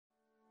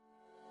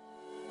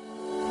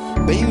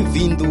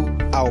Bem-vindo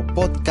ao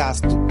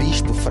podcast do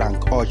Bispo Frank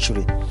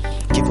Ochery.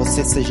 Que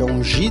você seja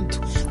ungido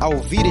ao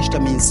ouvir esta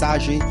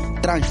mensagem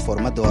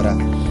transformadora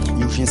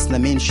e os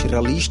ensinamentos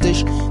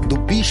realistas do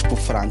Bispo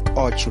Frank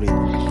Ochery.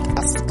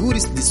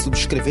 Assegure-se de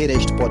subscrever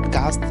este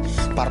podcast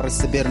para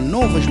receber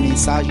novas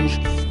mensagens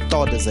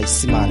todas as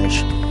semanas.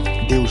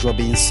 Deus o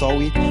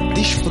abençoe.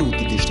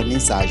 Desfrute desta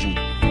mensagem.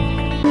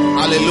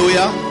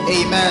 Hallelujah.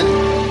 Amen.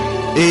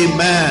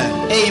 Amen.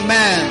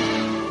 Amen.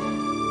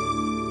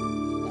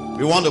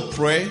 We want to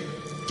pray.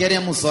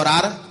 Queremos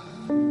orar.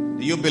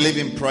 Do you believe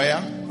in prayer?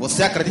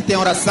 Você acredita em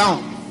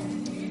oração?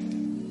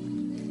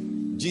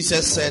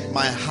 Jesus said,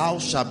 "My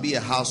house shall be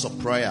a house of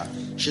prayer."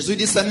 Jesus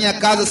disse: a minha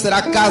casa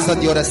será casa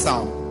de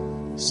oração.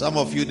 Some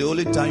of you, the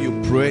only time you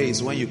pray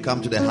is when you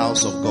come to the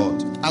house of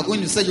God.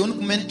 Alguns de vocês, o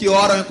único momento que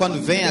oram é quando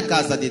vêm à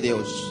casa de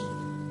Deus.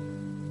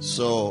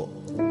 So,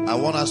 I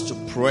want us to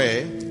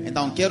pray.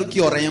 Então quero que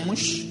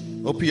oremos.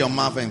 Open your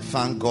mouth and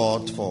thank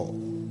God for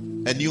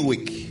a new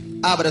week.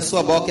 Abra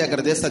sua boca e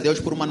agradeça a Deus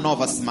por uma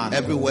nova semana.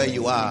 Everywhere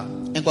you are,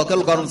 Em qualquer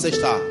lugar onde você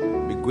está,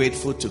 be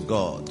grateful to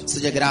God.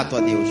 seja grato a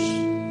Deus.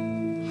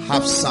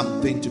 Have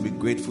something to be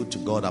grateful to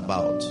God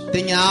about.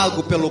 Tenha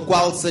algo pelo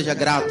qual seja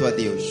grato a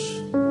Deus.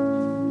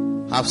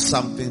 Have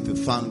something to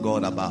thank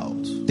God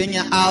about.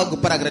 Tenha algo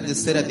para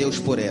agradecer a Deus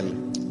por ele.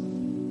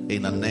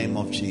 In the name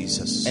of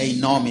Jesus. Em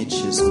nome de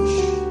Jesus.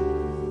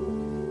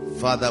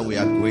 Father, we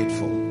are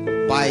grateful.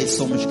 Pai,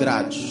 somos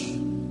gratos.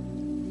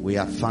 We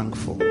are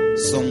thankful.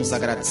 Somos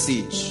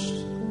agradecidos.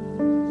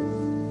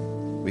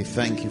 We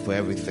thank you for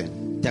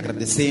everything. Te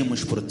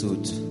agradecemos por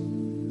tudo.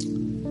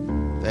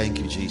 Thank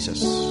you,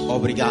 Jesus.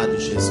 Obrigado,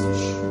 Jesus.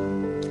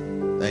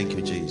 Thank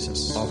you,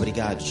 Jesus.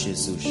 Obrigado,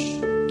 Jesus.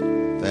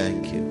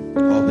 Thank you.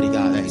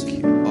 Obrigado. Thank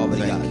you.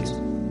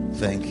 Obrigado.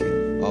 Thank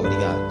you.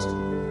 Obrigado.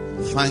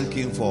 Thank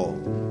you for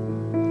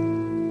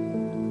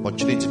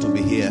opportunity to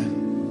be here,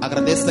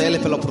 Agradeço a Ele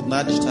pela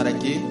oportunidade de estar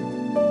aqui,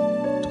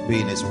 to be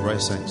in His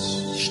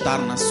presence. estar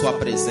na sua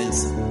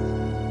presença.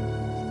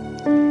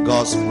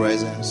 God's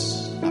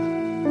presence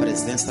A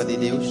presença de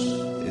Deus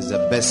is the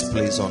best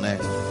place on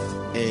earth.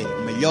 é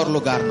o melhor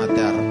lugar na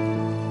terra,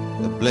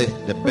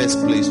 The best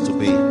place to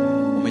be.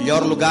 o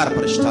melhor lugar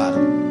para estar.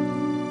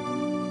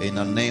 In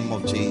the name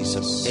of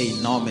Jesus. Em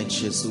nome de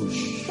Jesus.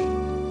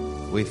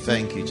 We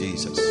thank you,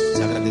 Jesus.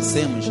 Te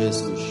agradecemos,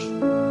 Jesus.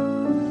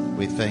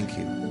 We thank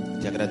you.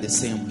 Te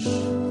agradecemos.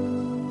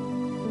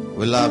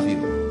 We love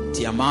you.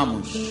 Te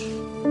amamos.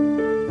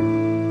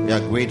 We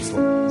are grateful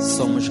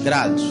Somos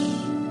gratos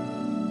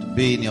to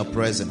be in your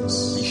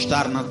presence. de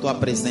estar na tua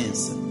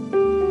presença.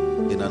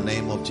 In the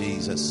name of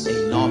Jesus.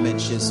 Em nome de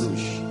Jesus.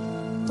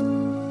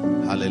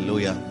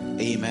 Hallelujah.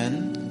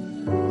 Amen.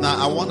 Now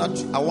I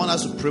want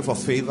us to pray for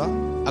favor.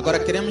 Agora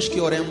queremos que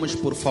oremos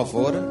por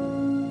favor.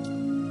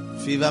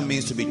 Favor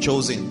means to be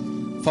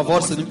chosen.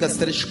 Favor significa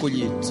ser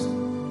escolhido.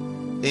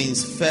 In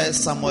 1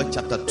 Samuel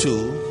chapter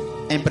 2,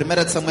 Em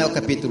 1 Samuel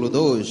capítulo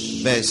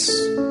 2, verse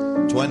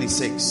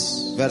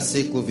 26,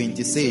 versículo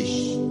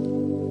 26,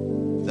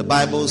 the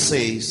Bible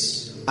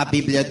says, a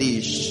Bíblia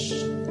diz: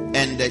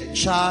 "And the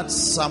child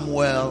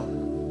Samuel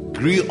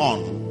grew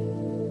on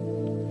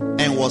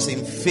and was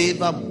in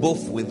favor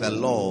both with the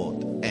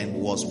Lord and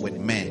was with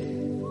men."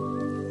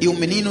 E o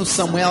menino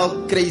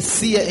Samuel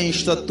crescia em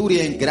estatura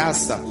e em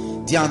graça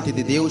diante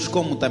de Deus,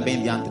 como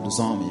também diante dos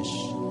homens.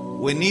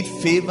 We need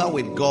favor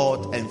with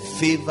God and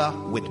favor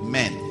with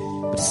men.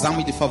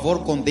 Precisamos de favor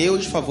com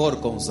Deus, favor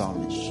com os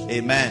homens.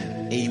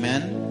 Amen.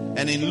 Amen.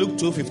 And in Luke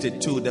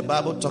 2:52, the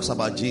Bible talks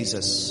about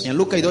Jesus. Em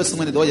Lucas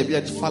 2:52, a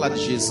Bíblia fala de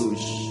Jesus.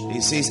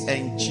 It says,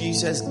 "And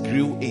Jesus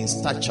grew in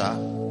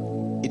stature,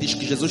 E diz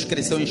que Jesus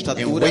cresceu em in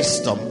estatura,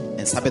 wisdom,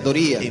 em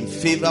sabedoria in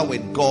favor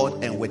with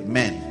God and with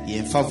men." e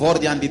em favor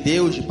diante de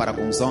Deus e para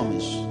com os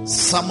homens.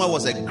 Samuel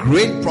was a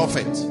great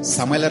prophet.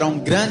 Samuel era um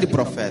grande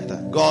profeta.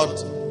 God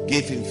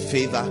gave him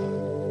favor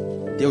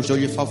Deus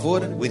deu-lhe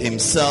favor with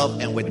himself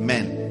and with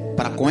men.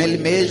 para com ele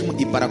mesmo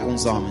e para com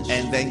os homens.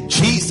 And then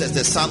Jesus,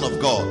 the Son of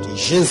God,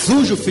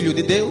 Jesus, o Filho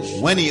de Deus,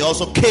 when he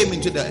also came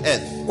into the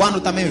earth,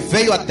 quando também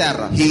veio à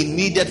terra, he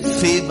needed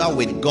favor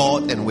with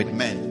God and with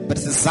men.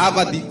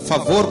 precisava de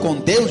favor com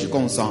Deus e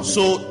com os homens.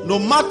 So no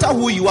matter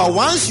who you are,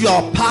 once you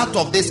are part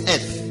of this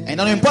earth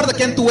Então não importa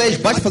quem tu és,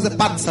 basta fazer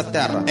parte dessa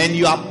terra and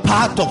you are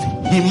part of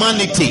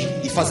humanity,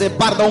 e fazer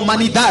parte da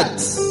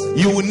humanidade.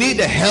 you will need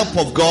the help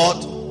of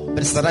God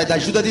Precisarás da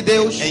ajuda de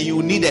Deus, and you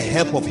will need the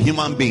help of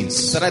human beings.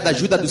 precisarás da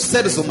ajuda dos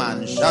seres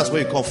humanos. That's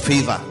what we call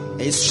favor.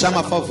 Isso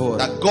chama favor.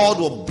 That God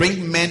will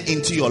bring men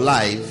into your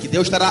life Que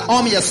Deus dará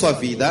homem à sua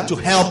vida to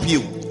help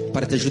you.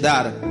 para te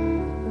ajudar.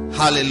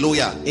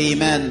 Hallelujah.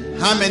 Amen.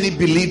 How many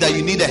believe that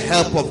you need the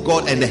help of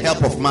God and the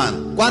help of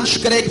man? Quantos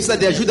creem que precisa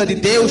de ajuda de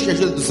Deus e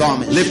ajuda dos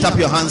homens? Lift up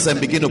your hands and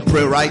begin to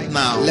pray right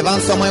now.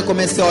 Levante sua mão e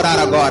comece a orar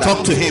agora.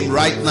 Talk to him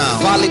right now.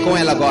 Fale com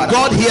ele agora.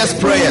 God hears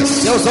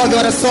prayers. Deus ouve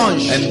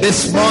orações. And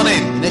this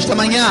morning, Nesta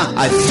manhã,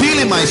 I feel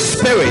in my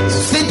spirit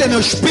sinta em meu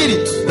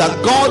espírito. that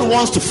God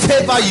wants to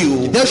favor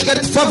you Deus quer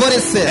te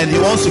favorecer. and He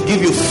wants to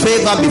give you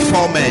favor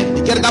before men.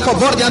 E quer dar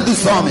favor diante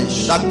dos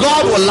homens. That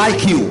God will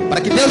like you. Para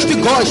que Deus te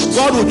goste.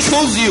 God will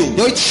choose you you.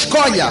 Deus te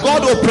escolha.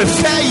 God will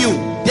prefer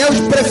you. Deus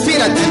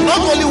prefira-te. Not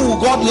only will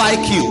God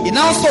like you, E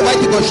não só vai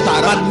te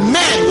gostar, but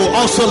men will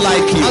also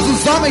like you. mas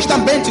os homens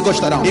também te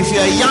gostarão. If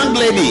you're a young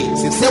lady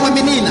Se você é uma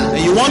menina, and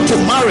you want to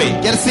marry,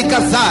 quer se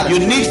casar, you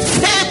need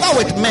favor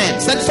with men.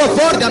 precisa de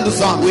favor diante dos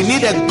homens. We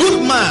need a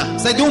good man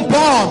Precisa de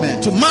bom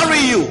homem to marry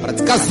you, para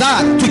te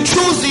casar, to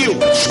choose you.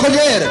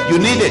 escolher. You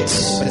need it.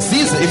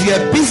 Precisa. If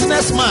you're a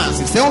businessman,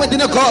 Se você é um homem de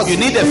you negócio,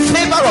 need a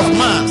favor of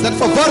man precisa de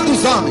favor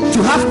dos homens.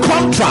 to have Para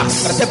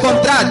contracts, ter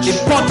contratos.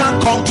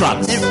 important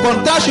contracts.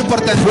 Contratos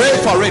importantes. Pray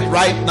for it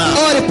right now.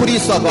 Ore por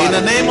isso In the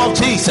agora. name of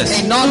Jesus.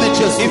 Em nome de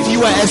Jesus. If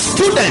you are a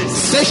student,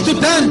 Se é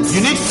estudante,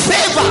 you need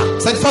favor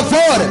precisa de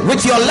favor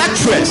with your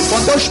lecturers.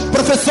 com os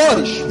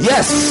professores.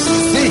 Yes.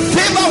 Sim.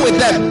 Favor with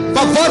them.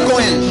 Favor com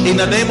eles. In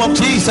the name of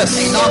Jesus.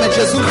 Em nome de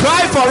Jesus.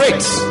 Cry for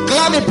it.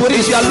 Clame por If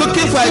isso. you are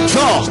looking for a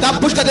job, Está à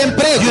busca de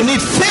emprego. you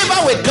need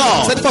favor with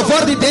God Precisa de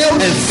favor de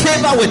Deus. and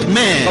favor with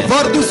men.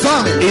 Favor dos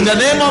homens. In the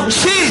name of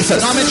Jesus.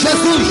 Em nome de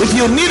Jesus. If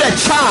you need a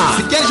Se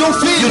child, queres um you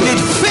filho, need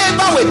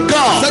favor with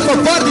God. precisa de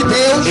favor de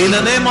Deus. In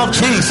the name of Em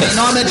Jesus.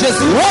 nome de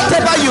Jesus.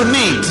 Whatever you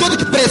need, Tudo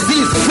que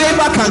precisa,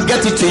 favor can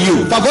get it to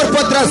you. favor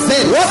pode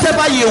trazer.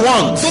 Whatever you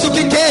want, Tudo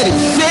que queres,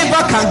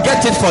 favor can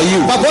get it for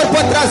you. favor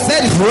pode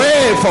trazer.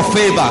 Pray for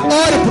favor.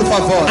 Ore por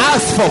favor.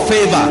 Ask for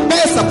favor.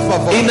 Peça por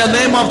favor. In the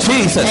name of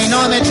Jesus. Em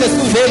nome de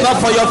Jesus. Favor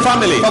for your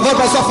family. Favor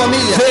para sua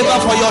família.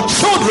 Favor for your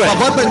children.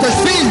 Favor para teus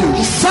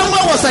filhos.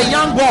 Samuel was a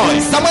young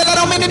boy, Samuel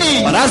era um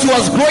menininho. but as he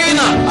was growing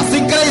up,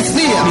 Assim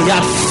crescia. he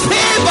had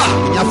favor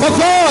E a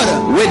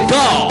favor with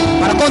God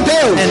para com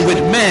Deus. and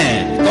with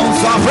men.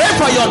 Pray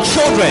for your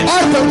children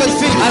Ore pelos teus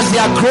filhos. as they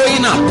are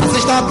growing up, Assim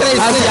estão a as they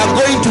crescer. are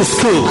going to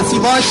school. Assim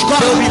vão à They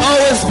escola. will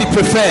always be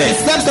preferred.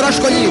 Sempre serão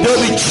escolhidos. They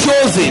will be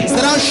chosen.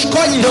 Serão They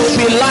escolhidos. will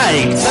be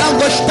liked. Serão They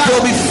will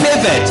gostados. be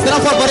favored. Serão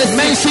favorecidos.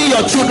 Mention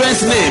your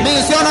children's name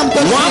Mencionam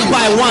teus one filhos.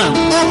 by one,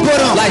 Por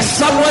like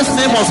Samuel's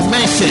name was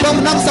mentioned, Como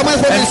o nome de Samuel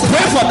foi and pray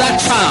mencionado. for that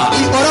child. E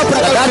orou para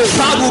That aquele filho.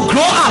 child will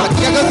grow up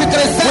Que aquele filho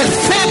crescer. with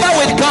favor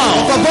with God,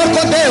 Favor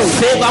com Deus.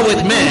 favor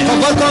with men.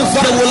 Favor com os They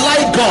homens. will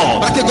like God.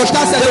 Para que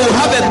gostasse They de will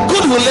Deus. have a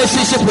good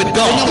relationship with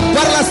God.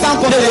 Boa relação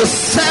com They will Deus.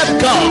 serve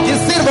God. Que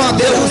sirvam a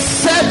They will Deus.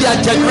 serve their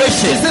Que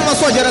generation. sirvam a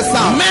sua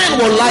geração. Men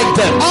will like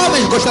them.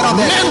 Homens gostarão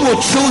deles. Men will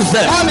choose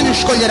them. Homens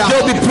escolherão. They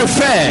will be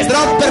preferred.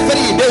 Serão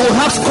preferidos. They will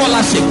have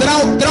scholarship.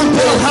 Terão They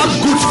will have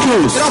good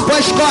schools. Terão boa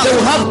escola. They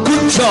will have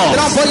good Terão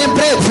jobs. bom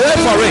emprego. Pray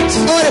for it.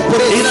 Ore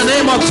por In isso. the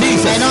name of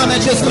Jesus. Em nome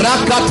de Jesus.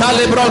 Rakata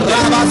lebronde.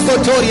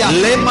 Rabasotoria.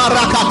 Lema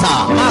rakata.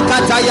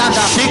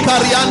 Makatayanda.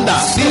 Shikarianda.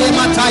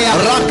 Sirimataya.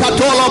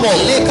 Rakatolobo.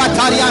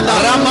 Lekatarianda.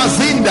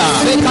 Ramazinda.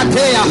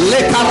 Lekatea.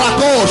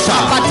 Lekarakosha.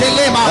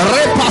 Katelema.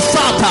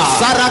 Repasata.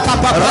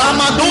 Sarakapapa.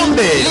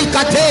 Ramadunde.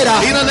 Likatera.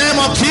 In the name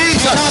of Em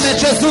Jesus. nome de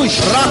Jesus.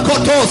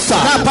 Rakotosa.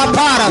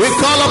 Rapapara. We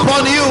call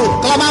upon you,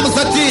 Clamamos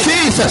a ti.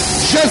 Jesus,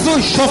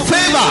 Jesus. for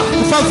favor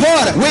Por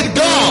favor. with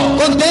God,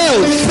 Com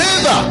Deus.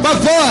 favor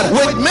Favor.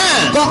 with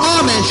men. Com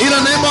homens. In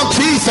the name of Em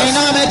Jesus.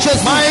 nome de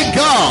Jesus. My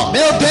God.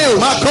 Meu Deus.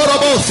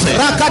 Makorobose.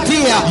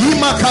 Rakatia.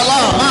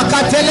 Yimakala.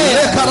 Makatele.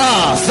 Lekara.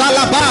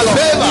 Zalabalo.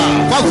 Favor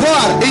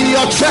Favor. in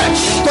your church.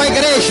 Tua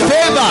igreja.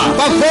 Favor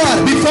Favor.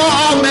 before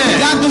all men.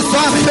 Diante dos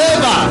homens.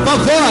 Favor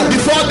Favor.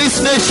 before this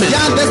nation.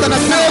 Diante desta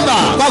nação.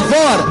 Favor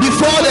Favor.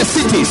 before the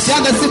cities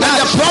Diante das and the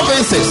cidades.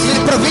 provinces. E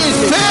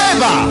províncias.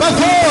 Favor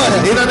Favor.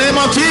 in the name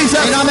of Jesus.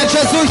 Em nome de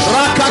Jesus.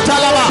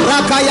 Rakatalaba.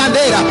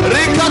 Rakayandeira.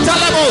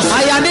 Rikatalabos.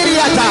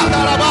 Ayaniriata.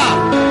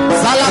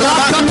 Zalaraba.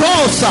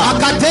 Rakatosa.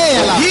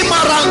 Akatela.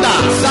 Yimaranda.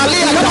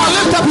 Zaliata. Come on,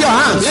 lift up your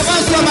hands.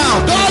 Levante sua mão.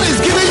 God is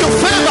giving you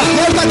favor.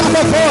 Deus vai dar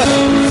favor.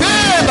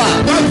 Favor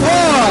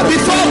Favor.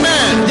 before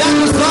men. Diante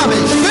dos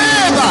homens.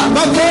 Favor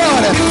Favor.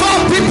 before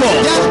people.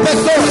 Diante de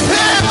pessoas.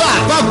 Favor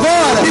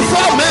Favor.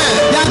 before men.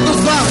 Diante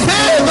dos homens.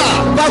 Favor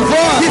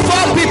Favor.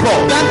 before people.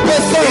 Diante de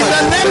pessoas. In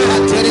the name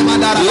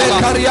Aterimandara baba.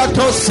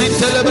 Lekariato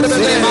sitelebebebe.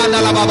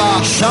 Aterimandala baba.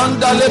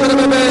 Shanda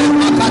lebebebe.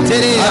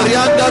 Akateria.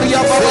 Arianda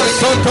riababa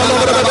soto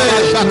lebebebe.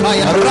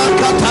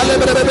 Rakata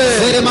lebebebe.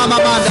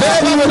 Serimamamanda.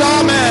 Favor with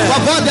all men.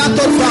 Favor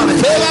diante dos homens.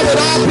 Favor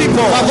with all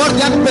people. Favor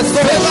diante de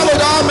pessoas. Favor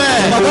with all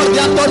men. Favor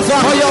diante dos For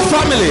homens. your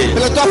family.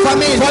 Pela tua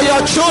família. For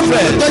your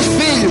children. Teus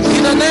filhos.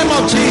 In the name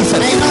of Jesus.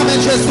 Em nome de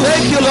Jesus.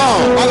 Thank you,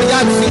 Lord.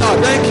 Obrigado, Senhor.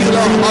 Thank you,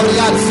 Lord.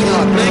 Obrigado,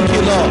 Senhor. Thank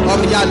you, Lord.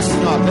 Obrigado,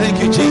 Senhor. Thank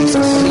you,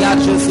 Jesus. Obrigado,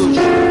 Jesus.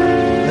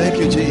 Thank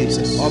you,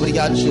 Jesus.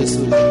 Obrigado, Jesus.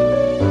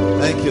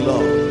 Thank you,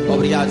 Lord.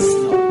 Obrigado,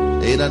 Senhor.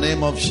 In the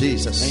name of Em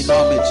Jesus.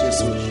 nome de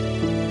Jesus.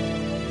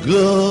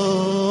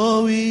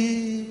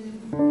 Glory.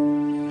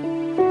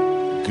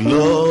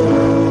 Glory.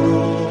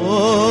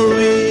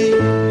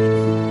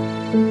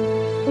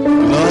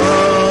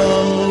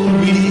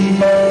 Glory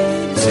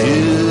to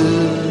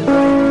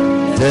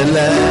the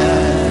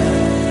Lamb.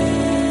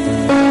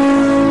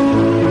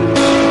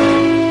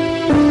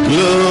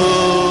 Glory.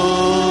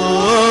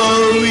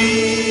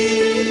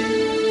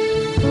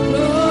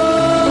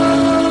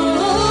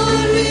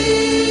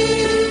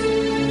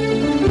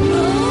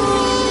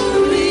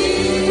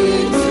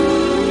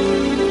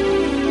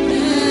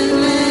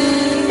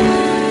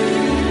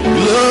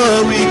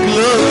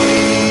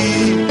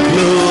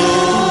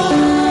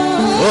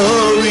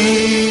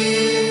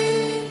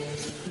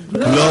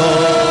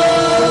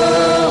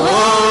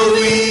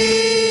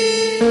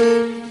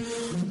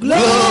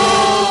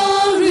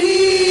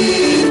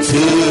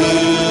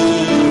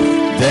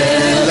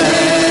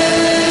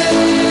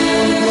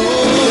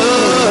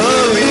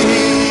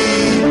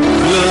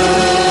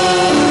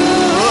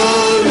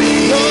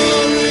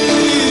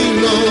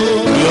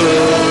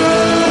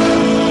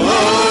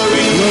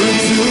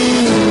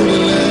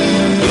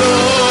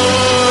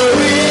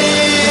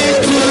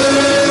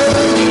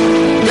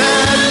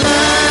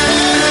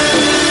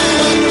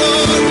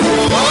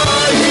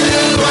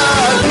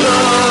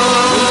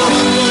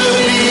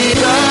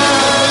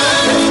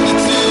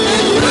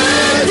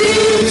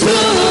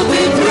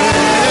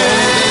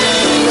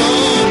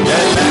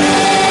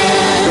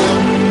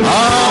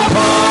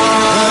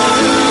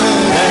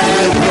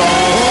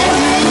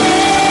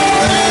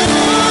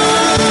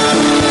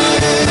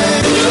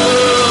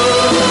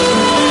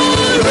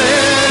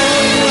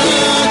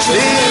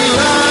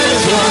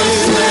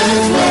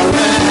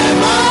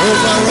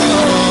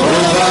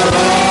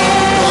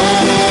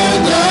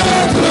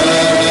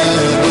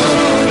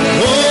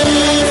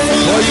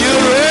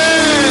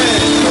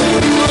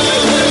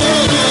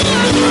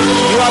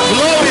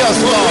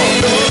 Yes,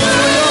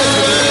 Lord.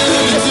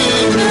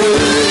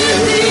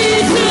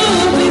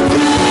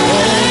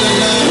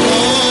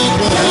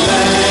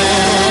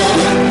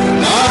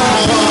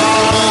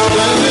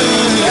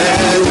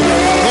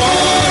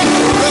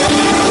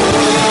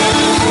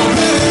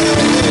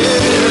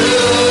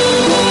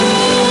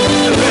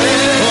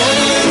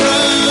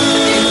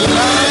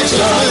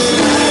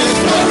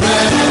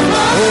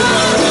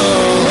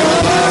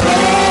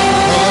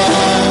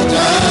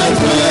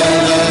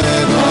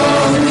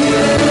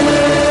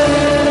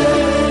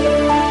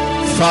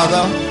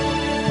 Father,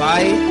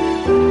 Pai,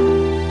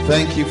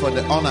 thank you for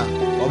the honor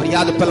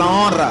obrigado pela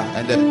honra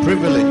and the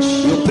privilege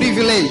e o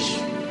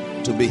privilégio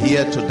to be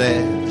here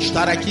today, de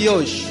estar aqui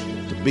hoje,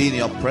 to be in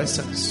your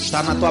presence,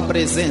 estar na tua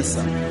presença,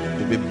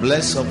 to be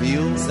blessed of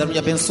you, sermos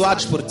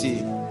abençoados por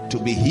ti, to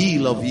be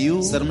healed of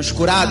you, sermos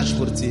curados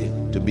por ti,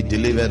 to be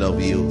delivered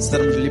of you.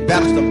 sermos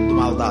libertos da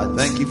maldade.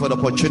 Thank you for the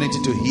opportunity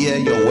to hear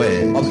your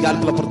word, Obrigado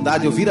pela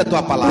oportunidade de ouvir a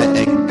tua palavra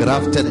the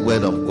engrafted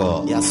word of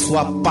God, e a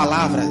sua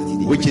palavra de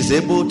Deus, which is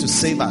able to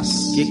save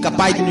us que é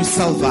capaz de nos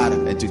salvar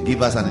and to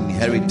give us an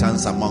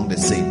inheritance among the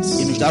saints.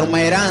 e nos dar uma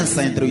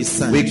herança entre os We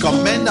santos.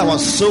 commend our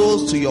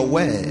souls to your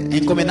word,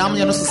 Encomendamos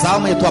as nossas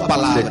almas e a tua the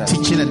palavra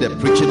teaching and the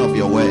preaching of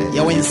your word. e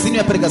ao ensino e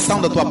a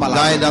pregação da tua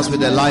palavra. Guide us with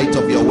the light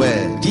of your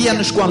word.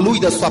 Guia-nos com a luz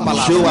da sua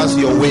palavra. Show us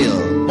your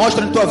will.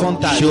 Mostra-nos tua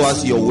vontade. Show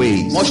us your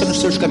ways. Mostra-nos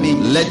teus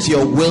caminhos. Let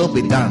your will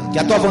be done. Que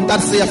a tua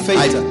vontade seja I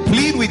feita.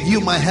 plead with you,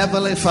 my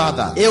heavenly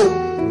Father. Eu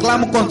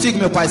clamo contigo,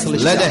 meu Pai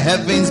Celestial. Let the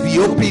heavens be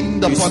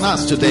opened upon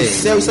us Os today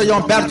céus sejam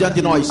abertos diante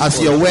de nós. as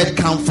your word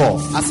come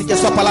forth. Assim que a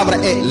sua palavra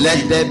é.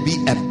 Let there be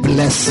a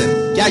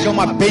blessing. Que haja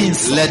uma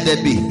bênção. Let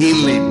there be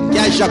healing. Que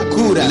haja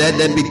cura. Let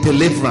there be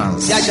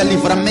deliverance. Que haja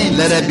livramento.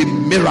 Let there be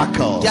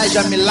miracles. Que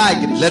haja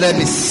milagres. Let there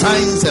be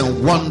signs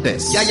and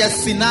wonders. Que haja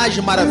sinais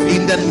de maravilha.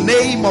 In the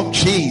name of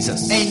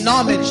Jesus, Em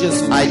nome de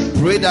Jesus. I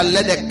pray that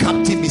let the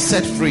captive be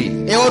set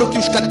free. Eu oro que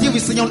os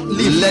cativos sejam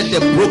livres. Let the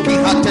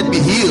brokenhearted be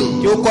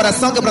healed. Que o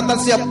coração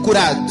quebrantado seja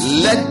curado.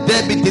 Let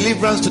there be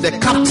deliverance to the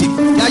captive.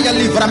 Que haja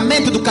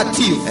livramento do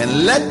cativo.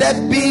 And let there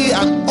be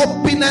an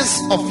openness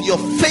of your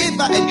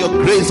favor and your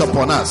grace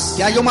upon us.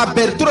 Que haja uma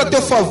abertura a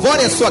teu favor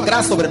e a sua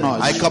graça sobre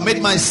nós. I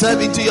commit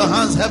myself into your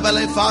hands,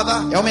 Heavenly Father.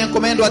 Eu me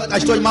encomendo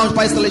às tuas mãos,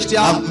 Pai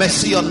Celestial. Have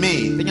mercy on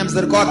me Tenha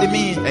misericórdia de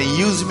mim and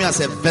use me as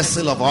a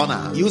vessel of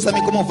honor. e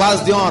usa-me como um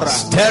vaso de honra.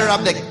 Stir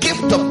up the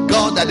gift of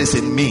God that is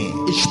in me.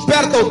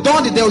 Esperta o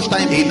dom de Deus está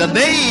em mim. In the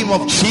name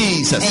of Em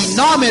Jesus,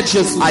 nome de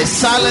Jesus. I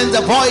silence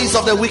the voice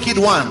of the wicked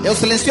one. Eu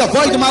silencio a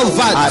voz do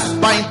malvado. I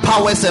bind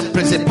powers and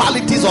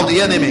principalities of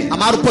the enemy.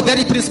 Amar o poder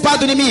e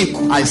principado do inimigo.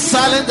 I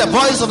silence the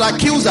voice of the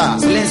accuser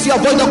Silencio a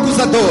voz do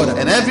acusador.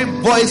 and every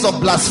voice of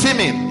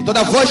blaspheming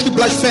Toda voz de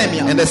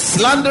blasfêmia. and the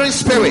slandering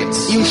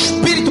spirits. E o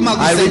espírito I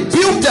maldizente.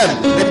 rebuke them.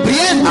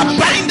 Repreendo. I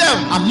bind them.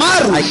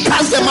 Amaro. I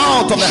cast them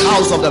out of the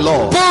house of the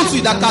Lord.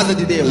 Expulso da casa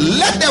de Deus.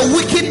 Let the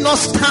wicked not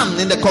stand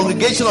in the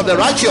congregation of the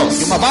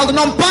righteous. O malvado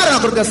não para na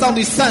congregação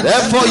dos santos.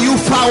 Therefore, you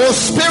foul Por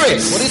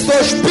spirits, isso,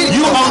 o espírito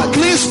you malvado,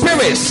 unclean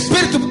spirits,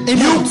 espírito you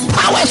imundo,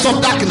 powers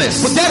of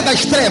darkness, poder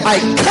das trevas, I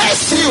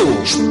curse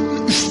you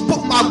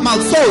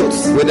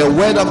malsoltos with the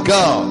word of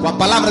God com a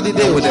palavra de and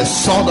Deus with the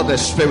sword of the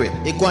Spirit.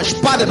 e com a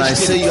espada do And I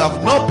say Espírito. you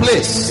have no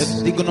place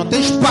Eu digo, não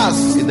tem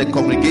espaço in the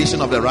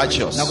congregation of the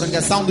righteous. na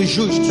congregação dos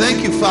justos.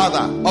 Thank you,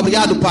 Father,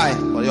 Obrigado, Pai,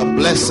 for your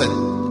blessing.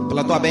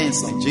 pela tua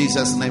bênção. In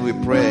Jesus' name we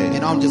pray. Em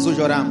nome de Jesus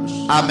oramos.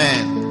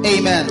 Amen.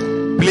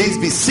 Amen. Please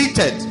be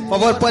seated Por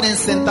favor, podem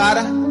sentar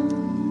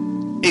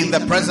in the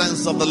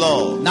presence of the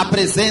Lord. na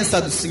presença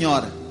do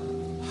Senhor.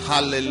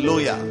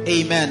 Hallelujah.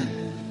 Amen.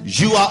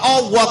 You are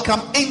all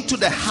welcome into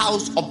the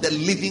house of the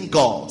living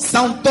God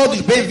São todos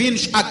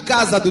bem-vindos à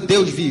casa do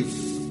Deus vivo.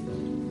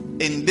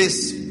 in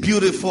this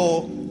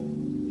beautiful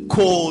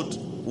cold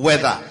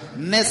weather.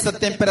 Nessa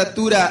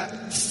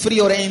temperatura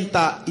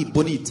friorenta e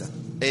bonita.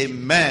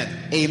 Amen.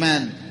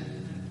 Amen.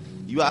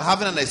 You are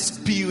having an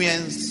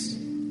experience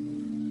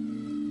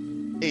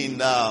in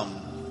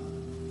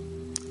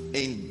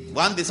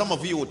one day. Some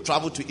of you will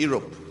travel to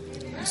Europe.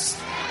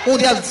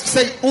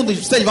 Um dos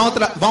vocês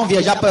vão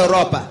viajar para a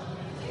Europa.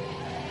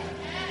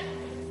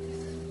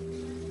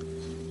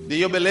 Do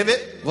you believe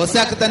it? Você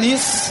acredita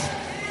nisso?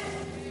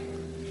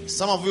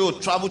 Some of you will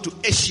travel to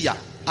Asia.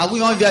 Alguns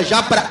vão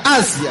viajar para a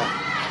Ásia.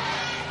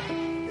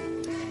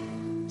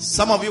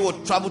 Some of you will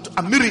travel to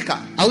America.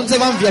 Alguns de vocês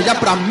vão viajar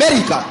para a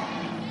América.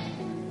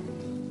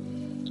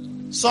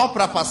 Só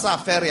para passar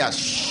férias.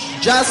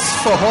 Just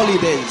for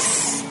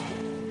holidays.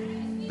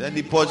 Then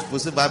depois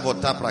você vai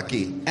voltar para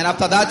aqui. And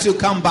after that you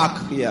come back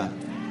here.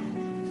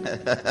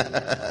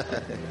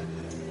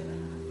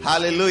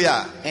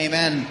 Hallelujah.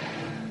 Amen.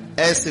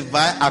 Esse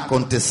vai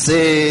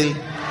acontecer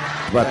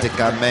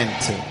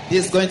praticamente.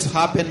 This is going to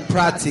happen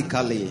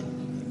practically.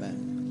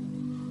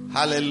 Amen.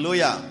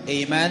 Hallelujah.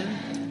 Amen.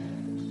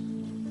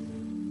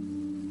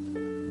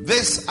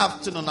 This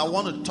afternoon I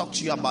want to talk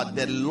to you about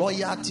the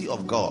loyalty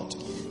of God.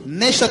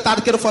 Nesta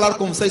tarde quero falar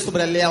com vocês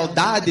sobre a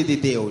lealdade de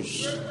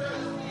Deus.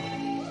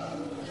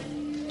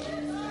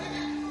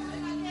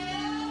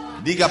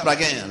 Diga para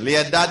alguém,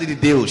 lealdade de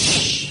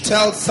Deus.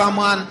 Tell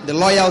someone the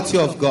loyalty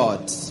of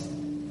God.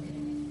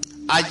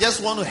 I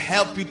just want to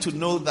help you to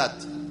know that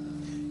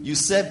you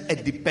serve a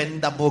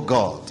dependable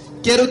God.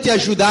 Quero te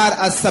ajudar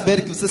a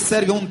saber que você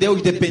serve um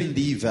Deus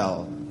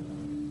dependível.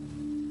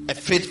 A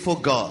faithful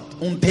God.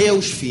 Um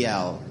Deus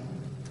fiel.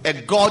 A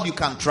God you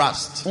can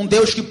trust. Um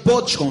Deus que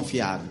podes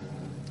confiar.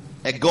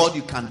 A God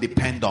you can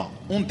depend on.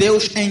 Um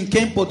Deus em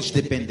quem podes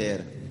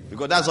depender.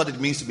 Because that's what it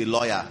means to be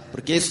loyal.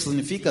 Porque isso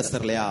significa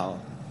ser leal.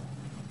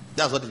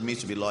 That's what it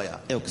means to be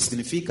loyal. É o que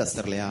significa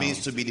ser It leal.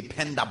 means to be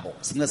dependable.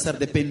 Significa ser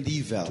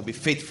dependível. To be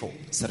faithful.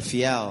 Ser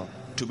fiel.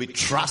 To be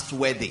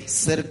trustworthy.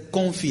 Ser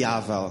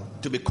confiável.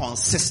 To be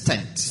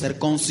consistent. Ser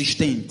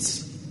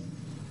consistente.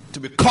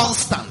 To be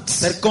constant.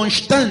 Ser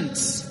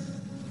constante.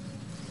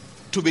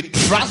 To be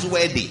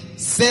trustworthy.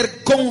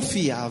 Ser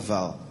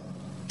confiável.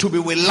 To be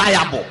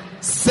reliable.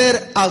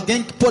 Ser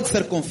alguém que pode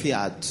ser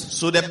confiado.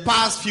 So the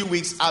past few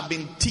weeks I've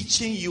been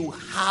teaching you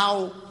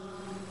how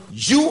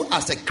you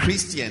as a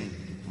Christian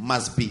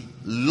must be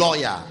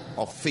loyal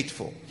or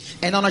faithful.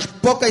 Então nas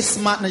poucas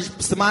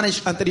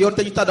semanas anteriores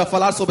tenho estado a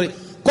falar sobre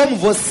como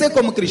você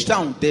como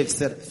cristão deve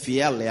ser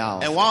fiel,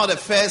 leal. And one of the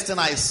first thing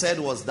I said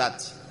was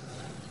that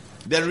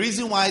the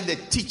reason why the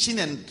teaching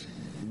and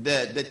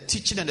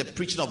the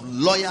preaching of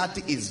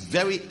loyalty is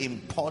very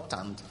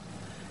important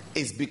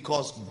is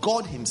because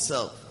God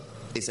himself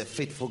is a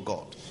faithful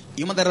God.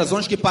 E uma das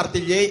razões que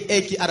partilhei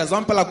é que a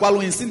razão pela qual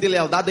o ensino de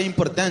lealdade é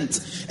importante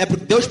é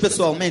porque Deus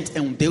pessoalmente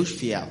é um Deus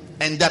fiel.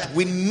 And that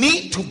we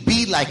need to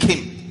be like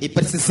him. E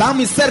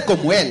precisamos ser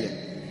como ele.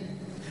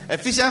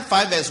 Ephesians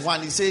 5 verse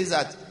 1, he says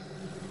that,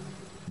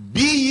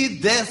 be ye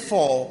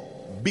therefore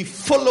be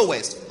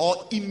followers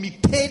or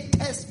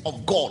imitators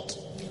of God.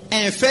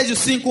 Em Efésios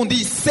 5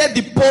 diz,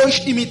 sede pois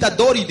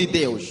imitadores de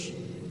Deus.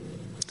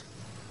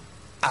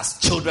 As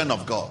children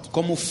of God.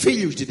 Como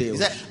filhos de Deus.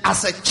 He said,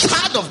 as a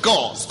child of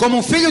God. Como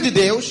um filho de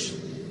Deus.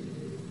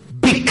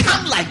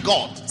 Become like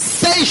God.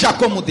 Seja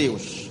como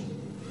Deus.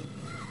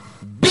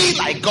 Be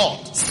like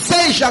God.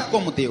 Seja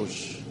como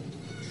Deus.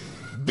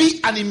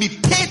 Be an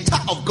imitator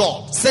of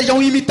God. Seja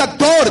um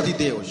imitador de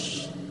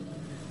Deus.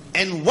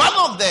 And one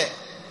of the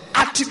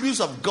attributes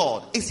of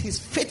God is his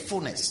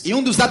faithfulness. E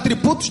um dos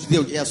atributos de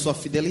Deus é a sua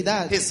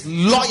fidelidade. His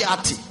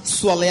loyalty.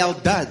 Sua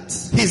lealdade.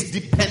 His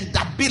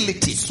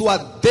dependability. Sua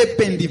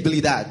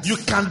dependibilidade. You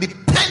can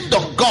depend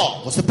on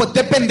God. Você pode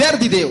depender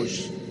de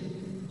Deus.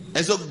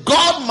 And so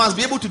God must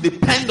be able to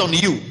depend on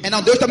you. Então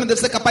Deus também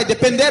deve ser capaz de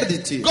depender de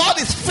ti. God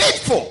is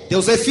faithful.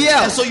 Deus é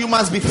fiel. And so you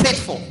must be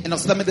faithful. Então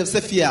você também deve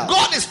ser fiel.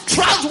 God is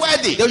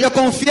trustworthy. Deus é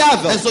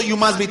confiável. And so you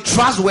must be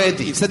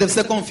trustworthy. E você deve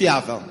ser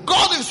confiável.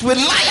 God is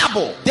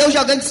reliable. Deus é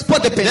alguém que se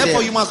pode depender.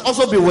 Therefore you must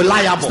also be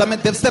reliable. Você também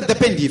deve ser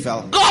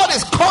dependível. God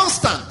is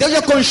constant. Deus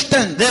é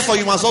constante. Therefore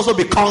you must also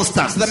be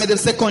constant. Você também deve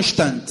ser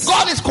constante.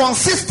 God is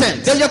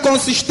consistent. Deus é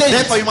consistente.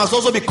 Therefore you must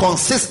also be E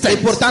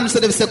consistent. portanto você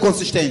deve ser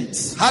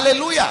consistente.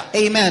 Hallelujah.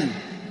 Amen.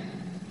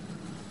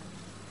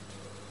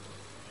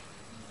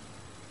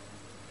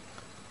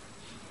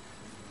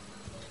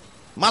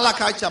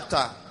 Malachi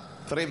chapter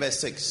 3 verse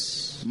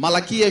 6.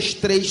 Malaquias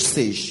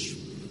 3:6.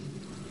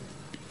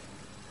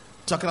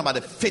 Talking about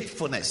the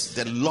faithfulness,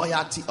 the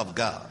loyalty of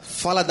God.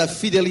 Fala da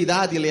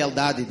fidelidade e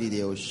lealdade de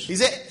Deus. He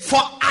said,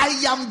 for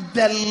I am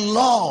the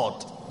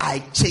Lord,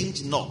 I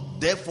change not.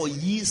 Therefore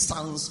ye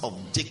sons of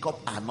Jacob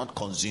are not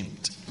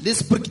consumed.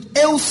 Diz, porque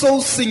eu sou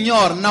o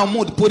Senhor, não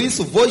mudo. Por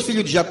isso, vós,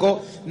 filhos de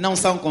Jacó, não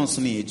são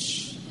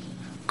consumidos.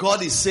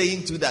 God is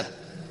saying to that,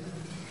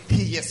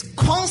 he is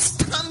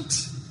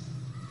constant.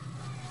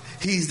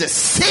 He is the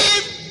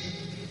same.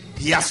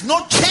 He has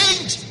not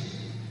changed.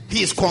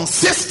 He is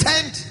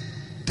consistent.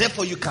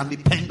 Therefore you can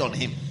depend on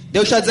him.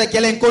 Deus está dizendo que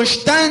ele é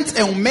inconstante,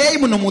 é o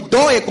mesmo, não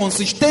mudou, é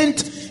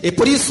consistente. E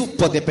por isso,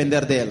 pode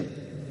depender dele.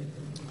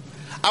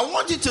 I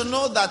want you to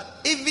know that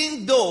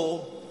even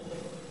though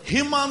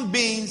human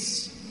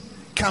beings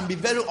can be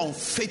very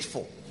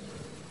unfaithful,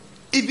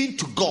 even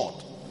to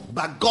God,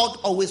 but God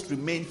always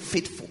remains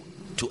faithful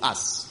to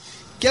us.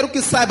 Quero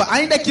que saiba,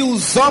 ainda que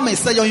os homens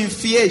sejam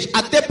infiéis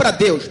até para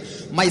Deus,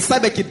 mas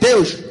saiba que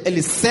Deus,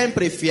 ele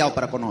sempre é fiel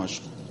para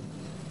conosco.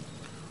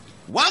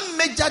 One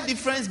major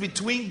difference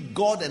between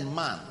God and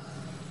man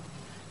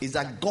is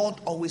that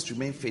God always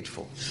remains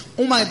faithful.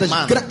 Uma das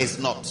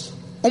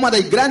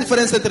grandes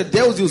diferenças entre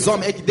Deus e os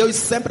homens é que Deus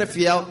sempre é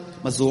fiel,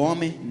 mas o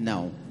homem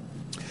não.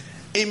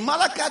 In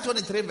Malachi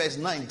 23 verse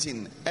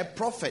 19, a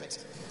prophet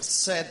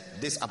said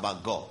this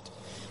about God.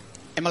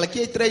 Em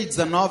Malaquias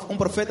 3:19,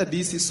 profeta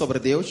disse sobre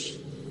Deus.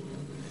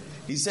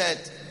 He said,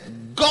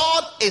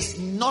 God is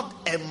not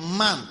a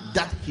man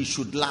that he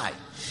should lie.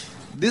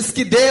 Diz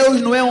que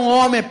Deus não é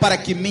homem para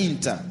que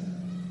minta.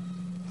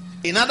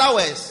 In other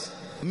words,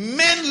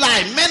 men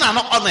lie, men are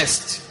not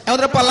honest. Em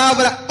outra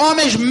palavra,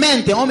 homens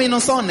mentem, homens não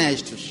são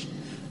honestos.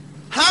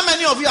 How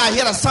many of you are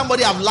here that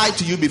somebody have lied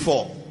to you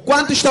before?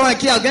 Quantos estão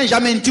aqui? Alguém já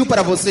mentiu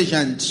para vocês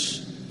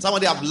antes?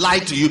 Somebody have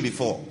lied to you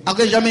before.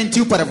 Alguém já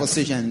mentiu para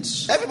vocês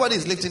antes? Everybody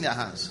is lifting their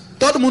hands.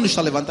 Todo mundo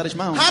está levantando as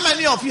mãos. How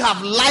many of you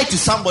have lied to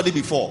somebody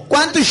before?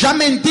 Quantos já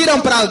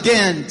mentiram para alguém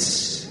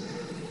antes?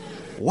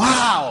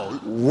 Wow.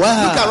 Look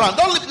Uau! around.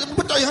 Don't look,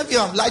 put your hand. You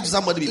have lied to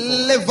somebody before.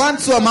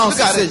 Levante sua mão. Look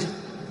at se it. você-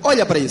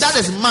 Olha para isso. That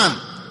is man.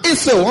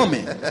 Isso é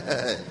homem.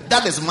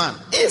 That is man.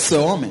 Isso é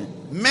homem.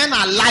 Men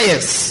are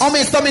liars.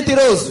 Homens são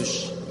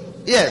mentirosos.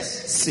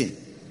 Yes. Sim.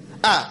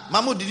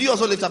 Mahmoud, did you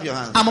also lift up your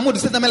hand? Mamudo,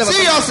 você também levanta.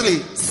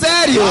 Seriously?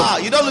 Sério?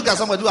 You don't look at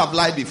somebody who have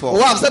lied before.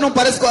 Uau, você não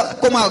parece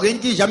como alguém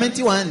que já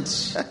mentiu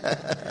antes.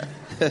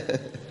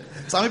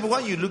 Some people,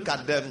 when you look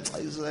at them,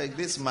 it's like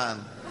this man.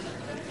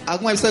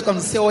 Algumas pessoas,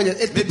 quando você olha,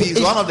 Maybe he's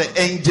one of the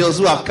angels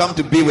who have come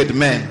to be with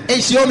men.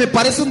 este homem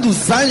parece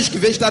dos anjos que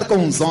veio estar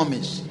com os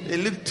homens. They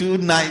look too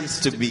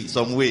nice to be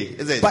some way,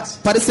 isn't it?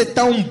 Parece ser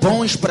tão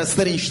bons para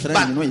serem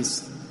estranhos, não é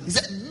isso? He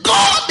said,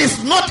 God is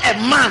not a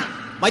man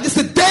Mas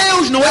disse,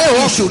 Deus não that é he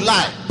homem should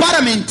lie.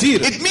 para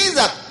mentir. It means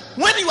that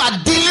when you are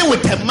dealing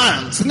with a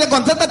man, Se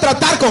quando você está a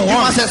tratar com um you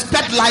must homem,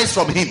 expect lies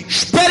from him.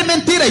 espere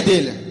mentiras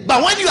dele.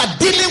 But when you are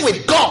dealing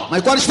with God,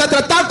 Mas quando está a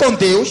tratar com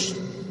Deus,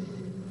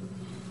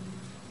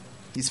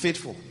 he's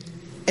faithful.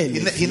 ele,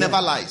 He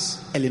never lies.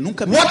 ele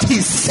nunca mente. What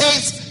he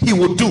says, he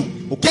will do.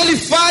 O que ele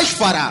faz,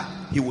 fará.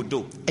 He will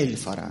do. Ele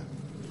fará.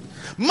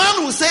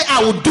 Man will say,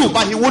 I will do,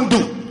 but he won't do.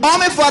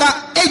 Homem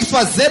fará, é de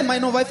fazer, mas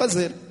não vai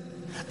fazer.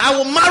 I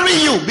will marry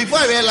you. Before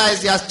I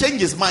realize he has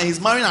changed his mind,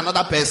 he's marrying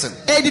another person.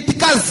 É de te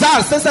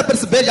casar, sem se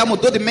perceber, já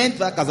mudou de mente,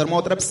 vai casar com uma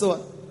outra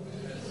pessoa.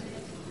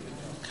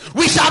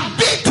 We shall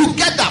be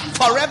together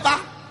forever.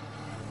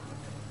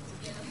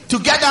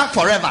 Together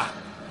forever.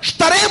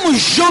 Estaremos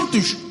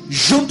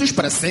juntos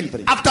para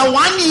sempre. After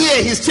 1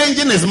 year, he's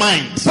changing his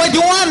mind. Depois de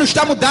um ano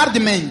está a mudar de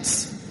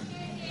mente.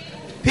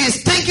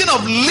 He's thinking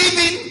of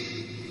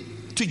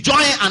leaving to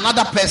join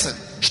another person.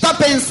 Está a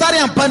pensar em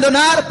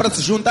abandonar para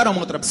se juntar a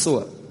uma outra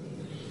pessoa.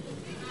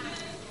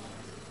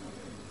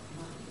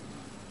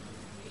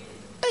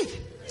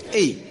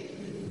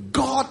 Ei,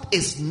 God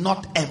is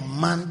not a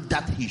man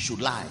that he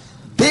should lie.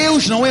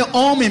 Deus não é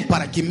homem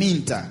para que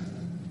minta.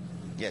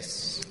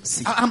 Yes.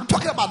 Sim. I'm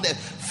talking about the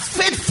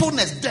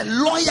faithfulness, the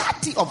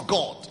loyalty of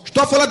God.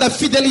 Estou a falar da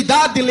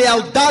fidelidade e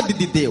lealdade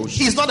de Deus.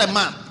 He's not a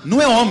man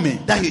Não é homem.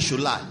 that he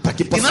should lie. Para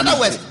que In possa other mentir.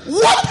 words,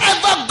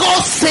 whatever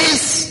God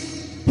says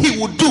he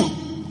will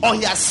do, or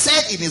he has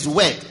said in his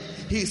word,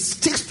 he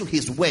sticks to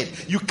his word.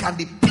 You can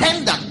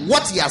depend that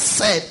what he has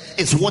said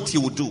is what he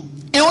will do.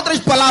 Em outras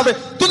palavras,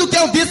 tudo que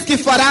ele disse que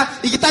fará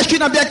e que está escrito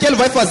na Bíblia que ele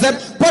vai fazer,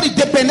 pode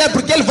depender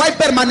porque ele vai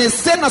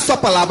permanecer na sua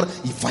palavra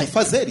e vai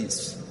fazer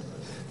isso.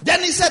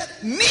 Then he said,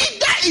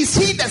 neither is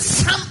he the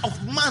son of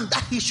man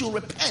that he should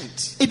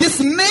repent. E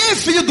disse, nem é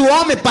filho do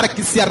homem para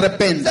que se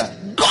arrependa.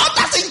 God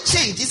doesn't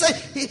change. He said,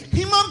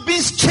 human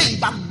beings change,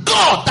 but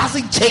God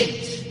doesn't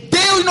change.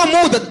 Deus não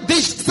muda.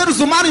 Diz, seres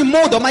humanos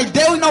mudam, mas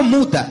Deus não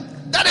muda.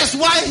 That is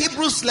why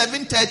Hebrews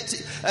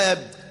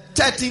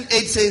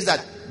 13:8 says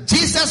that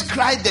Jesus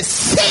Christ the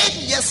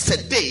same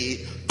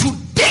yesterday,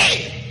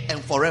 today, and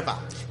forever.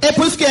 É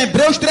por isso que em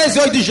Hebreus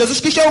 13:8 diz,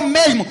 Jesus Cristo é o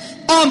mesmo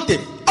ontem,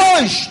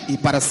 hoje e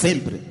para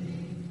sempre.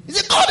 He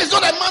said, God is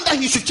not a man that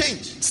he should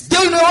change.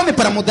 Deus não é homem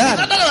para In mudar.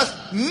 other words,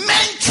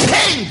 men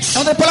change. Em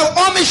outras palavras,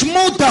 homens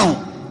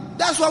mudam.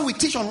 That's why we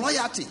teach on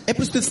loyalty. É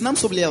por isso que ensinamos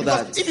sobre Because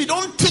lealdade. if you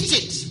don't teach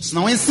it, Se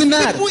não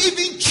ensinar, people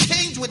even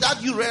change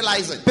without you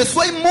realizing.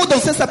 pessoas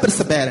mudam sem se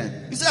aperceberem.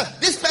 You say,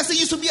 this person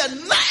used to be a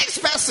nice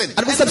person, Às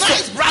a vezes a pessoa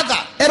nice brother,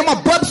 era uma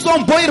boa pessoa,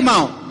 um bom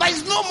irmão, but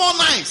he's no more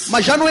nice.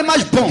 mas já não é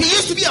mais bom. He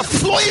used to be a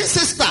flowing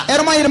sister.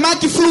 Era uma irmã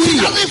que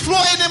fluía, Doesn't flow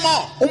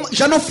anymore.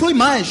 já não flui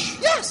mais.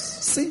 Yes.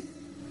 Sim.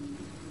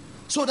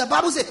 So the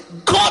Bible says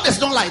God is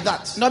not like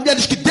that. Na Bíblia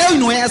diz que Deus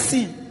não é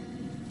assim.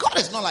 God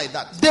is not like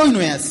that. Deus não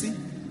é assim.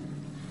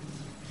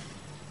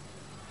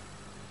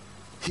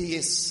 He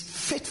is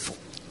faithful.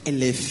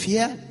 Ele é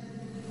fiel.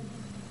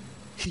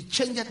 He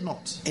changeth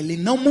not. Ele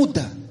não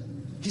muda.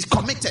 He's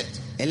committed.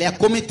 Ele é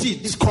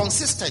acometido, He's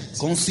consistent.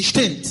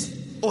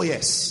 consistente. Oh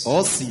yes.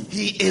 Oh sim.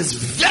 He is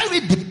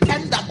very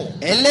dependable.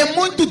 Ele é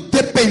muito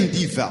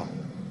dependível.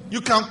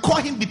 You can call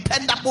him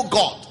dependable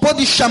God.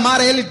 Pode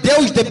chamar ele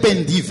Deus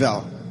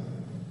dependível.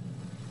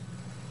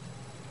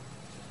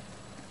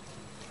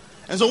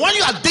 And so when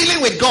you are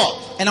dealing with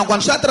God, Então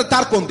quando está a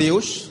tratar com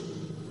Deus,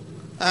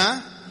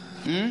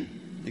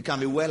 you can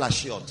be well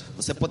assured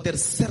você pode ter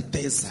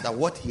certeza that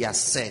what he has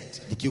said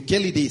de que o que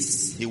ele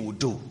disse he will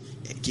do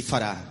que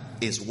fará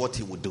is what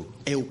he will do.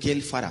 é o que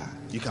ele fará.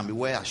 You can be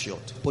well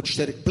assured. Pode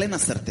ter plena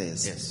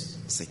certeza. Yes.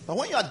 Sim. But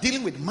when you are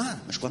dealing with man,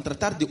 Mas quando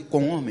tratar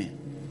com homem,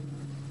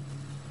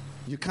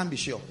 you can't be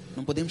sure.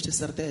 não podemos ter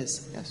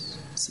certeza. Yes.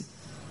 Sim.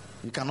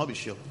 You cannot be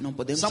sure. Não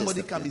podemos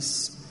Somebody ter can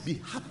certeza.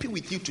 be happy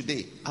with you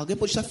today. Alguém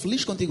pode estar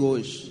feliz contigo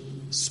hoje.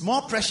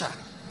 Small pressure,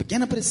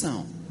 Pequena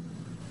pressão,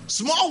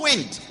 small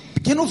wind,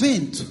 pequeno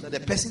vento, that the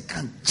person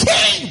can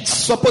change.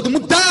 só pode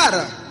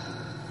mudar.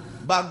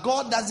 But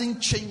God doesn't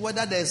change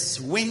whether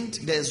there's wind,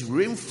 there's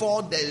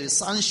rainfall, there is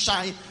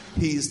sunshine.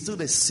 He is still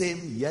the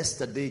same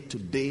yesterday,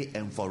 today,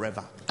 and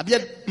forever.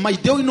 Mas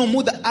Deus não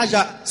muda,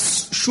 haja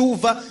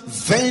chuva,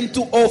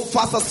 vento ou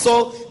faça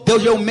sol.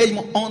 Deus é o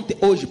mesmo ontem,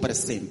 hoje, para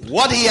sempre.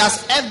 What he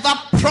has ever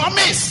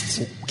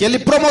promised, O que ele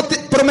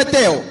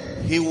prometeu,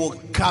 he will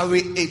carry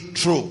it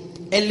through.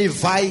 Ele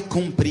vai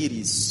cumprir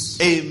isso.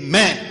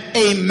 Amen.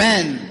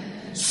 Amen.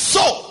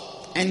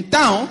 So,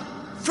 Então,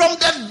 from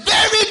the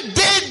very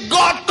day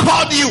God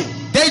called you,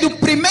 desde o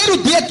primeiro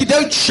dia que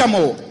Deus te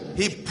chamou,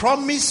 He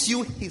promised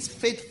you His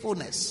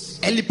faithfulness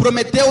Ele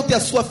prometeu-te a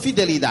sua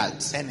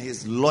fidelidade and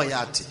His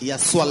loyalty. e a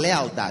sua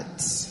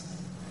lealdade.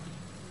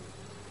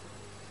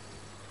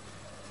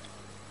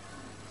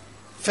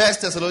 1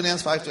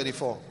 Thessalonians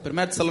 5:24.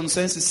 1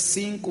 Tessalonicenses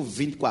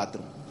 5:24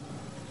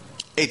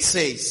 It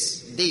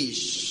says,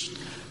 diz: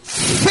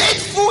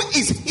 faithful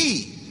is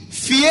He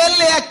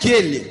Fiel é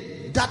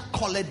aquele that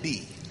called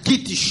thee. que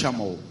te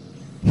chamou.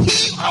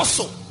 He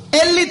also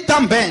Ele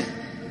também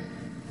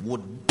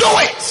would do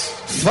it.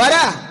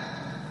 fará.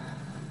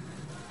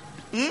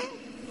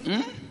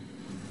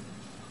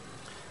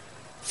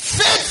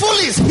 Faithful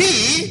is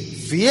He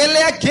Fiel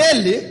é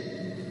aquele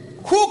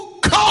who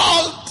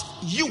called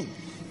you.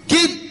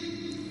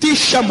 que te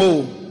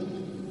chamou.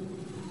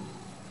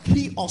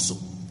 He also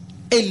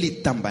Ele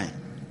também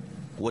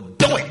would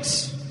do it.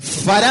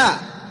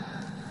 fará.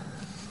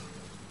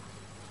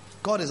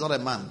 God is not a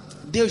man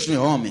Deus não é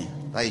homem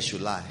that He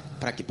should lie.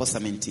 para que possa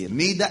mentir,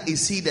 Neither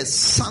is He the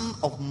son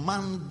of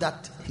man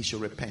that He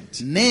should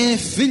repent. nem é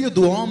filho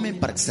do homem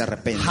para que se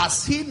arrependa.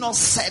 Has He not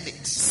said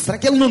it? Será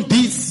que ele não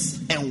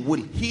disse And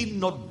will He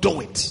not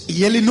do it?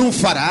 e ele não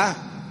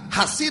fará?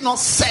 Has He not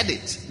said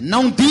it?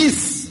 Não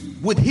disse,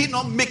 Would He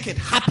not make it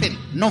happen?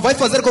 não vai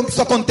fazer com que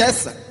isso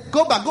aconteça.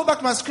 Go back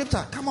to my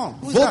scripture. Come on.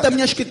 Who's Volta à that?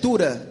 minha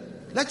escritura,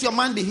 Let your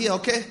mind be here,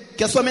 okay?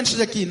 que a sua mente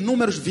esteja aqui,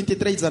 Números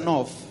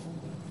 23:19.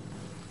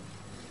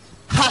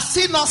 Has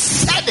He not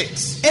said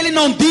it? Ele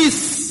não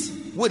disse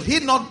Would He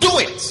not do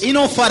it? e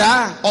não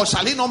fará, Or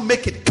shall He not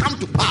make it come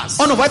to pass?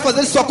 ou não vai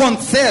fazer isso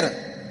acontecer.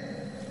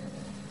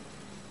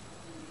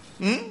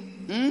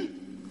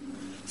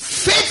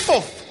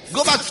 Faithful.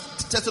 Go back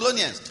to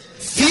Thessalonians.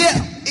 Fiel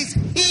It's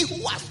He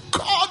who has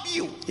called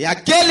you. é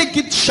aquele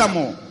que te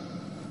chamou.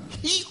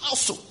 He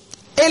also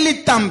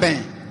Ele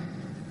também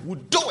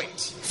would do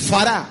it.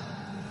 fará.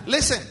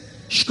 Listen.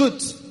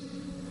 Escute,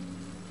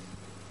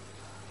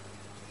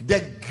 The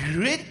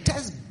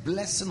greatest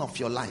blessing of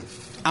your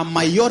life a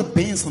maior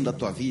bênção da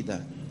tua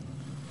vida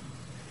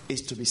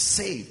is to be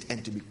saved and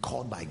to be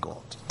called by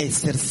God. é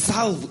ser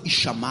salvo e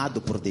chamado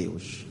por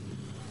Deus.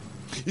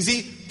 You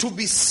see, to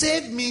be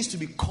saved means to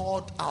be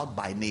called out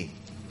by name.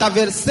 Tá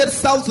vendo? Ser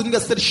salvo significa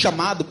ser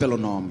chamado pelo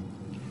nome.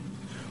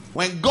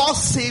 When God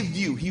saved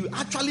you, He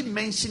actually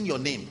mentioned your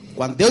name.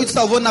 Quando Deus te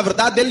salvou, na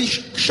verdade, Ele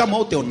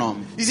chamou o teu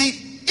nome. You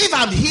see, if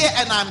I'm here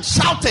and I'm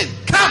shouting,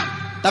 come,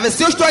 Tá vendo?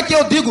 Se eu estou aqui,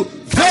 eu digo,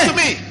 come to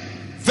vem, me.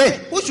 vem.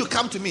 Who should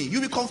come to me?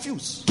 You'll be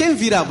confused. Quem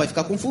virá vai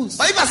ficar confuso.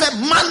 But if I say,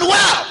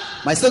 Manuel,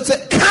 Mas se eu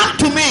disser, come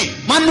to me.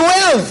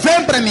 Manuel,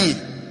 vem para mim.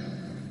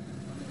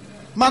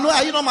 Manuel,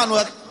 are you not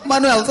Manuel?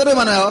 Manuel, sabe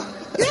Manuel?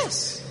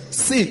 Yes.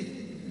 Sim.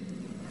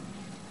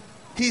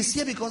 He's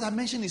here because I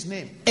mentioned his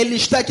name. Ele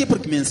está aqui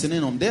porque mencionei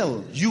o nome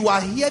dele. You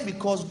are here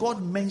because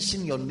God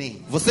mentioned your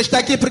name. Você está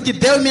aqui porque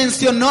Deus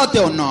mencionou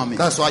teu nome.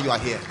 That's why you are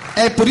here.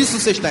 É por isso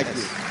que você está aqui.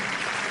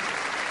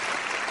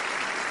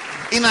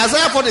 In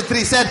Isaiah 43,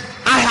 he said,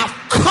 I have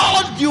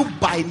called you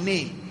by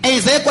name. Em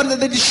Isaías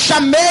 43 diz,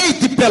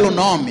 chamei-te pelo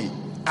nome.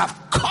 I've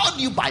called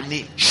you by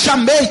name.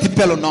 Chamei-te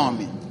pelo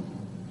nome.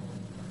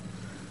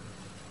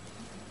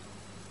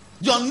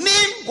 Your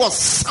name was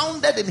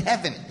sounded in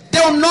heaven.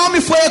 Teu nome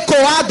foi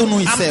ecoado no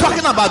I'm céu.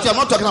 talking about you. I'm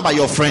not talking about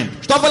your friend.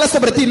 Estou a falar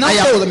sobre ti, não I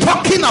teu am amigo.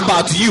 talking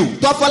about you.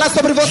 Estou a falar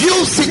sobre você.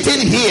 You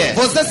sitting here.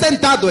 Você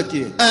sentado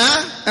aqui.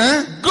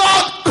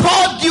 God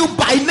called you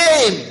by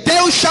name.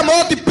 Deus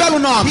chamou-te pelo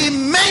nome. He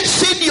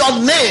mentioned your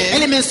name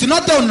Ele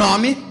mencionou teu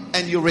nome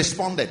and you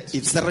responded. e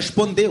você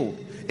respondeu.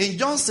 In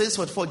John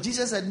 6:44,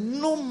 Jesus said,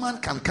 no man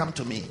can come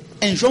to me.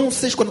 Em João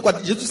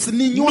 6:44, Jesus disse,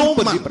 nenhum No homem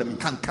pode vir para man mim.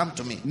 can come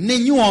to me.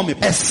 Nenhum homem.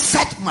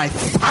 Except my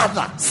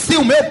Father. Se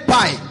o meu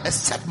pai,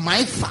 Except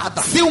my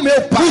Father se o meu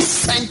who pai,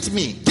 sent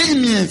me quem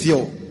me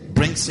enviou,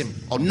 brings him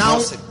or não,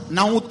 draws him.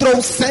 não o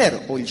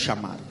trouxer ou lhe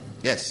chamar.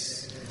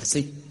 Yes.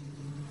 Sim.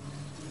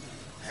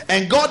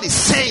 And God is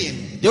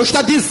saying Deus está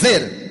a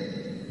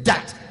dizer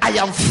that I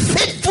am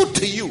faithful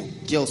to you.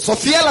 que eu sou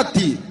fiel a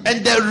ti.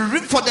 And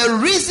for the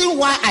reason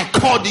why I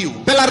called you,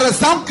 Pela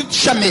razão que te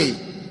chamei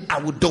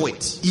I will do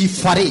it. e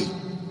farei.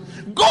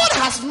 God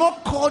has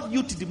not called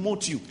you to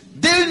demote you.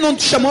 Deus não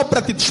te chamou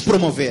para te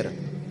despromover.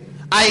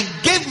 I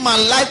gave my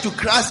life to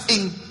Christ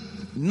in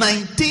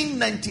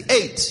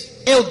 1998.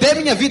 Eu dei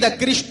minha vida a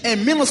Cristo em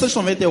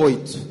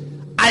 1998.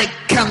 I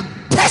can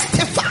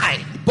testify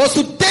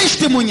Posso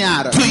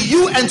testemunhar to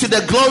you and to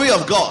the glory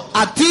of God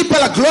a ti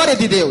pela glória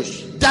de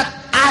Deus that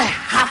I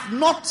have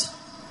not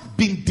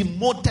been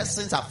demoted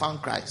since I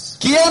found Christ.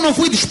 que eu não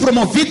fui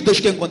despromovido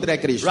desde que encontrei a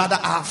Cristo. Rather,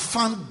 I have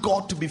found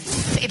God to be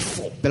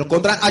faithful. Pelo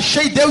contrário,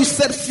 achei Deus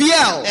ser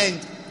fiel. And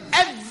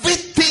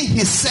everything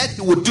He said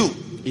He would do,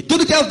 E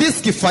tudo que Ele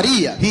disse que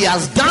faria, He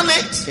has done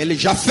it Ele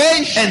já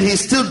fez and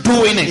He's still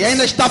doing e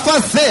ainda it. está a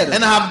fazer.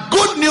 And I have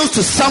good news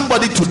to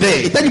somebody E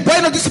today. tenho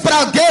boa notícia para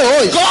alguém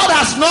hoje. God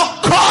has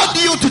not called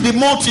you to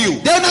demote you.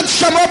 Deus não te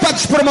chamou para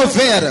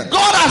despromover.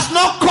 God has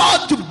not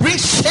called to bring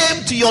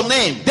shame to your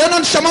name. Deus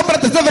não te chamou para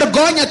trazer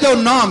vergonha a teu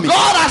nome.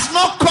 God has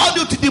not called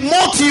you to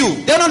demote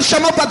you. Deus não te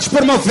chamou para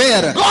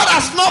despromover. God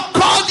has not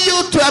called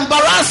you to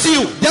embarrass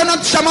you. Deus não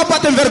te chamou para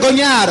te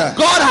envergonhar.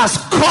 God has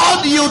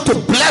called you to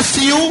bless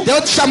you,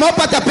 Deus te chamou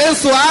para te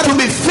abençoar, to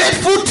be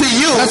faithful to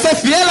you, para ser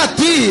fiel a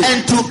ti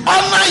and to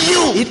honor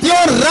you. e te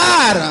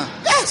honrar.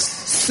 Yes,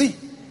 Sim.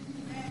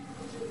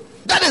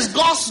 that is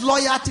God's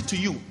loyalty to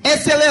you.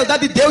 Essa é a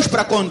lealdade de Deus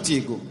para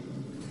contigo.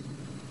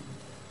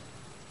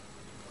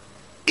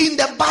 In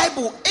the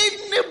Bible,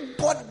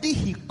 anybody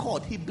he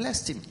called, he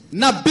blessed him.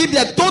 Na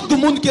Bíblia, todo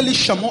mundo que ele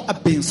chamou,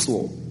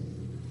 abençoou.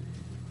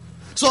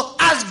 So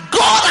as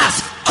God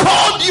has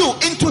called you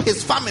into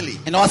his family,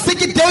 Então, assim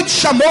que Deus te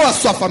chamou a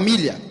sua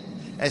família,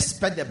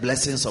 expect the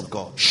blessings of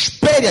God.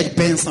 espere as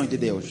bênçãos de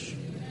Deus.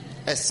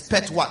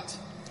 Expect what?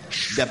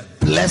 The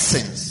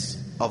blessings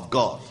of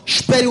God.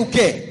 Espere o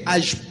quê?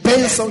 As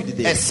bênçãos de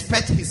Deus.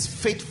 Expect his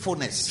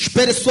faithfulness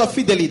Espere sua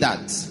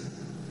fidelidade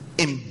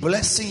in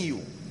blessing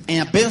you, em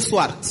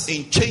abençoar-te,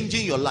 in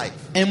changing your life.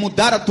 em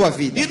mudar a tua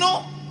vida. You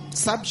know,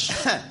 Sabes?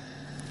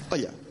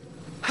 Olha,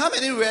 how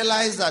many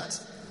realize that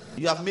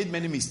you have made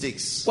many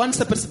mistakes? quando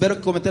você perceberam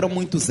que cometeram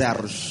muitos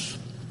erros?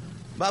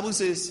 Bible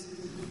says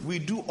we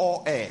do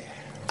all err.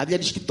 A Bíblia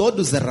diz que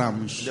todos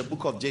erramos. The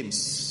book of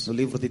James. No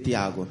livro de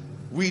Tiago,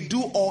 We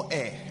do all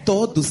err.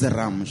 todos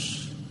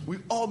erramos. We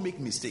all make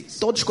mistakes.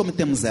 Todos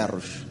cometemos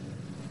erros.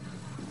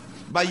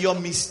 But your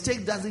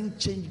mistake doesn't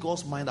change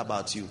God's mind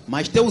about you.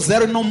 Mas teus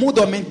erros não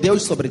mudam a mente de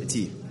Deus sobre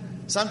ti.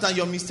 Sometimes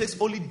your mistakes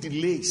only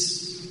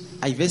delays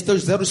Às vezes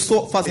teus erros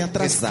só fazem his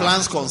atrasar.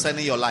 plans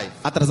concerning your life.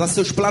 Atrasar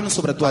seus planos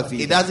sobre a tua It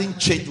vida. doesn't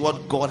change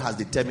what God has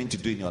determined to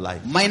do in your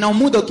life. Mas não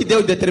muda o que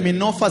Deus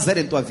determinou fazer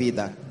em tua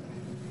vida.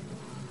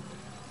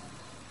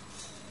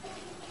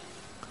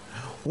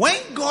 When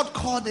God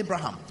called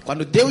Abraham,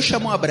 Quando Deus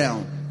chamou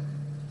Abraão,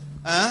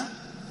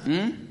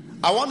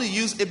 I want to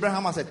use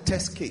Abraham as a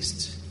test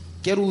case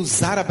quero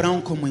usar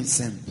Abraão como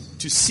exemplo.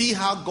 to see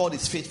how God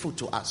is faithful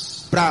to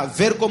us. Para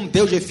ver como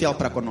Deus é fiel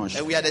para conosco.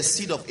 And we are the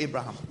seed of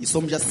Abraham. E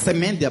somos a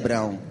semente de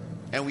Abraão.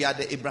 And we are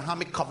the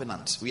Abrahamic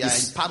covenant. We are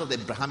Yes. part of the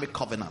Abrahamic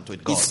covenant with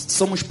E God.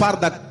 somos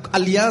parte da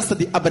aliança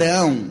de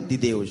Abraão de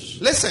Deus.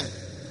 Listen.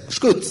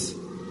 Escute.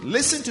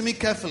 Listen to me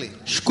carefully.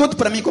 Escute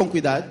para mim com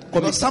cuidado.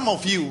 Because some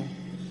of you,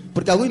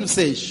 Porque alguns de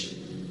vocês,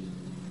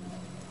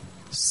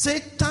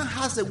 Satan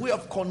has a way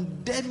of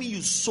condemning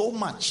you so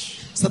much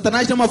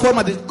Satanás tem uma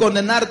forma de te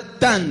condenar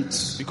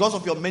tanto because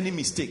of your many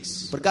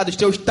mistakes por causa dos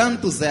teus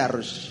tantos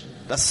erros,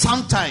 that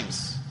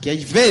sometimes, que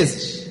às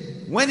vezes,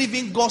 when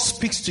even God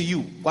speaks to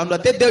you quando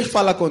até Deus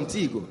fala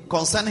contigo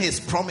concerning his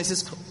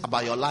promises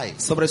about your life,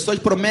 sobre as suas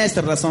promessas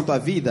em relação à tua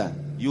vida,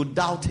 you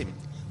doubt him.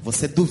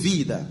 você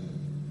duvida,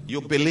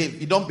 You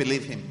don't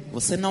believe him.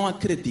 você não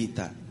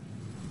acredita.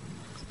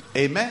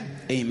 Amen.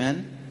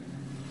 Amen.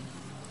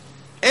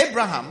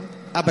 Abraham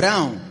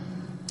Abraão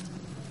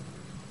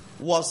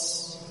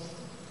was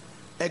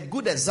a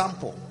good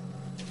example.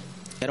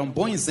 era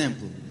bom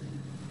exemplo,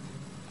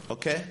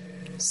 Okay?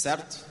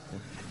 certo?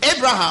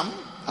 Abraham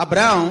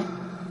Abraão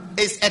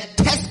is a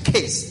test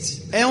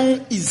case é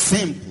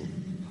exemplo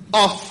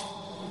of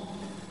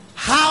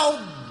how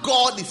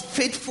God is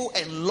faithful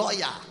and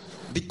loyal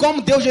de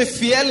como Deus é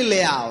fiel e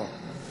leal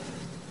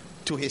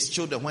to his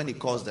children when he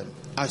calls them.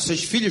 aos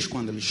seus filhos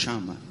quando Ele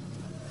chama.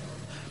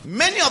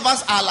 Many of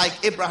us are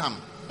like Abraham.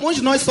 Muitos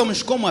de nós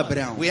somos como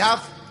Abraão. We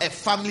have a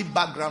family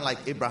background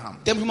like Abraham.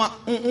 Temos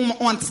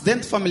um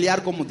antecedente familiar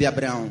como o de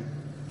Abraão.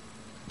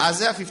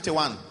 Isaiah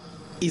 51,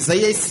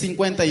 Isaías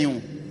 51,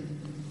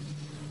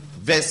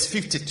 verse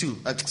 52.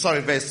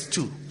 Verse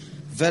 2.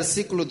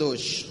 versículo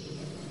 2.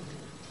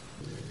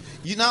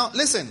 You now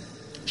listen.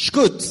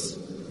 Escute.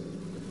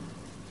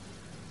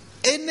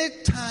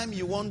 Anytime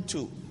you want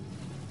to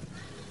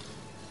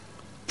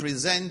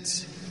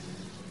present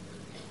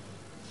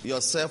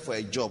yourself for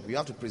a job, you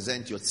have to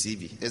present your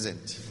CV, isn't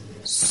it?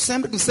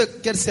 Sempre que você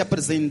quer se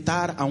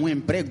apresentar a um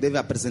emprego, deve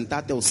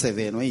apresentar teu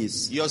CV, não é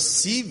isso? Your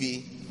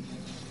CV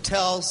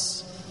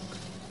tells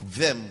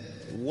them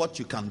what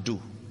you can do.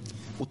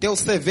 O teu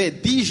CV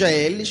diz a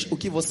eles o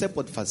que você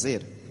pode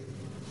fazer.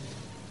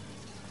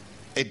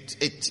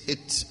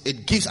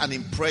 It gives an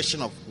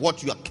impression of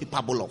what you are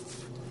capable of.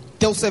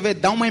 Teu CV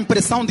dá uma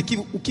impressão de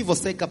o que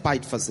você é capaz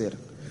de fazer.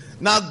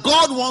 Now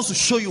God wants to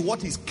show you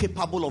what He's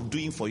capable of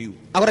doing for you,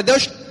 Agora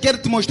Deus quer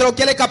te mostrar o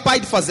que Ele é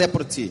capaz de fazer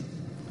por ti.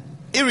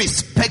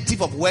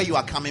 irrespective of where you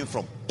are coming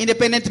from,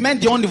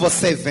 Independentemente de onde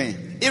você vem.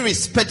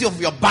 irrespective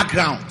of your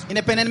background.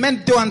 Independentemente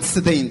do teu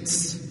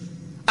antecedente.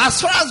 As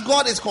far as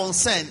God is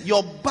concerned,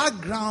 your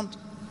background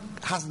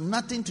has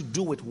nothing to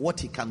do with what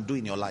He can do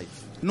in your life.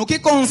 No que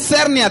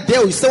concerne a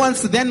Deus, seu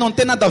antecedente não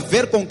tem nada a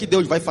ver com o que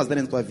Deus vai fazer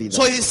em tua vida.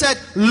 So He said,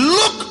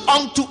 look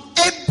unto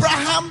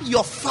Abraham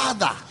your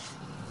father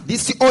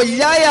Disse,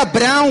 olhai a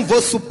Abraão,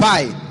 vosso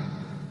pai,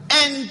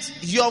 and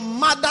your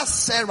mother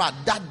Sarah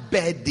that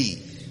bare thee.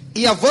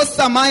 e a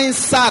vossa mãe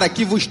Sara,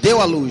 que vos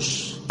deu a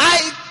luz.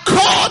 I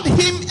call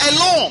called him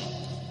alone.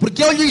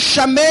 Porque eu lhe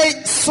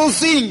chamei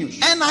sozinhos.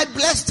 And I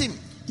blessed him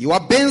E o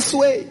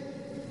abençoei.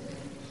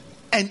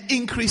 and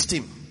increased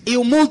him. E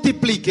o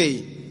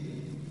multipliquei.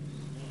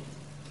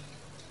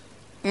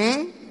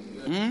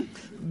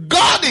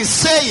 God is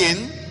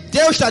saying,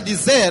 Deus está a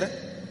dizer,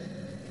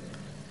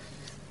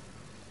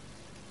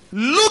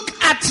 look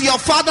at your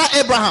father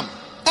Abraham.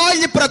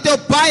 olhe para teu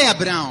pai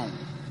Abraão.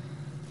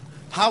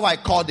 How I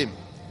called him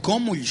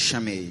Como lhe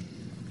chamei.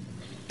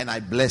 and I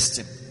blessed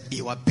him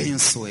E o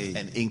abençoei.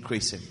 and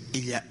increased him. E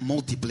lhe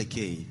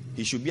multipliquei.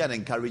 He should be an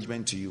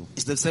encouragement to you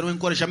Isso deve ser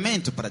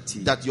encorajamento para ti.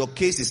 that your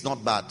case is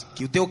not bad.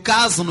 Que o teu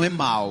caso não é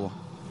mau.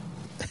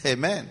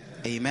 Amen.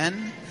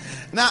 Amen?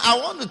 Now I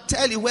want to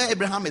tell you where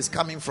Abraham is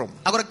coming from.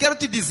 Agora quero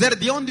te dizer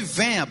de onde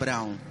vem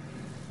Abraão.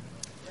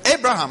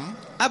 Abraham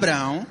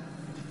Abraão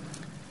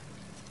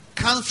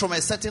comes from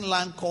a certain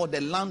land called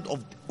the land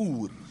of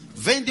Ur.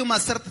 vem de uma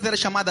certa terra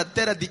chamada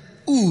terra de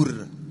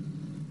Ur.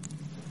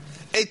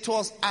 It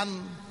was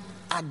an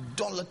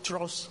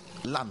idolatrous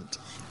land.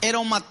 Era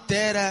uma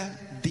terra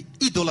de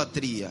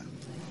idolatria.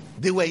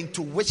 They were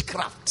into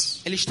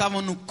witchcraft. Eles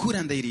estavam no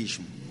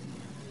curandeirismo.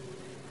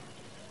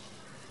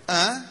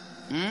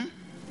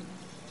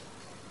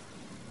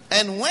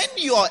 And when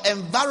your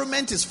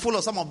environment is full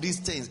of some of these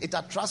things, it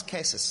attracts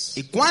curses.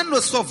 E quando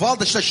a sua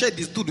volta está cheia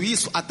de tudo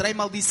isso, atrai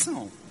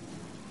maldição.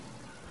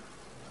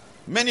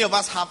 Many of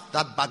us have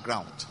that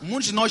background.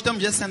 Muitos de nós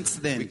temos esse We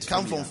antecedente.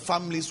 come from familiar.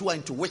 families who are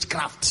into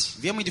witchcraft.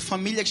 Viemos de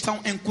famílias que estão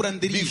em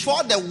curandeirismo.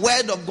 Before the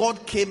word of God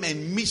came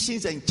and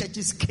missions and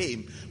churches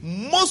came,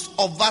 most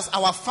of us,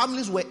 our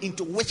families were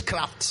into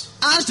witchcraft.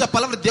 Antes da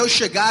palavra de Deus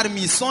chegar,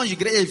 missões,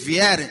 igrejas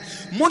vierem,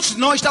 muitos de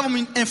nós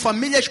estávamos em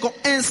famílias com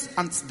esse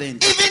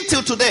antecedente. Even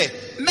till today,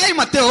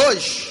 Mesmo até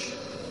hoje,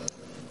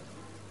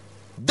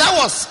 that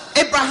was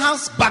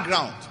Abraham's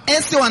background.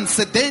 esse é o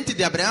antecedente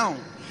de Abraão.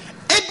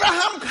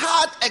 Abraham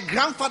had a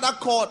grandfather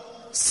called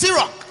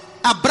Sirach.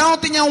 Abraão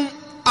tinha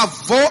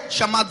avô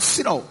chamado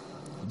Siró.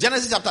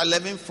 Genesis chapter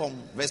 11 from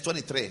verse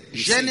 23. you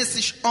see.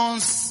 Gênesis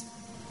 11,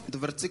 do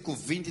versículo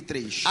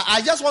 23.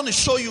 I just want to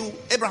show you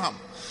Abraham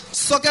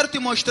Só quero te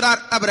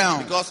mostrar Abraão,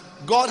 because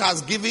God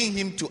has given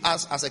him to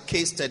us as a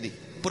case study.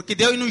 porque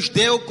Deus nos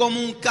deu como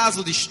um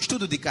caso de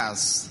estudo de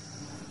caso.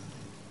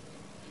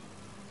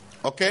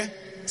 Okay?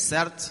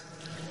 Certo?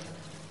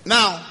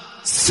 Now,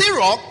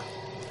 Sirach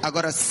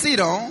Agora,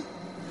 Siró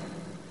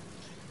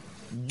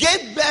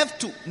gave birth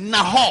to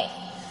Nahor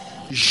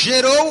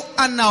gerou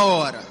a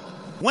Naor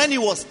when he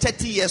was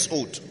 30 years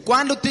old.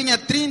 quando tinha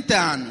 30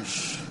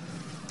 anos.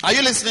 Are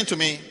you listening to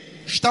me?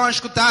 Estão a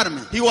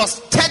escutar-me? He was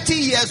 30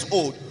 years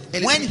old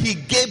Ele- when he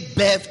gave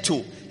birth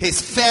to his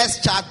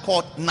first child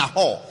called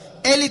Nahor.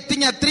 Ele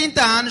tinha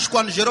 30 anos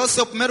quando gerou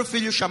seu primeiro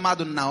filho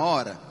chamado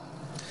Naor.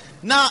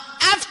 Now,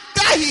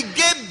 after he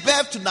gave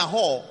birth to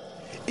Nahor,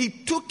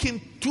 it took him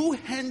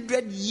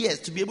 200 years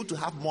to be able to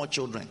have more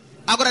children.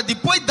 Agora,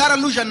 depois de dar a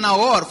luz a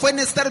Naor, foi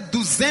necessário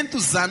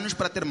 200 anos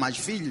para ter mais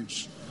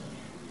filhos.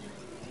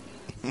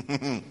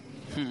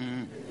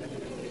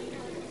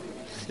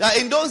 Yeah,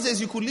 in those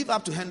days, you could live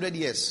up to 100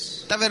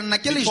 years. Tá vendo?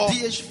 Naqueles Before-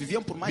 dias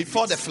viviam por mais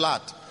Before the de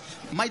flood.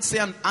 mais de 100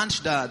 anos antes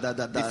da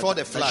Before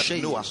the das flood,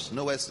 cheias.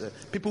 Noah's,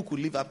 people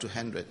could live up to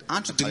 100.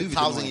 Antes do a dilúvio de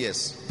 1,000 Noé.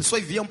 years.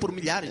 Pessoas viviam por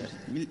milhares,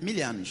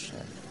 mil anos.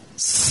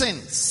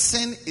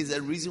 Sin is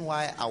the reason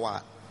why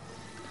our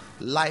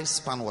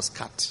lifespan was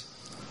cut.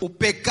 O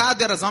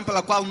pecado é a razão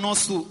pela qual o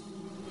nosso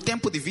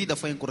tempo de vida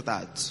foi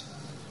encurtado.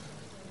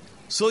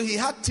 So he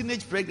had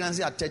teenage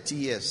pregnancy at 30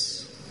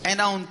 years.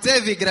 Ainda não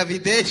teve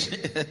gravidez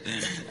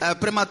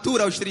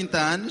prematura aos 30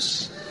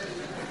 anos.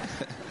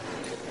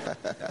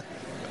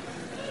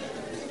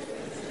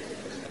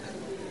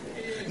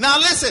 Now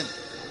listen,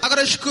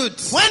 Agora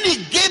escute. when he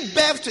gave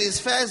birth to his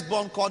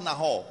firstborn called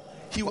Nahor,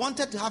 he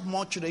wanted to have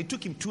more children. It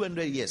took him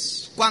 200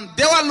 years. Quando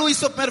deu à luz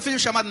seu primeiro filho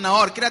chamado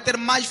Naor, queria ter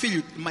mais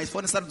filhos, mas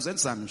foi necessário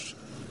 200 anos.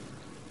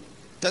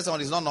 Tell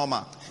someone it's not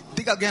normal.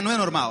 Diga alguém, não é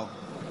normal.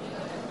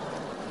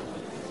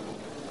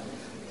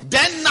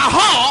 Then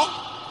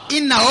Nahor E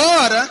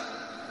Naor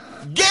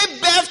gave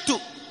birth to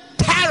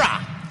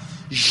Terah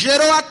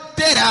gerou a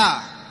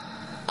Terá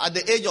at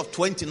the age of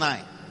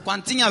 29.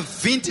 quando tinha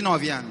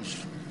 29 anos.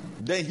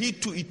 Then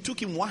it took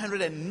him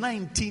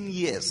 119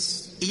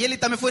 years E ele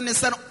também foi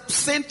necessário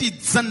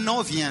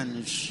 119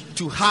 anos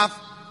to have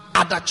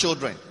other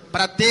children.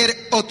 para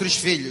ter outros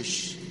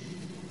filhos.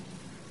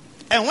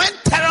 And when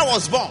Terah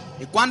was born,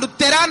 E quando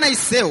Terá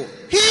nasceu,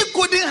 he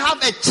couldn't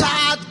have a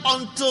child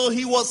until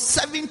he was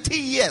 70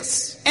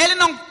 years. ele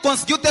não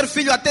conseguiu ter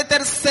filho até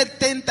ter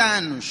 70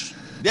 anos.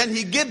 Then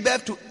he gave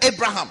birth to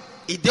Abraham,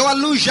 E deu à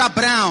luz a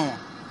Abraão,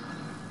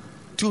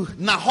 to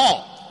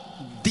Nahor,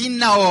 de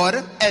Naor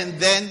and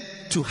then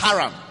to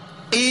Haran.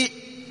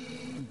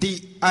 e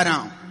de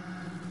Arão.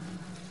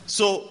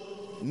 So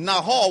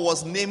Nahor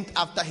was named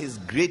after his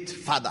great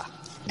father,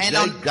 And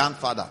great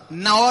grandfather.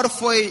 Naor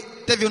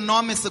teve o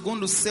nome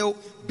segundo seu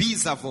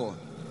bisavô.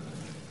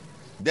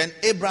 Then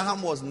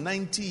Abraham was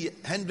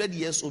 100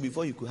 years old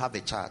before he could have a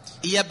child.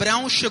 E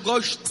Abraão chegou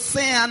aos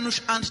 100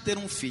 anos antes de ter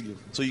um filho.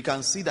 So you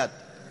can see that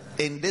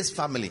in this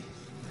family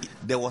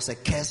there was a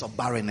curse of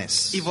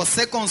barrenness. E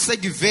você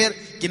consegue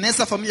ver que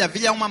nessa família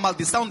havia uma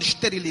maldição de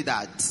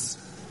esterilidade.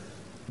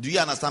 Do you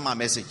understand my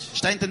message?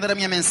 Está a entender a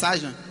minha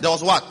mensagem? There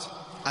was what?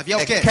 Havia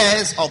o A quê?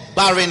 curse of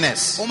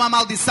barrenness. Uma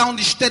maldição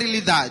de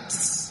esterilidade.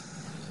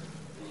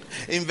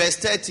 In verse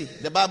 30,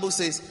 the Bible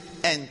says,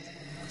 and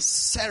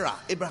Sarah,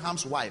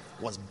 Abraham's wife,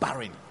 was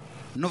barren.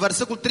 No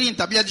versículo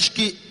 30, a Bíblia diz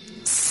que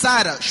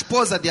Sara,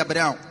 esposa de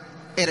Abraão,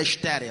 era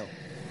estéril.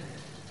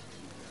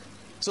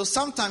 So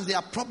sometimes there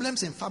are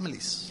problems in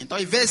families. Então,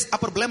 às vezes, há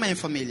problema em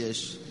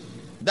famílias.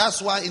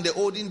 That's why in the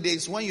olden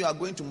days, when you are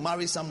going to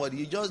marry somebody,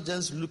 you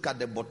just look at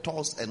the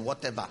bottles and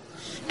whatever.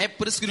 É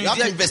por isso que You nos have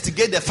to dias,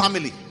 investigate the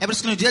family. é por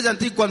isso que nos dias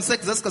antigos, quando você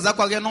quisesse casar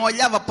com alguém, não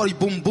olhava para os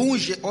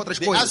bumbuns e outras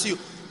They ask coisas. you,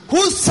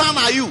 whose son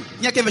are you?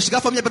 Tinha que investigar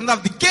a família e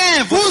perguntava de quem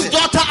é Whose você?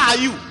 daughter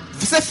are you?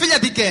 Você é filha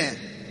de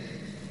quem?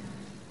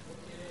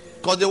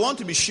 Because they want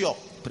to be sure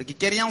Porque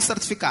queriam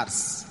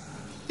certificar-se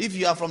if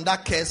you are from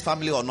that cursed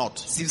family or not.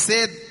 se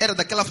você era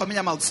daquela família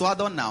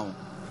amaldiçoada ou não.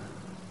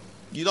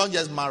 You don't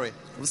just marry.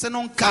 Você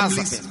não casa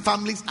Families, apenas.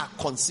 families are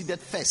considered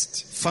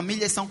first.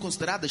 Famílias são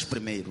consideradas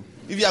primeiro.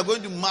 If you are going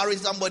to marry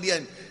somebody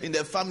and in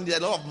the family there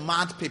are a lot of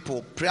mad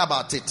people, pray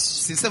about it.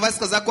 Se você vai se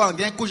casar com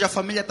alguém cuja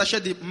família está cheia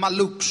de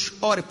malucos,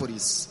 ore por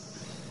isso.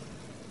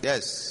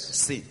 Yes.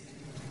 Sim.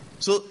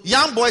 So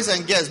young boys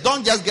and girls,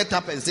 don't just get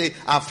up and say,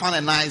 I found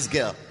a nice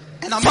girl.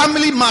 And I'm-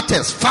 Family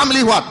matters.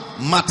 Family what?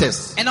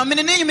 Matters. E não,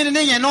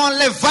 menininha, não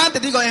levante e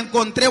diga, eu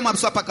encontrei uma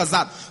pessoa para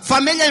casar.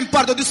 Família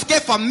importa. Eu disse que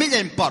família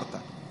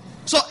importa.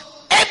 So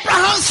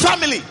Abraham's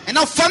family, E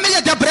não,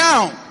 família de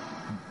Abraão.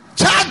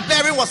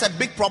 childbearing was a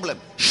big problem.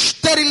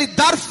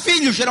 Esterilizar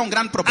filhos era um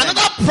grande problema.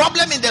 Another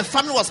problem in the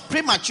family was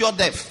premature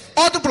death.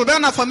 Outro problema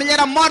na família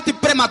era a morte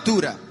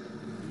prematura.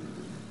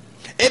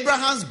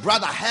 Abraham's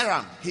brother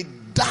Haran, he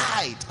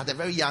died at a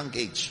very young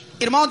age.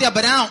 Irmão de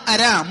Abraão,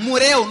 Arã,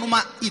 morreu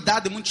numa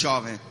idade muito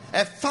jovem.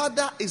 A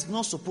father is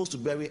not supposed to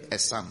bury a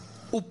son.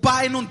 O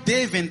pai não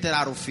deve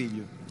enterrar o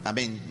filho. I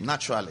mean,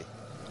 naturally.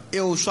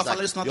 Eu estou Like,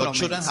 falando isso your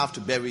children naturalmente. have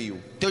to bury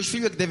you. Teus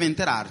filhos é que devem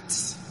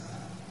enterrar-te.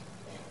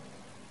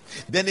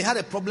 Then they had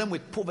a problem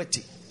with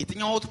poverty. E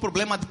tinha outro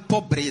problema de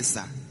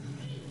pobreza.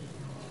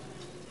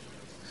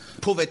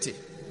 Poverty.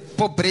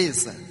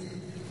 Pobreza.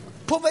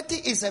 Poverty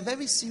is a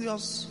very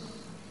serious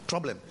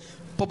problem.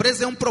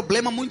 Pobreza é um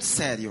problema muito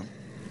sério.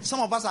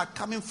 Some of us are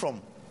coming from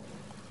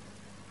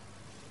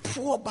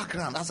poor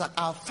background.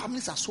 Our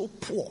families are so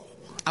poor.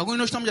 Alguns de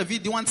nós estamos a vir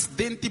de um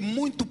antecedente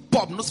muito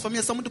pobre. Nossas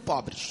famílias são muito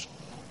pobres.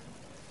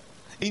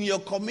 In your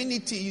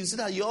community, you see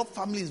that your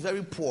family is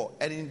very poor.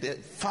 And in the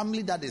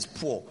family that is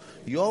poor,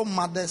 your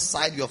mother's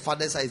side, your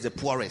father's side is the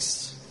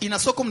poorest. E na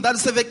sua comunidade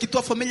você vê que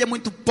tua família é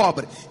muito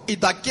pobre. E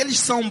daqueles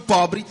que são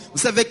pobres,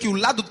 você vê que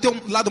o teu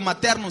lado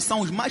materno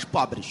são os mais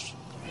pobres.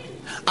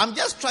 I'm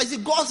just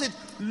trying. God said,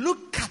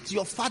 look at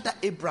your father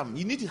Abraham.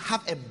 You need to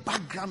have a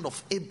background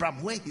of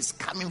Abraham, where he's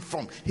coming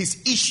from, his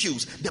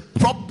issues, the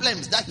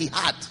problems that he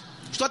had.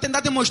 Estou a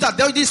tentar te mostrar.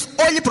 Deus disse,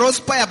 olhe para o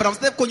nosso pai Abraão.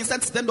 Você deve conhecer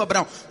antecedente do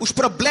Abraão. Os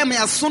problemas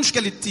e assuntos que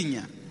ele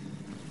tinha.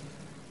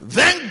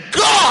 Then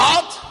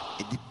God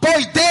E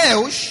depois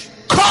Deus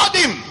called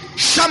him.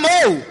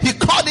 chamou. He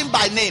called him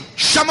by name.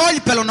 Chamou-lhe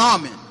pelo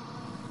nome.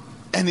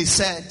 And he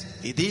said,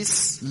 E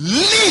disse,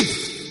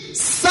 leave,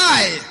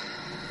 sai.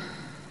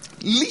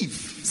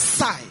 leave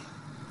Sai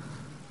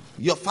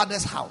your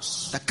father's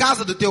house. da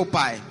casa do teu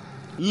pai.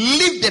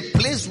 Leave the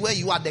place where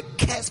you are, the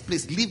cursed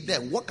place. Leave there,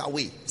 walk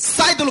away.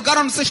 Sai do lugar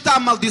onde você está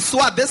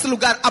amaldiçoado. Desse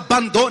lugar,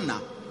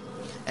 abandona.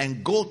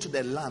 And go to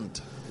the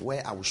land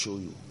where I will show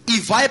you. E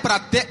vai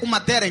para uma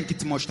terra em que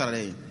te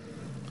mostrarei.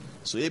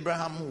 So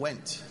Abraham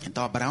went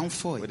Então Abraão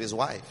foi with his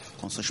wife,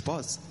 com sua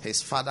esposa,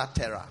 his father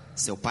Terah,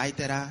 seu pai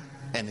Terá,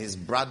 and his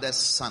brother's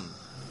son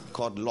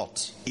called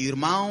Lot.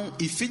 irmão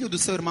e filho do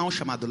seu irmão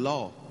chamado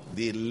Ló.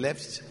 They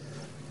left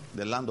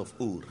the land of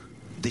Ur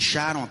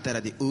Deixaram a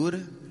terra de Ur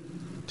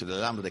to the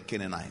land of the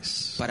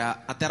Canaanites.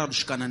 para a terra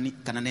dos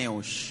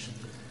cananeus.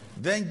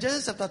 Then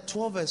Genesis chapter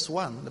 12 verse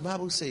 1, the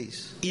Bible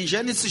says, Em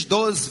Gênesis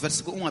 12,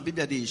 versículo 1, a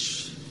Bíblia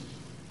diz: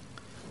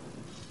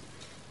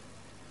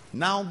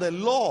 now the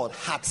Lord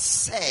had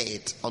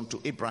said unto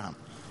Abraham,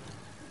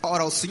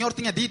 Ora, o Senhor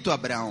tinha dito a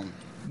Abraão: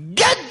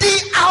 get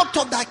thee out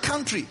of thy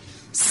country.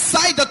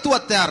 sai da tua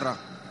terra.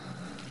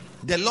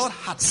 The Lord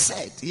had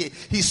said,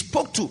 he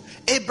spoke to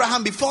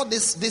Abraham before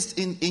this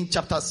in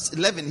chapter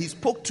 11, he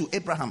spoke to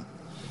Abraham.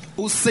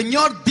 O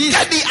Senhor disse,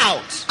 Get thee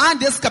out. antes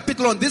desse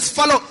capítulo onde disse,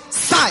 falou: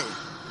 sai.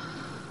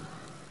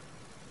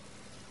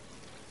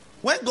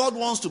 When God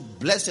wants to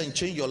bless and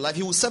change your life,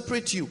 he will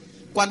separate you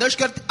Quando Deus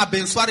quer te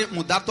abençoar e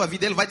mudar tua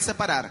vida, Ele vai te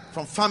separar.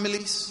 from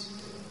families,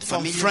 from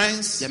Família,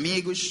 friends, de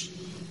amigos,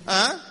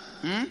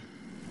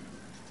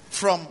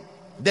 from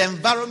the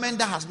environment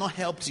that has not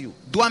helped you.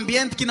 do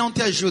ambiente que não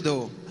te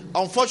ajudou.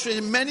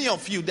 Unfortunately, many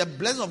of you, the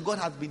blessing of God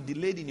has been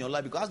delayed in your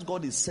life because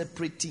God is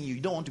separating you.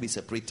 You don't want to be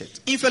separated.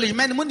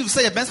 Infelizmente, muitos de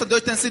vocês, a bênção de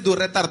Deus tem sido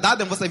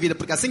retardada em vossa vida,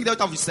 porque assim que Deus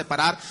está vos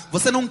separar,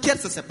 você não quer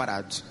ser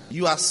separado.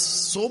 You are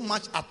so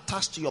much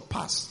attached to your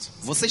past.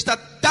 Você está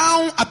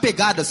tão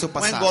apegado ao seu When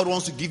passado. God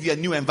wants to give you a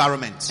new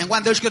environment.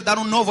 Enquanto Deus quer dar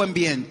novo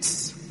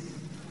ambiente.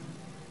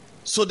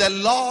 So the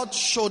Lord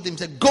showed him,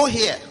 said, go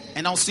here.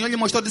 Então o Senhor lhe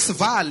mostrou desse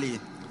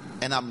vale.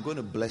 And I'm going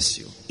to bless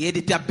you. E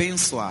Ele te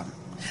abençoar.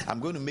 I'm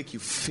going to make you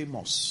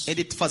famous.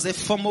 Ele te fazer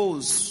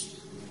famoso.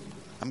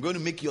 I'm going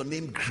to make your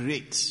name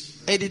great.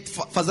 Ele te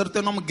fazer o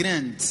teu nome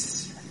grande.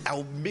 I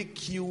will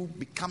make you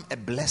become a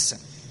blessing.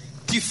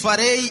 Te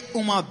farei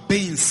uma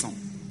bênção.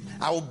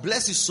 I will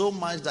bless you so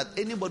much that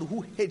anybody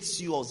who hates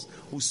you or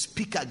who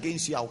speak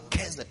against you, I will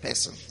curse the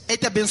person. Ele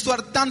te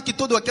abençoar tanto que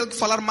todo aquele que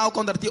falar mal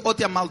contra ti ou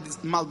te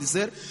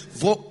maldizer,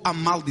 vou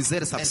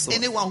amaldizer essa And pessoa.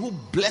 anyone who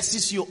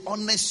blesses you,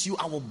 honors you,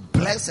 I will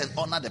bless and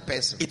honor the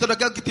person. E todo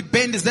aquele que te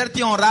bendizer,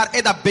 te honrar,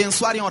 é de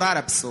abençoar e honrar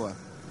a pessoa.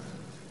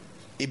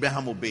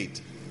 Abraham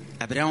obeyed.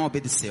 Abraão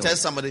obedeceu. Tell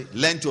somebody,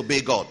 learn to obey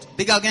God.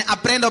 Diga a alguém,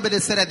 aprenda a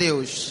obedecer a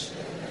Deus.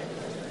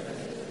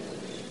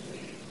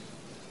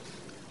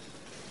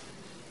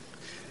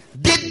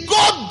 Did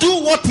God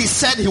do what he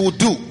said he would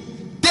do?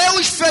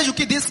 Deus fez o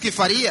que disse que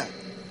faria.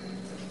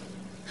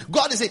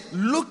 God is saying,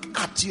 look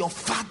at your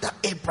father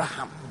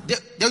Abraham.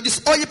 Deus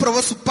disse, olhe para o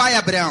vosso pai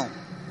Abraão.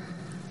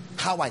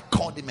 How I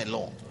called him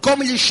alone.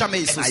 Como lhe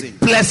chamei And I sozinho.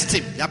 blessed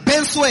him. E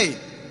abençoei.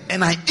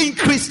 And I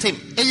increased him.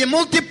 E lhe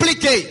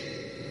multipliquei.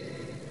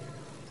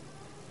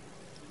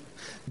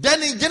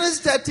 Then in Genesis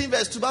 13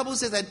 verse 2, the Bible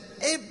says that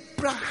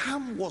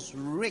Abraham was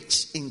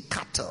rich in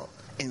cattle,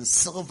 in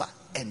silver,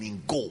 and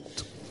in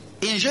gold.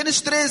 Em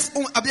Gênesis 3,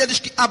 a Bíblia diz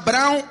que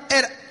Abraão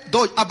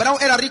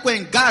era rico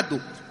em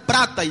gado,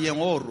 prata e em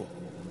ouro.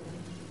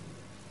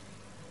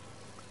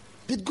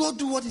 Did God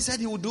do what he said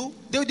he would do?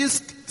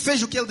 Deus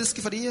fez o que ele disse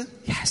que faria?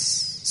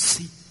 Yes.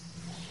 Sim.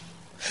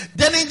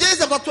 Then in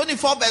Genesis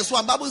 24 verse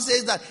 1, the Bible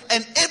says that,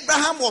 and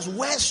Abraham was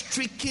well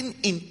stricken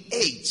in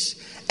age,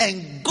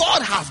 and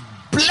God has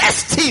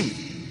blessed him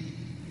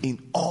in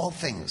all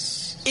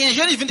things. Em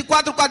Gênesis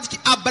 24, diz que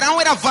Abraão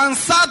era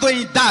avançado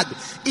em idade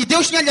e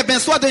Deus tinha lhe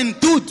abençoado em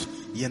tudo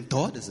e em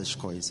todas as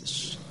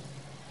coisas.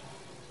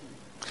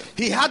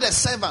 He had a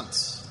servant.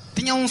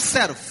 Tinha um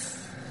servo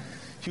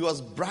He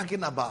was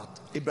bragging about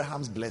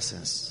Abraham's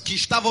blessings que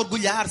estava a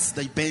orgulhar-se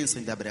das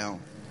bênçãos de Abraão.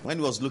 when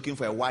he was looking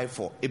for a wife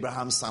for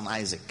Abraham's son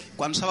Isaac.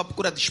 Quando estava à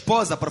procura de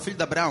esposa para o filho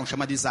de Abraão,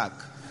 chamado Isaac.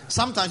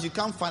 Sometimes you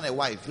can't find a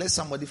wife. Let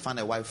somebody find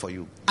a wife for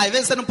you. Às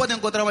vezes você não pode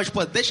encontrar uma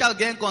esposa, deixa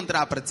alguém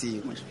encontrar para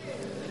ti.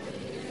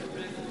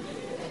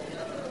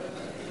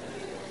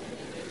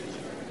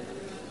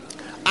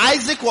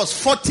 Isaac was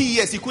 40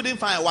 years. He couldn't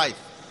find a wife.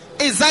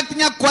 Isaac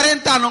tinha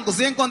 40 anos, não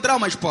conseguia encontrar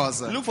uma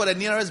esposa. Look for the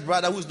nearest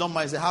brother who's not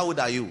married. Say, how old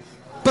are you?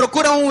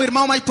 Procura um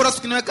irmão mais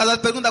próximo que não é casado,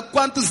 pergunta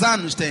quantos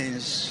anos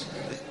tens.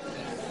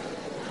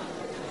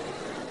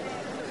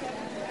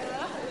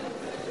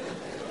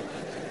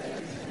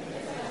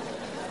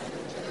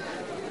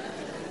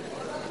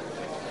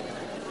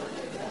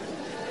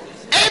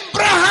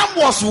 Abraham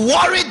was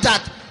worried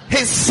that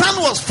his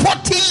son was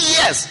 40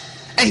 years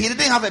and he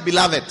didn't have a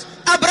beloved.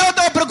 Abraão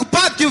estava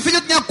preocupado que o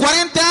filho tinha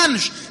 40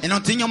 anos e não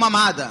tinha uma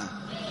amada.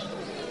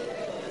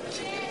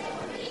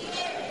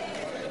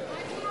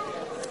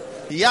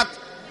 He had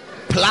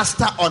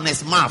plaster on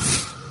his mouth.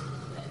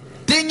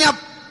 Tinha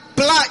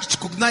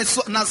plástico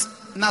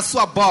na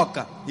sua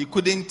boca. He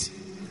couldn't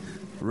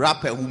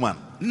rap a woman.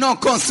 Não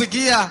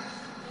conseguia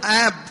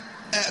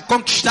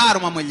conquistar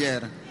uma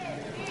mulher.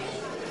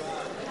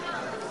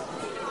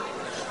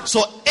 So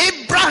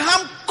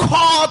Abraham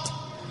called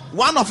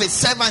one of his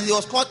servants. He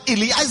was called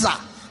Eliezer.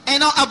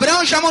 Então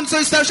Abraão chamou um de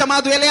seus servos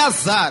chamado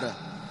Eleazar.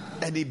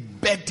 And he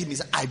begged him. He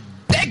said, I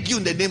beg you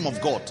in the name of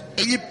God.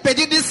 Ele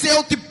pediu, disse,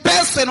 eu te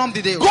peço em nome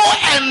de Deus. Go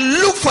and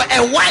look for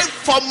a wife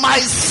for my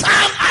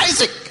son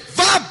Isaac.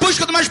 Vá à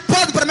busca de uma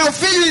esposa para meu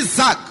filho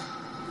Isaac.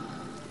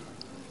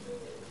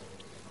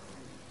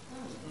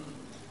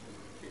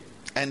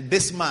 And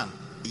this man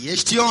E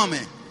este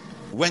homem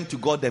went to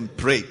God and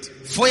prayed.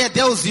 foi a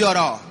Deus e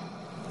orou.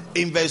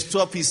 In verse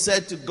 12, he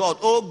said to God,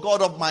 Oh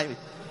God of my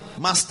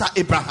master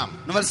Abraham,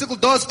 No versículo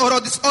 12,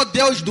 orou, disse, oh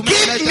Deus do meu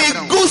give mestre me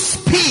Abraão, good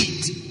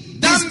speed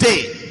this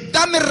day,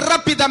 dá-me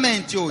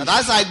rapidamente hoje, that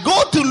as I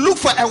go to look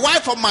for a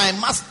wife for my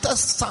master's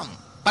son,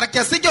 para que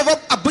assim que eu vou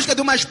à busca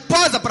de uma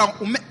esposa para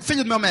o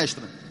filho do meu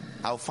mestre,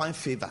 I'll find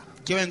favor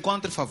que eu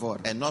encontre favor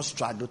and not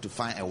struggle to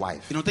find a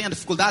wife. e não tenha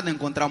dificuldade em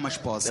encontrar uma The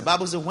esposa.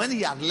 Bible says when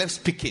he had left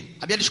speaking,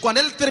 A Bíblia diz, quando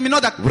ele terminou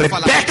de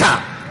falar,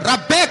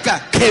 Rebeca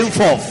came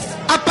forth.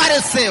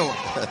 apareceu.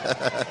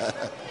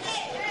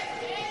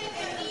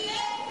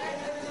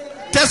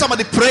 Tell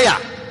somebody prayer.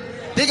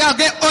 Diga a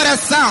alguém,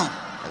 oração.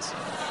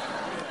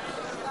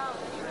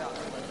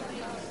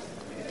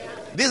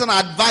 This is an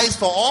advice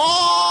for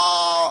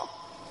all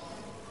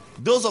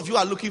those of you who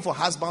are looking for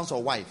husbands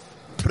or wife.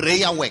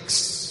 Prayer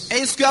works. É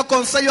isso que eu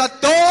aconselho a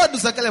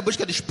todos aquela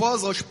busca de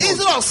esposa ou esposa.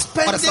 Instead of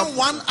Oração. spending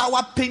 1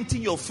 hour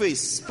painting your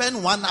face, spend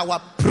 1 hour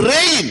praying.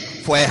 praying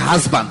for a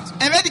husband.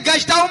 Em vez de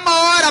gastar 1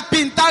 hora a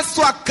pintar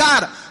sua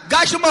cara,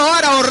 gasta 1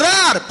 hora a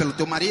orar pelo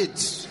teu marido.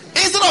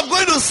 Instead of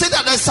going to sit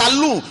at the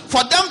salon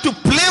for them to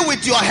play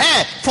with your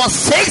hair for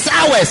 6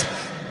 hours,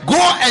 go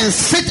and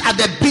sit at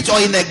the beach or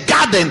in the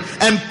garden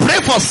and pray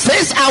for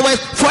 6 hours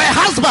for a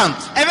husband.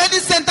 Em vez de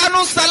sentar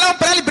num salão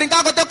para ele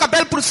brincar com o teu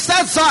cabelo por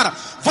 6 horas,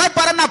 vai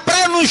parar na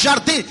praia num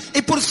jardim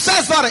e por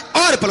 6 horas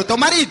ore pelo teu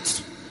marido.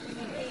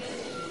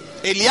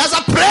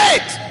 Eliezer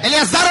prayed.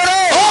 Eleazar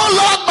orou. Oh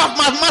Lord,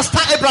 my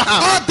master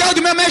Abraham, Oh Deus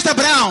do meu mestre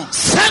Abraão,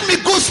 send me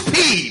good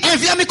speed.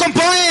 envia-me com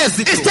bom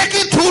êxito. It's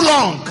taking too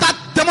long. Está a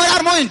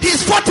demorar muito.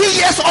 He's 40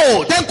 years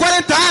old Tem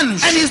 40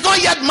 anos. and he's not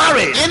yet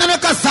married. Ainda não é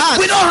casado.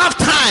 We don't have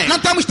time. Não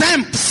temos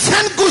tempo.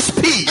 Send good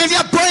speed.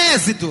 Envia bom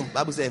êxito.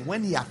 Bible says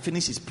when he had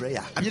finished his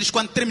prayer, A Bíblia diz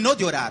quando terminou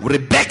de orar,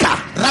 Rebecca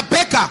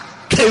Rabeca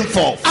came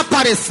forth.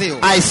 apareceu.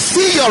 I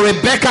see your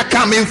Rebecca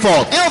coming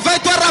forth. Eu vejo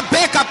tua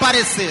Rabeca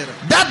aparecer.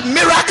 That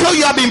miracle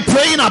you have been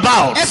praying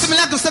about, Esse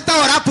milagre você está a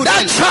orar por that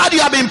ele. child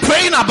you have been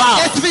praying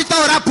about, Esse filho está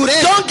a orar por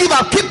ele. don't give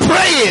up, keep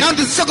praying. Não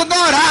desista quando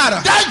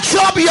orar. That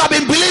job you have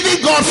been believing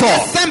God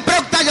for, Sempre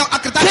eu que está a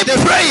acreditar em keep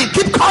Deus. praying,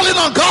 keep calling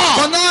on God.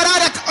 Quando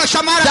orar, a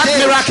chamar a That Deus.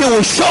 miracle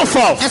will show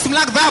forth Esse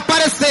milagre vai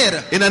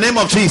aparecer. in the name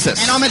of Jesus.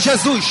 Em nome de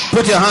Jesus.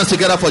 Put your hands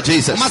together for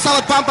Jesus. Uma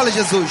salva de palmas para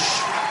Jesus.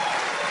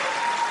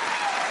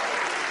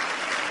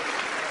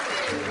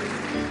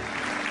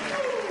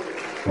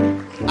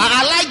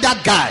 I like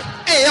that guy.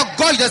 Ei, eu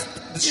gosto desse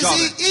You jovem.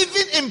 see,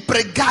 even in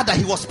Pregada,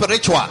 he was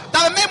spiritual.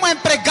 Estava mesmo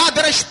empregado,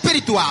 era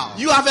espiritual.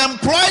 You have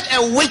employed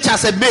a witch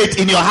as a maid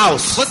in your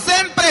house. Você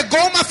empregou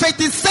uma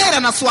feiticeira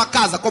na sua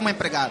casa como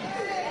empregada.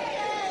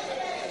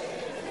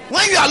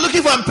 When you are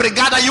looking for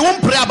Pregada, you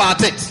won't pray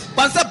about it.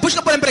 Quando você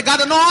busca por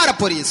empregada, não ora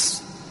por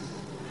isso.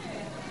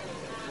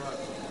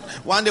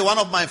 One day, one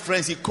of my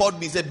friends, he called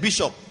me, he said,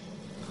 Bishop,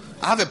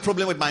 I have a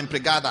problem with my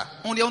empregada.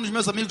 Dia dos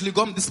meus amigos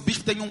ligou-me e disse: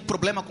 Bispo, tenho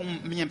problema com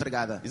minha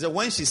empregada. He said,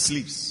 when she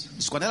sleeps,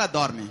 Diz, quando ela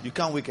dorme, you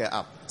can't wake her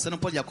up. você não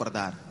pode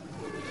acordar.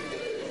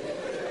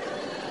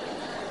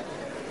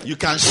 You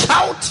can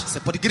shout, Você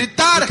pode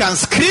gritar, you can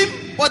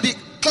scream, pode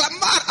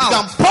clamar you can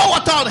alto, pour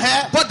water on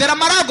her. pode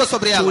derramar água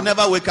sobre She will ela.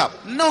 never wake up.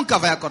 Nunca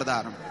vai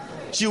acordar.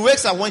 She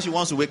wakes up when she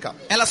wants to wake up.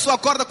 Ela só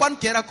acorda quando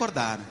quer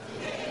acordar.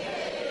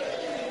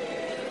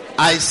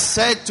 I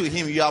said to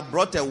him, you have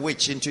brought a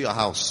witch into your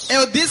house.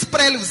 Eu disse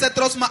para ele: você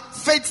trouxe uma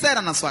feiticeira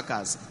na sua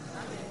casa.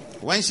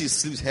 When she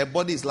sleeps, her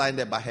body is lying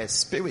there, but her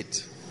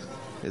spirit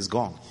is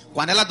gone.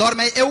 Quando ela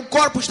dorme, o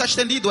corpo está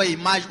estendido aí,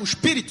 mas o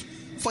espírito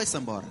foi-se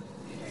embora.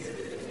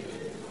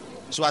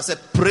 So I said,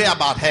 pray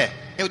about her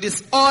Eu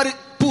disse: ore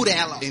por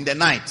ela. in the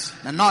night.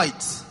 Na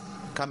noite,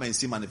 Come and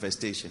see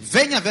manifestation.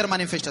 venha ver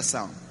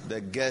manifestação. The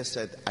girl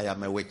said, I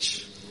am a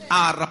witch.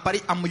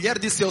 A mulher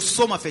disse: eu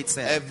sou uma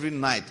feiticeira. Every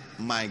night,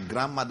 my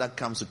grandmother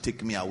comes to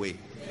take me away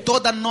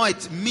Toda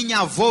noite,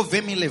 minha avó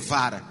vem me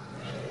levar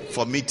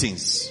for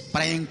meetings.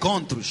 para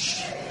encontros.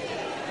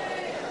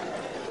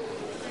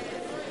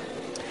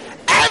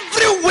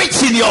 Every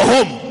witch in your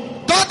home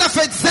Toda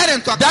feiticeira em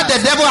tua that the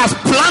casa devil has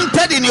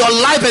planted in your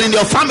life and in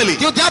your family,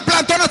 que o diabo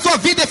plantou na sua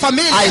vida e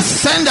família, I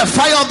send the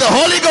fire of the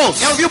Holy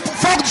Ghost eu vi o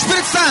fogo do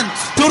Espírito Santo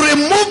to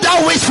remove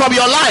that witch from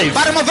your life.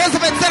 para remover essa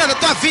feiticeira da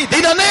tua vida.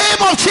 In the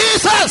name of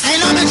Jesus. Em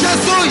nome de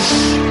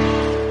Jesus.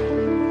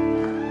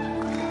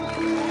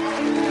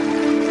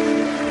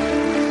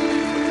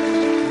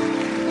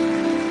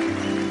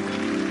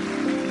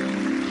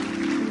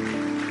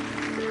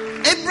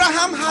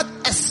 Abraham had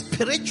a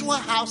spiritual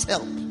house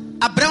help.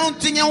 Abraão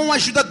tinha um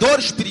ajudador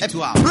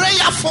espiritual,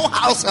 Prayerful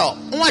house help.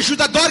 um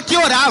ajudador que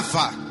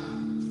orava.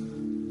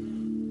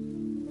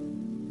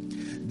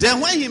 Then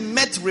when he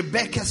met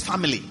Rebecca's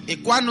family, E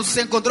quando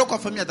se encontrou com a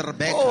família de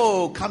Rebeca,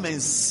 oh, come and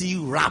see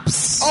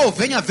raps. oh,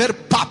 venha ver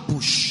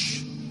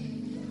papos.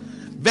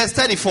 Verse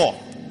 34.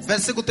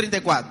 Versículo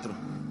 34.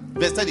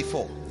 Verse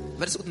 34.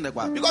 Versículo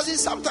 34. Because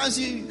sometimes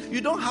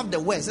you don't have the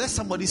words. Let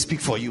somebody speak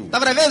for you. Tá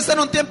para ver, você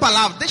não tem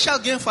palavra, deixa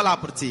alguém falar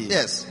por ti.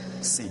 Yes.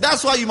 Sim.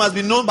 That's why you must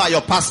be known by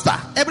your pastor,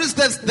 É por isso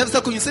que deve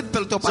ser conhecido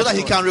pelo teu so that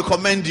he pastor, can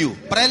recommend you.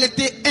 para ele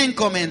te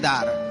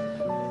encomendar.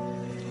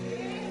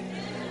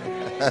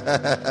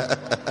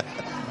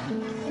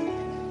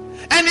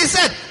 And he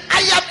said,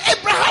 I am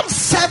Abraham's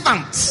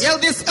servant. E ele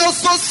disse: eu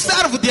sou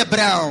servo de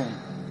Abraão.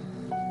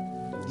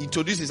 He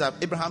introduced himself,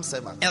 Abraham's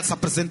servant. Ele se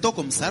apresentou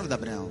como servo de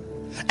Abraão.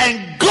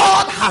 And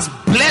God has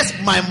blessed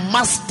my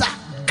master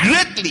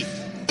greatly.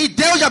 E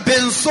Deus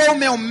abençoou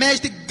meu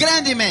mestre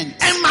grandemente.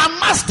 And my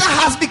master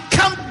has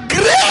become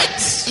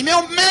great. E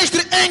meu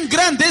mestre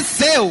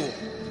engrandeceu.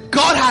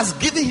 God has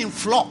given him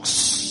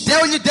flocks,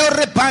 Deus lhe deu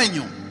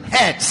rebanho,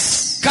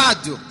 herds,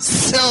 gado,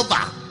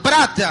 silver,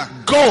 prata,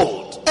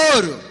 gold,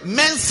 ouro,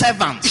 men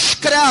servants,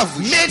 escravos,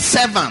 maid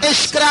servants,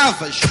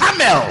 escravas,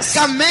 camels.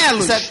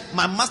 camelos. He said,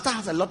 my master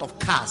has a lot of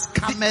cars,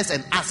 camels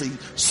and asses,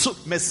 so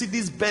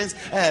Mercedes Benz,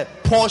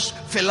 Porsche,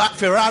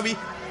 Ferrari,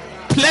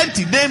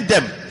 plenty, name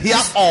them. He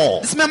has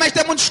all. Esse meu mestre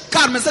tem muitos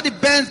carros,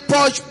 Mercedes-Benz,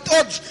 Porsche,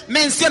 todos.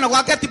 Menciona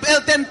qualquer tipo,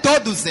 ele tem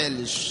todos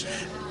eles.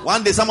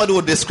 One day somebody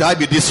will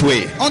describe you this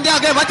way. Onde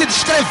alguém vai te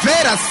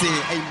descrever assim.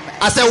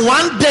 I said,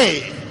 one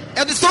day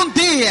Eu disse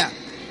dia,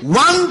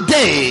 one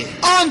day,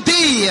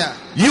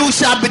 you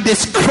shall be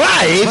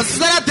described você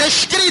será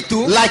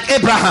descrito like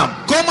Abraham.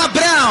 como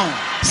Abraão.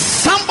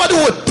 Somebody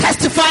will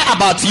testify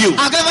about you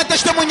Alguém vai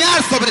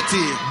testemunhar sobre ti.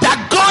 that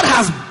God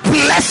has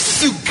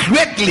blessed you Que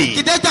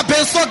greatly Deus te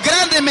abençoou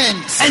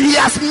grandemente. and He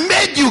has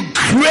made you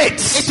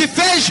great E te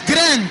fez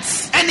grande.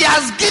 and He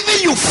has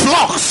given you Te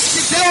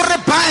flocks. deu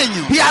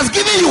rebanho. He has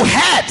given you Te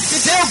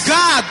herds. deu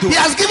gado. He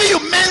has given you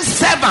men Te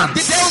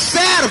servants. deu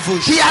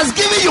servos. He has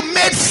given you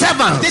maid Te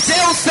servants.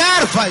 deu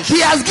servas.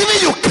 He has given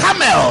you Te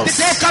camels.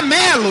 deu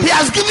camelos. He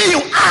has given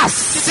you Te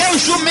ass. deu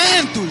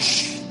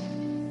jumentos.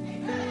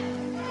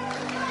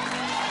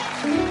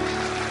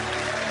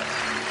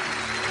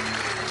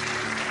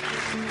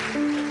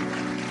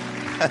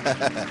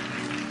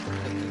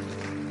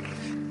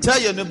 Tell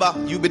your neighbor,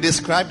 you'll be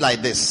described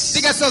like this.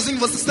 Diga sozinho,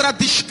 você será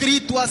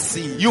descrito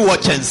assim. You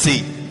watch and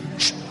see.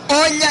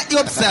 Olha e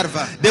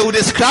observa. They will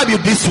describe you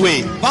this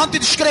way. Vão te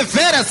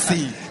descrever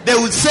assim. They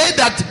will say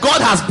that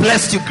God has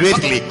blessed you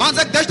greatly. Vão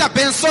dizer que Deus te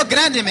abençoou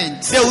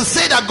grandemente. They will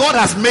say that God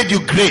has made you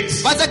great.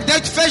 Vão dizer que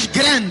Deus te fez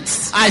grande.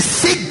 I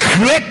see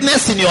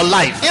greatness in your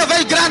life. Eu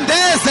vejo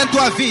grandeza em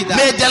tua vida.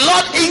 May the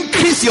Lord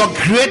increase your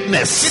Que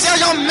greatness.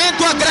 Deus aumente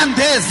tua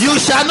grandeza. You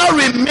shall not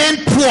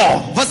remain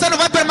poor. Você não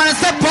vai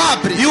permanecer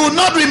pobre. You will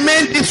not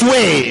remain this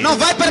way. Não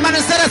vai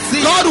permanecer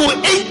assim. God will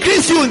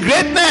increase you in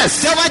greatness.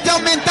 Deus vai te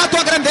aumentar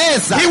tua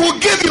grandeza. He will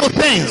give you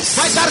things.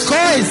 Vai dar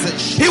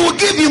coisas. He will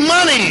give you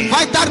money.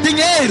 Vai dar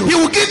dinheiro. He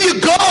will give you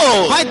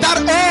gold. Vai dar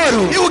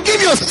ouro. He will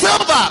give you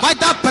silver. Vai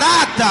dar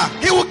prata.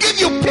 He will give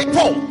you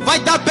people. Vai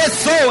dar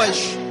pessoas.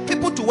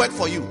 People to work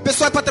for you.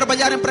 Pessoas para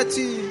trabalharem para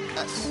ti.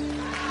 Yes.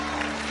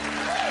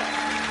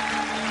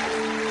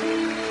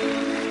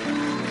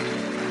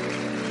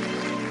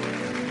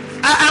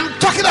 I'm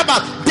talking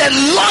about the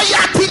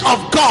loyalty of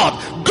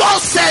God.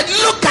 God said,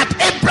 look at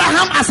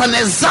Abraham as an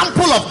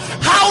example of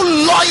how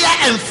loyal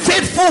and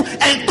faithful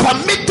and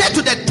committed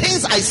to the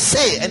things I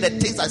say and the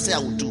things I say I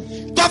will do.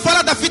 Estou a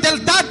falar da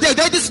fidelidade de Deus.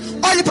 Deus disse,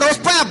 olhe para o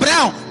pai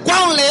Abraão.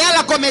 Quão leal,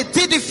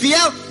 acometido e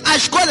fiel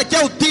às coisas que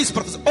eu disse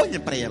para vocês. Olhem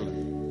para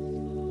ele.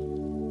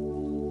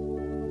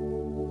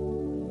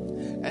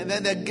 And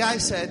then the guy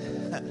said,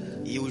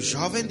 E o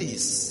jovem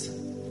disse,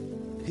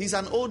 he's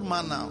an old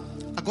man now.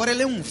 agora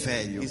ele é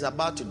velho. He's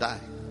about to die.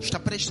 Está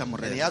prestes a And he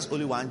morrer. has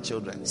only one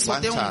children. Só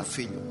One tem child.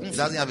 filho. He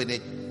doesn't have any.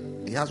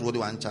 He has only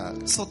one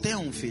child. Só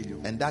tem filho.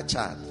 And that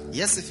child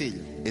E esse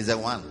filho is the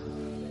one.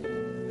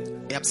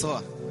 é a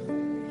pessoa.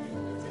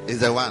 Is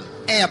the one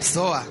É a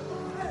pessoa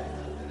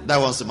that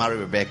wants to marry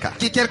Rebecca.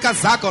 que quer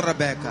casar com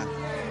Rebeca.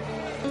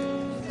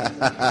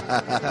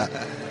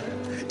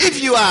 If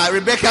you are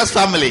Rebecca's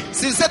family,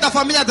 Se você é da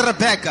família de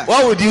Rebeca,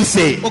 what would you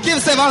say? o que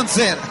você vai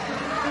dizer?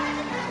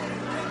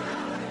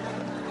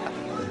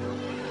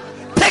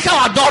 Take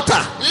our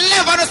daughter.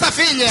 Leva a nossa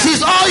filha.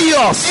 She's all É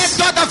yours.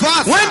 toda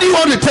vossa. When do you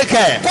want to take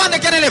her? Quando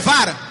querem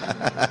levar?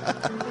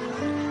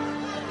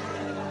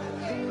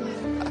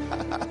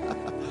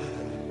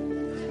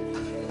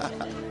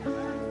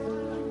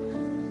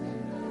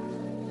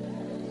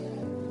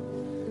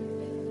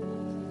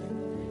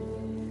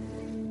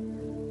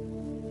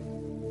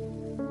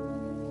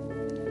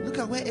 Look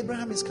at where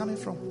Abraham is coming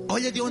from.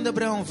 Olha de onde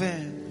Abraão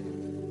vem.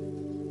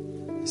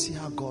 See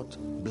how God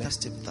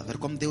blessed him Está a ver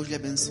como Deus lhe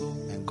abençoou.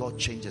 and God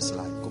changed his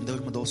life. Como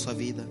Deus mudou sua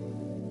vida.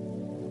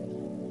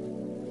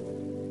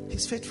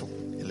 He's faithful.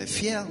 Ele é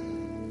fiel.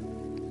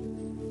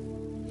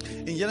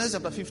 In Genesis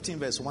chapter 15,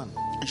 verse 1,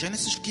 Em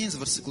Gênesis 15,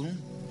 versículo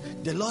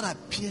 1. the Lord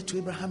appeared to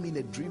Abraham in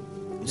a dream,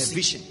 in a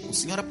vision. O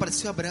Senhor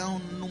apareceu a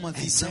Abraão numa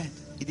visão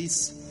e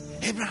disse: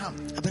 Abraham,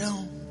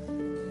 Abraão,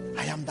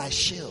 I am thy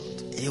shield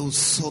eu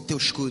sou teu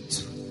escudo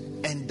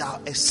and thou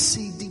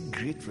exceeding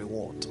great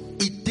reward.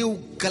 e teu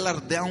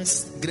galardão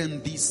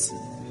grandíssimo.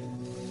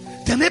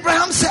 Then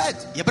Abraham said,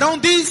 E Abraão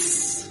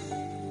disse: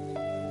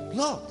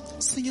 Lord,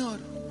 Senhor,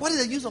 what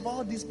is the use of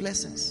all these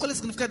blessings? qual é o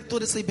significado de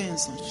todas essas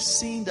bênçãos?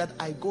 Seeing that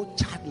I go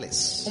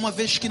childless. Uma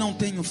vez que não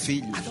tenho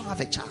filho, I don't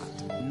have a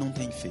child. não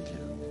tenho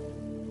filho.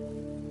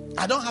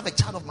 I don't have a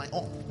child of my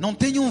own. Não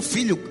tenho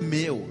filho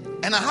meu.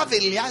 And I have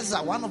Eliezer,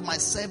 one of my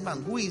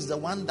servants, who is the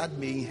one that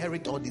may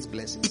inherit all these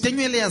blessings. E tenho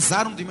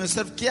Eleazar, um de meus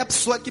servos, que é a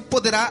pessoa que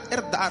poderá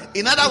herdar.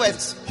 In other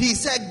words, he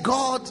said,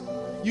 God,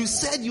 you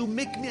said you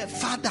make me a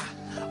father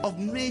of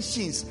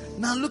nations.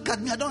 Now look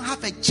at me, I don't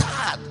have a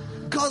child.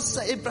 God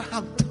said,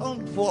 Abraham,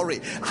 don't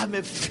worry. I'm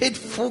a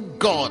faithful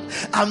God.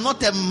 I'm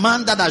not a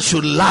man that I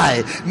should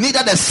lie,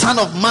 neither the son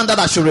of man that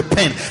I should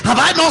repent. Have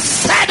I not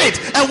said it,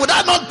 and would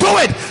I not do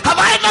it? Have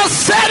I not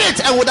said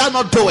it, and would I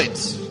not do it?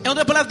 É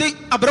onde a palavra de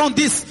Abraão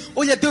disse: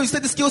 olha, Deus, você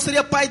disse que eu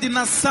seria pai de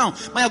nação,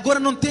 mas agora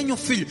não tenho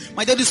filho.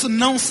 Mas Deus disse: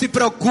 não se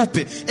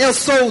preocupe, eu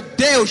sou o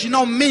Deus e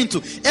não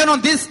minto. Eu não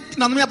disse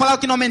na minha palavra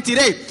que não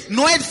mentirei.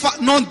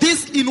 Não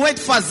disse e não é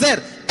de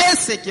fazer.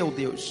 Esse é que é o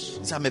Deus.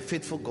 So I'm a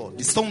faithful God.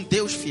 E sou um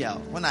Deus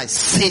fiel. When I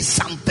say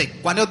something,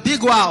 Quando eu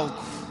digo algo,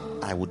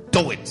 I will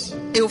do it.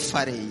 eu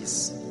farei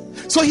isso.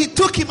 So he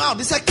took him out.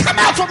 He said, come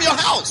out from your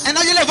house.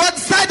 Então ele levou,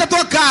 sai da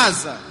tua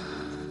casa.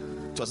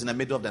 was in the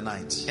middle of the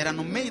night. Era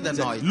no meio da He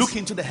said, noite. look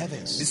into the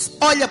heavens. Disse,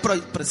 olha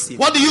para cima.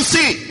 What do you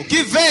see? O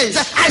que vês?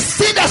 I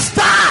see the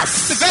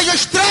stars. Vejo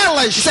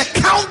estrelas. He said,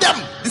 count them.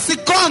 Disse,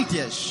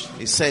 conte-as.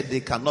 He said, they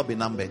cannot be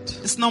numbered.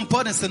 Disse, não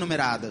podem ser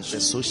numeradas.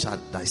 And so shall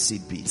thy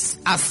seed be.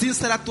 Assim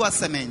será a tua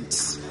semente.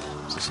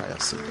 So shall your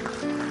seed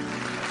be.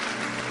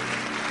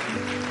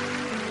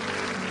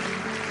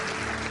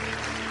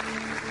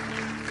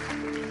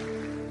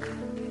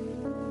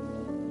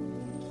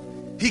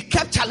 He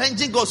kept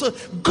challenging God. So,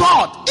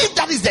 God, if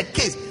that is the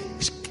case,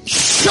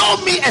 show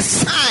me a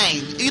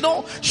sign.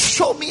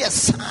 Show me a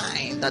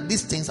sign that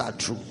these things are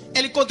true.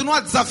 Ele continuou a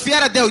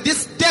desafiar a Deus.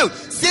 Disse, Deus,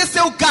 se esse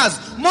é o caso,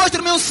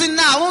 mostre-me um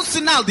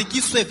sinal de que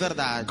isso é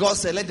verdade. God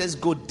said, let us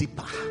go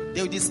deeper.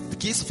 Deus disse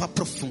que isso vá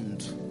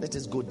profundo. Let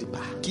us go deeper.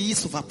 Que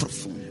isso vá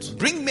profundo.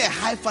 Bring me a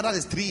heifer that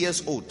is 3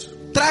 years old.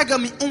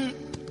 Traga-me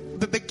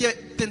bebê que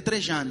tem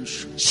 3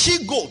 anos.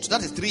 She goat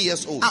that is 3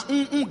 years old.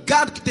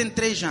 Gado que tem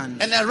 3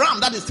 anos. And a ram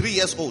that is 3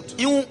 years old.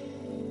 E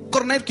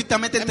corneiro que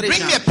também tem And 3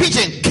 bring me anos. a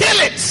pigeon,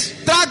 kill it.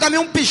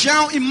 Traga-me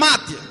pijão e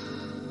mate.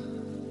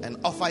 And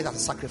offer it as a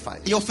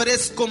sacrifice. E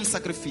ofereça como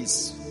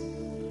sacrifício.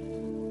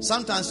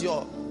 Sometimes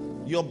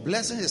your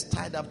blessing is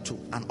tied up to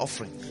an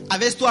offering. Às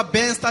vezes tua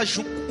bênção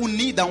está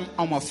unida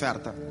a uma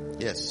oferta.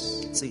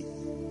 Yes. Sim.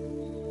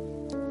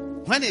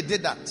 When he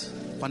did that,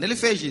 Quando ele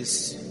fez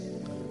isso,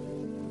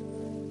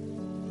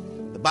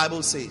 the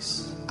Bible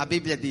says, a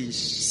Bíblia diz,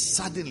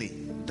 suddenly,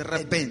 de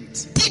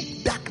repente,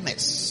 deep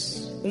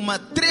darkness uma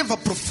treva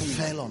profunda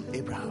fell on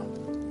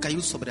Abraham.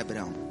 caiu sobre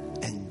Abraão.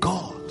 And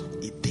God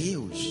E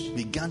Deus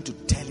began to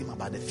tell him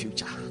about the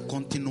future.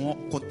 continuou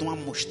a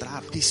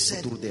mostrar He o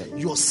said, futuro dele.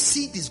 your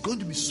seed is going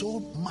to be so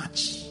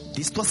much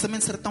Disse, tua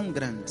semente será tão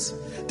grande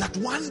that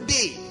one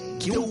day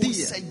Que they um will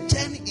dia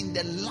sojourn in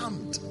the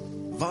land,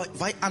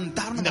 vai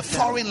andar in numa a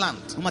foreign land.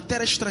 numa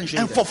terra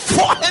estrangeira. And for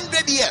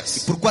 400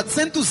 years, Por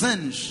 400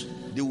 anos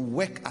they will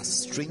work as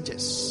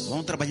strangers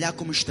vão trabalhar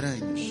como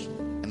estranhos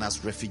and as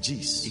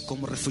refugees e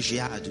como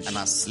refugiados and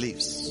as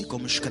slaves. e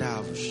como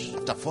escravos.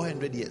 After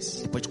 400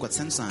 years, Depois de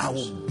 400 I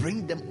anos, will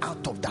bring them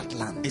out of that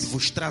land. ele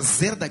vos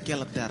trazer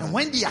daquela terra. And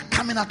when they are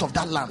coming out of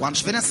that land, Quando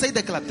estiverem a sair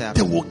daquela terra,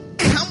 they will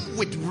come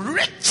with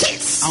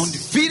riches, aonde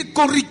vir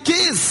com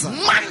riqueza,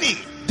 money,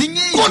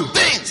 dinheiro, good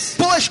things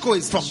boas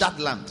coisas from that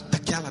land.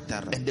 daquela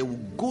terra. And they will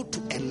go to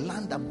a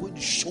land I'm going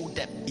to show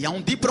them. E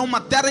aonde ir para uma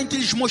terra em que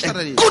lhes A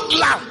mostrarei. good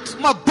land.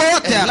 Uma boa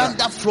A terra land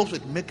that flows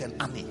with milk and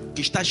honey.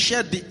 que está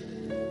cheia de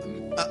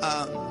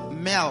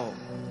mel.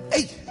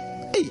 Hey,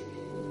 Ei,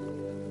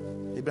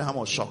 Abraham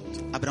was shocked.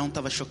 Abraão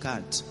estava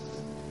chocado.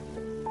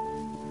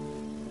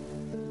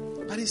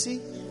 But you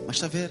see, Mas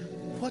está a ver?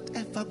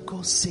 whatever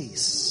God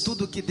says,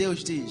 Tudo o que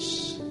Deus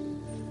diz,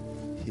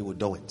 He will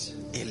do it.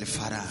 Ele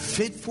fará.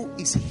 Faithful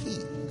is He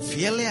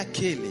Fiel é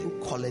aquele who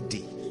called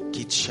thee.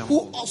 que te chama.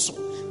 Who also,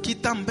 Que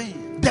também.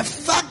 the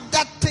fact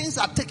that things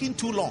are taking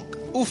too long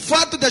O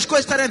fato das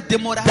coisas estarem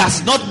demoradas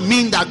does not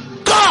mean that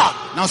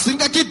God não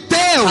significa que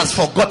Deus has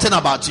forgotten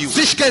about you.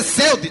 se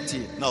esqueceu de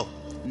ti. No,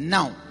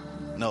 Não,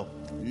 no.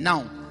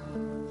 não.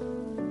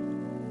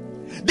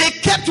 They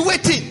kept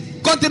waiting.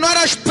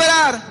 Continuaram a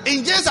esperar.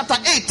 In Genesis chapter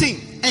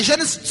 18, Em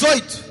Gênesis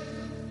 18,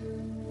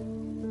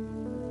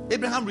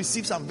 Abraham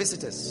received some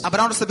visitors.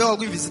 Abraão recebeu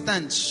alguns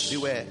visitantes. They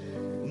were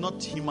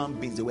not human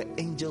beings, they were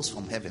angels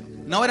from heaven.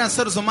 Não eram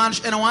seres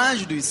humanos, eram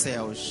anjos dos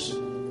céus.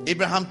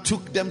 Abraham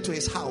took them to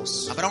his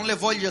house. Abraão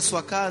levou-lhe a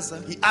sua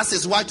casa. He asked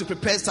his wife to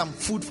prepare some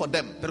food for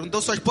them. Perguntou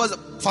à sua esposa,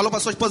 falou para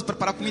a sua esposa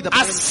preparar comida para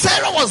As eles.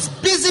 Sarah was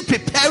busy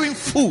preparing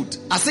food,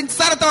 Assim que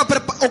Sara estava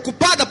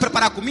ocupada a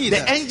preparar comida,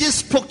 the angel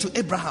spoke to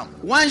Abraham.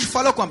 o anjo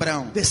falou com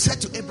Abraão. They said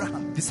to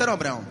Abraham, Disseram a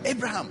Abraão,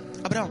 Abraham,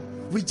 Abraão,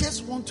 we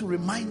just want to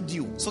remind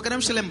you só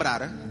queremos te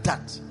lembrar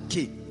that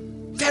que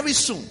very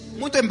soon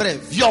muito em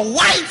breve your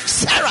wife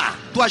Sarah,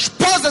 tua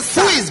esposa who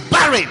Sara, is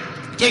barren,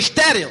 que é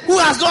estéril, who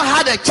has not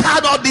had a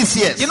child all these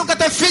years, que nunca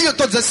teve filho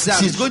todos esses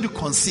she's anos, going to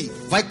conceive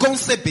vai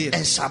conceber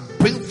and shall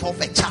bring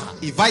forth a child.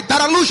 e vai dar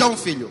à luz a um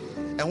filho.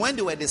 And when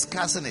they were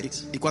discussing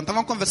it, E quando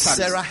estavam conversando,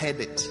 Sarah heard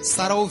it,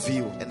 Sara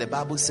ouviu. and the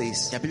Bible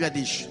says, E a Bíblia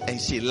diz, and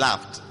she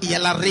laughed. e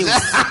ela riu.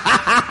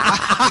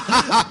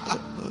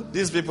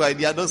 These people,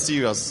 they are not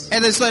serious.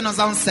 Essas pessoas não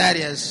são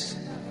sérias.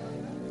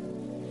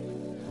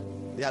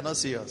 They are not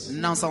serious.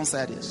 Não são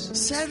sérias.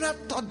 Sarah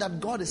thought that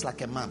God is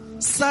like a man,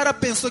 Sara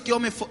pensou que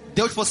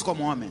Deus fosse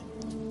como homem,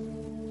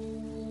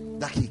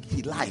 that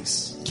he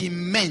lies. que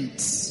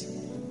mente.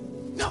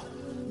 No,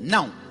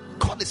 Não.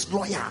 God is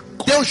loyal.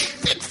 God Deus, is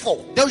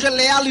faithful. Deus é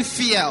leal e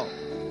fiel.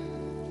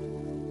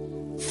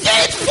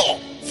 Faithful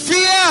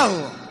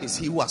Fiel is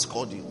He who has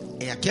called you.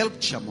 é aquele que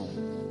te chamou.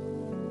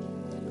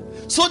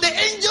 So the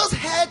angels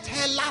heard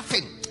her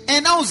laughing.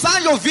 Então os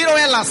anjos ouviram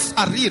ela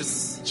a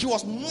rir-se. She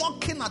was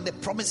mocking at the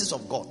promises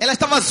of God. Ela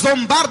estava a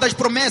zombar das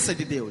promessas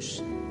de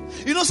Deus.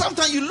 You know,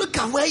 sometimes you look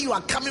at where you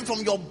are coming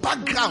from, your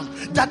background,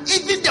 that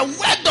even the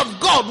word of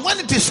God, when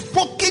it is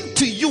spoken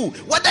to you,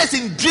 whether it's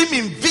in dream,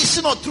 in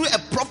vision, or through a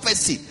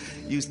prophecy,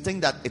 you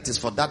think that it is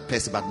for that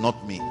person, but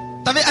not me.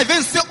 Tá vendo? Às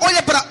vezes você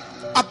olha para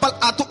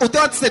o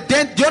teu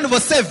antecedente, de onde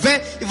você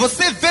vem, e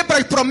você vê para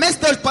as promessas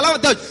de Deus, palavra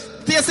de Deus,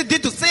 tenha sido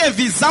dito, sem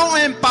visão ou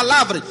em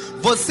palavras.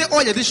 Você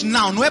olha e diz,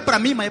 não é para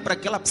mim, mas é para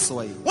aquela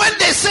pessoa aí. When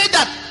they say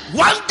that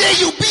one day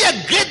you'll be a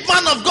great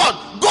man of God,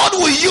 God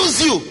will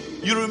use you.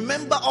 You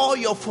remember all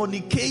your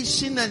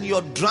fornication and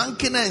your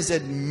drunkenness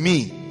and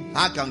me.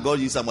 How can God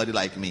use somebody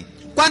like me?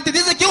 Quando te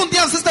dizem que um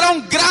dia você será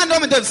um grande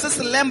homem de Deus, você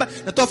se lembra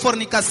da tua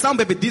fornicação,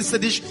 bebedice, você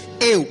diz,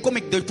 eu. Como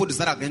é que Deus pode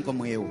usar alguém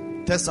como eu?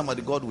 Tell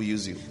somebody, God will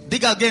use you.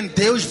 Diga a alguém,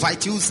 Deus vai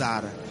te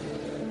usar.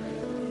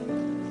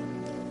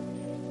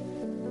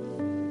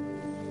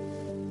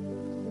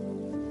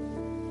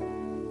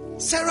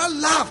 Sarah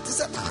laughed. She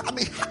said, I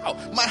mean, how?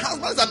 My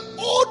husband is an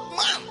old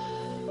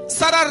man.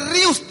 Sarah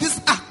riu,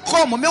 disse,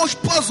 como? Meu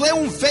esposo é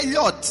um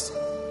velhote.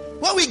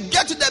 When we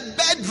get to the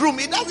bedroom,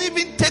 it doesn't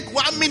even take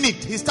 1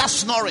 minute. He starts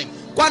snoring.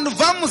 Quando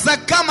vamos à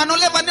cama, não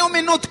leva nem 1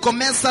 minuto,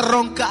 começa a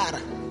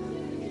roncar.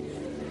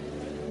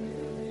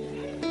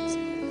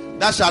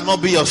 That shall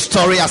not be your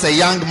story as a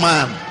young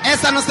man.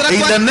 Essa não será In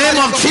tua the name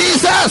história of como-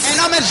 Jesus. Em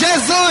nome de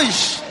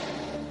Jesus.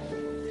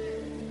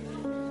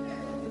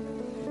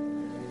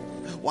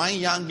 One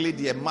young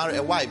lady, a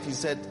wife, he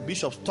said,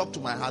 Bishop, talk to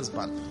my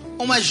husband.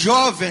 Uma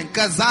jovem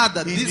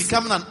casada He's disse,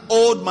 becoming an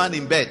old man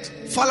in bed.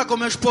 fala com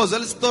meu esposo,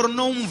 ele se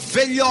tornou um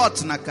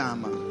velhote na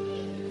cama.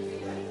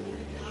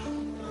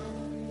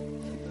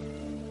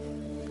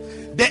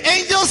 The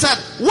angel said,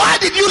 why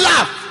did you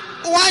laugh?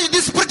 O anjo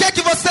disse, por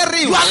que você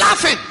riu? You are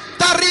laughing.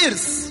 Está a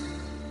rir-se.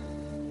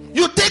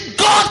 You think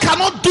God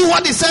cannot do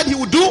what he said he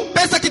would do?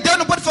 Pensa que Deus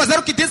não pode fazer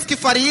o que disse que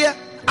faria?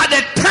 At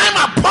the time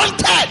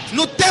appointed,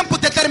 No tempo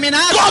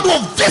determinado, God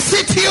will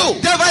visit you.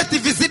 Deus vai te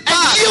visitar.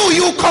 And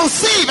you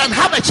conceive and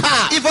have a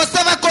child. E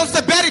você vai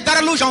conceber e dar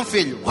a luz a um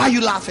filho. Why are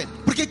you laughing?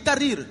 Por que está a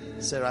rir?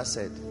 Sarah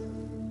said,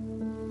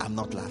 I'm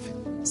not laughing.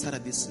 Sara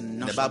disse,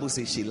 não. The Bible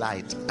says she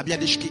lied. A Bíblia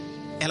diz que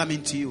ela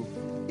mentiu.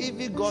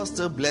 Even God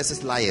still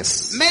blesses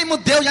liars. Mesmo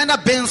Deus ainda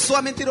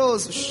abençoa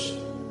mentirosos.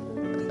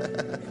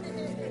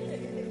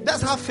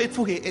 That's how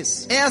faithful he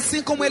is. É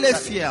assim como ele é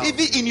fiel.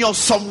 Even in your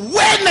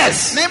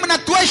somewareness, Mesmo na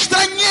tua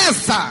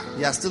estranheza,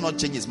 he has still not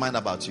changed his mind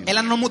about you.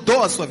 ela não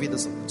mudou a sua vida,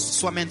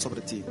 sua mente sobre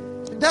ti.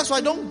 That's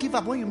why don't give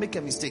up when you make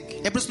a mistake.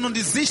 É por isso que não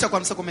desista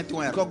quando você comete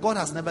um erro. Because God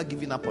has never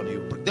given up on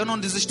you. Deus não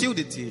desistiu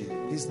de ti.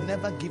 He's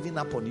never given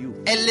up on you.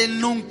 Ele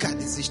nunca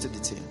desiste de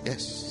ti.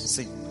 Yes.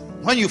 Sim.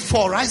 When you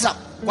fall, rise up.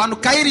 Quando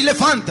cair,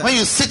 levanta. When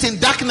you sit in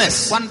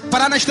darkness, Quando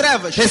parar nas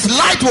trevas, his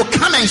light will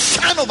come and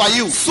shine over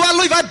you. sua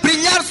luz vai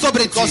brilhar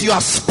sobre Because ti. you are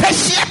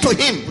special to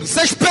him. Você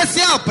é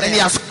especial para And he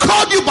ele. has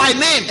called you by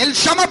name. Ele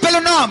chama pelo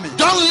nome.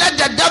 Don't let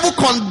the devil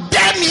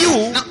condemn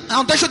you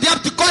Não deixa o diabo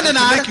te to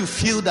condenar. make you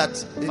feel that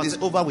it is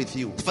over with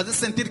you. Te fazer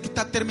sentir que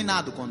está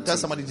terminado contigo. Tell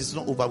somebody this is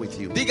not over with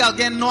you. Diga a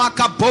alguém, não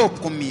acabou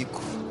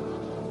comigo.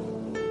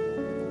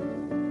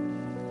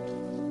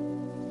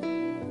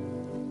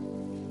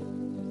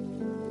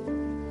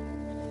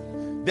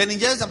 Then in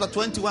Genesis chapter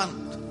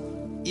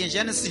 21, E em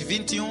Gênesis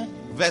 21,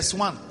 verse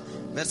 1,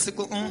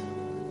 versículo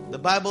 1, the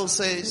Bible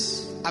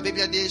says, a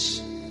Bíblia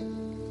diz: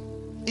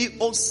 E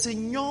o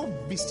Senhor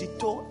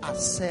visitou a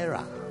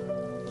Sarah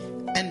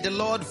And the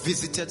Lord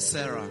visited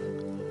Sarah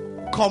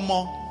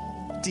como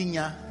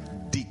tinha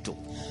dito.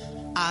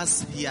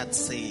 as he had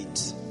said.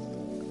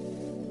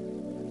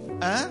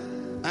 Huh?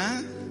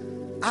 Hã?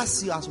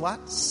 As he has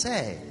what?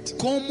 Said.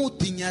 Como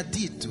tinha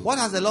dito. What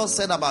has the Lord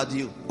said about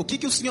you? O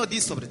que o Senhor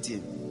disse sobre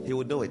ti? He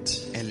will do it.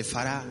 Ele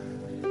fará.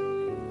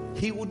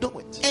 He will do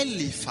it.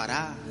 Ele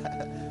fará.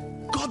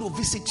 God will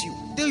visit you.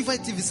 Deus vai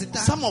te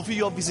visitar. Some of you,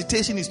 your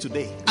visitation is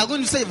today.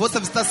 Alguns de vocês, vossa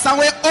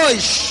visitação é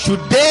hoje.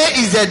 Today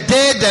is the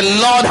day the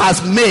Lord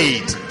has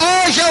made.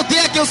 Hoje é o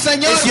dia que o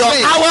Senhor It's your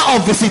fez. hour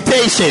of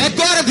visitation. É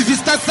tua hora de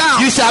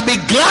visitação. You shall be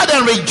glad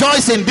and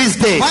rejoice in this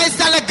day. Vai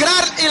se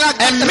alegrar e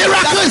A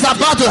miracle is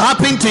about to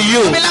happen to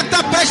you. O milagre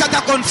está prestes a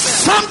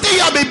acontecer. Something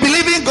you have been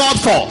believing God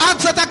for Algo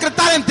que você está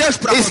acreditando em Deus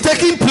para is você.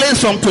 taking place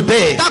from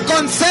today. Está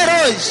acontecendo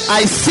hoje.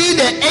 I see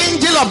the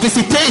angel of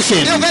visitation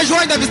Eu vejo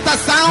hoje a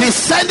visitação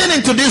descending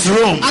into this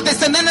room a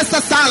descender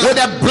nessa sala. with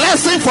a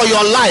blessing for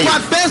your life, Com a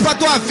bênção para a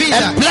tua vida.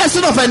 a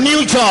blessing of a new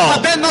Com a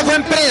job, bênção do novo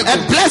emprego. a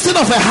blessing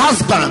of a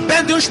husband,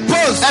 Bênção de um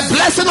esposo. a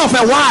blessing of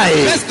a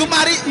wife, Bênção do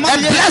marido. a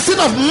blessing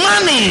of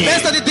money,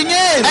 Bênção de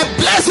dinheiro. a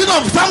blessing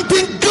of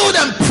something good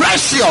and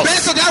precious,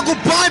 Bênção de algo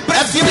bom e a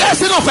precioso.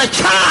 blessing of a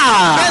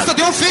child. Bênção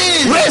de um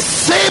filho.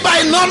 Receive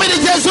by nome de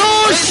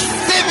Jesus.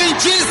 Receive in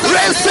Jesus'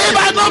 Receive name.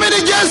 by nome de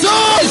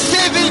Jesus.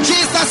 Receive in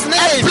Jesus' A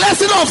name.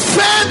 blessing of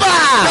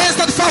favor.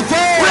 Bênção de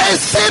favor.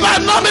 Receive by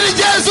nome de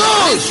Jesus.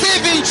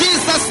 Receive in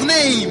Jesus'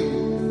 name.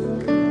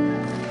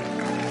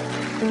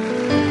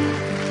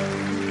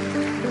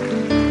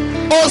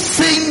 O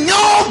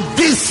Senhor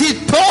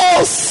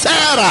visitou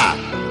Sarah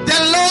The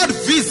Lord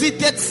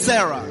visited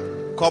Sarah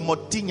como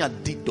tinha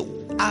dito.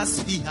 as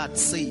he had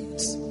said.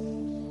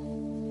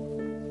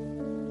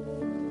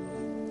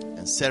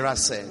 And Sarah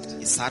said,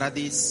 E Sarah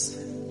disse: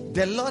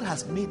 the Lord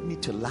has made me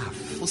to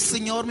laugh. O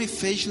Senhor me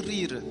fez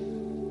rir.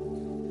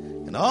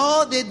 And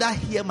all they that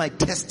hear my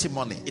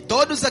testimony E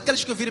todos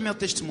aqueles que ouvirem meu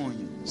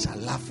testemunho shall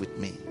laugh with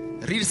me.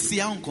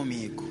 rir-se-ão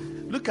comigo.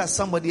 Look at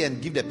somebody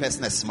and give the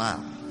person a smile.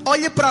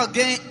 Olhe para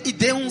alguém e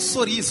dê um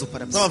sorriso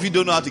para Some você. of you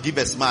don't know how to give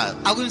a smile.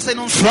 Alguns de vocês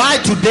não Try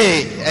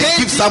today and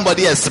give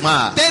somebody a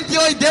smile. Tente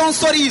hoje e dê um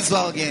sorriso a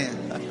alguém.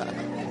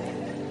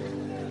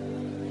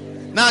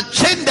 Now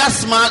change that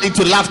smile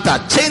into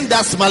laughter. Change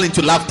that smile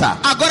into laughter.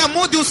 Agora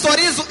mude o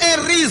sorriso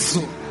em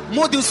riso.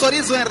 Mude o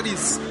sorriso em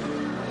riso.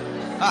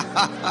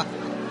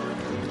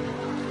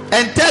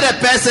 And tell the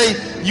person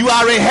you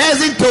are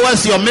rehearsing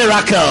towards your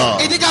miracle.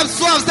 E diga a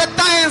pessoa, você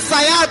está a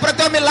ensaiar para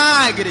teu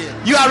milagre.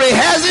 You are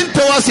rehearsing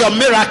towards your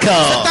miracle.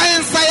 Está a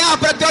ensaiar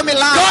para teu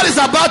milagre. God is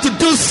about to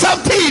do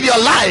something in your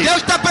life. Deus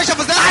está prestes a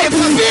fazer I algo.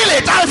 feel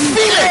it. I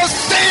feel Eu it.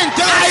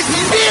 sinto. I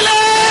feel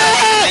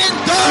it.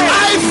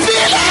 I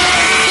feel it.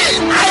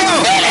 I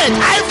feel it.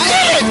 I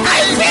feel it.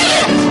 I feel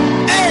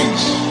it.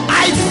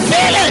 I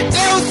feel it.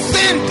 Eu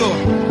sinto.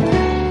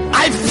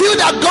 I feel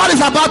that God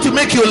is about to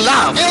make you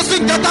laugh. Eu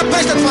sinto que Deus está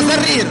prestes a te fazer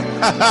rir.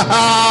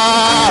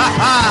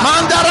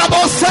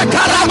 Mandarabose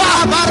karaba,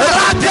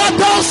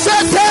 rakadose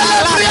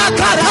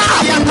telebriakata,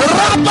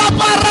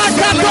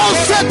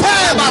 rababarakadose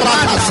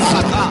tebarakasa.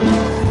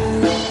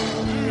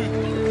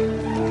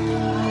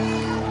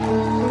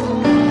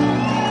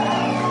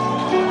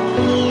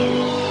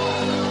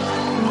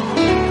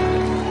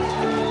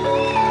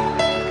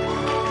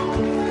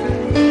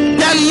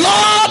 The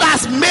Lord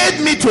has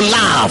made me to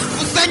laugh.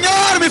 O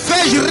Senhor me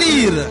fez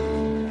rir.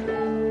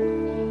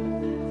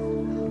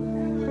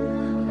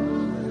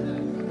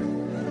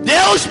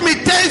 Deus me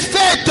tem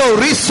feito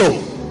riso.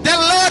 The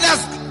Lord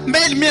has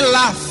made me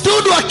laugh.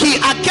 Tudo aqui,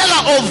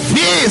 aquela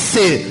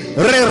ouvir-se,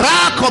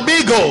 rirá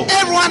comigo.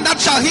 Everyone that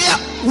shall hear,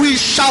 we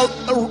shall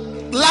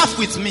laugh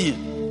with me.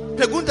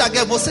 Pergunta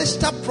alguém, você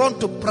está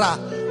pronto para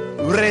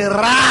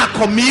rirá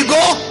comigo?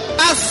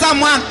 Ask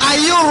someone, are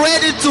you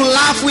ready to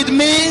laugh with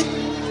me?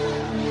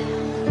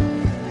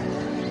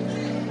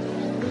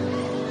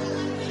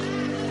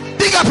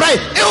 Diga para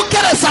ele, eu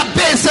quero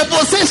saber se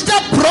você está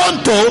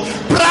pronto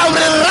para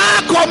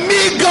rirá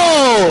comigo.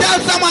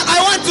 Tell someone, I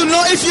want to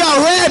know if you are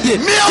ready.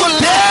 Meu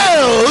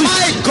Deus,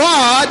 My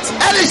God,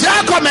 ele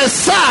já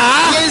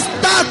começar he is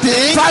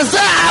starting a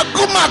fazer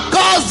alguma to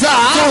coisa,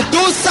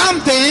 do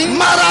something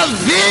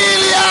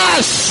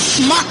maravilhas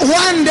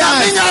wonders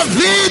na in minha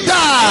vida.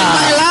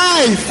 my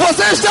life.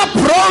 Você está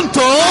pronto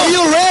Are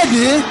you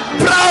ready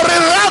para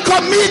rirá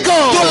comigo?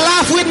 to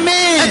laugh with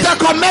me? Então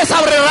começa a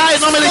rir em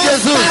nome de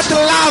Jesus. Start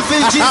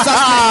laughing, Jesus.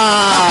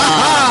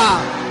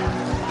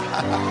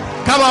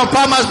 Come on,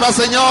 palmas para o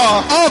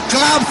Senhor. Oh,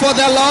 clap for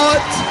the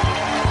Lord.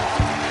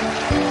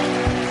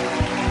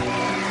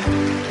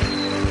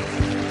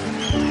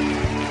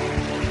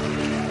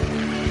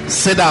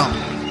 Sit down.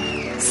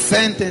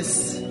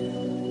 Sentence.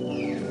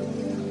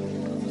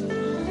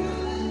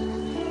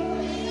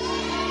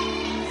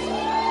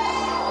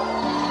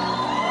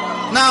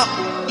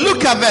 Now,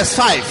 look at verse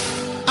 5.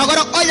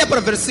 Agora olha para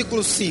o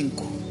versículo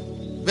 5.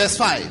 Verse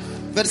 5.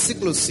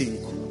 Versículo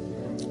 5.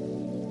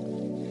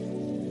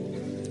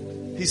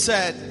 He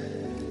said,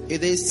 E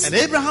diz: and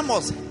Abraham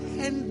was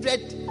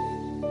 100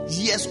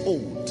 years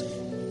old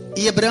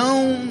E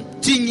Abraão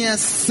tinha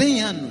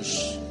 100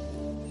 anos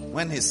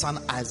when his son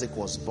Isaac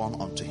was born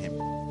unto him.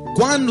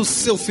 quando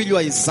seu filho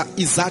Isaac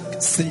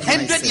se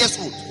 100 nasceu. years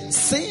old.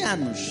 100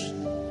 anos.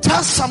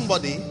 Tell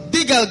somebody,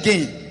 Diga a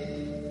alguém: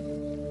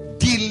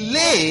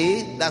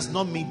 delay does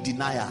not mean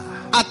denial.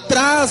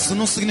 atraso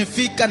não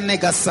significa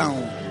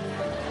negação.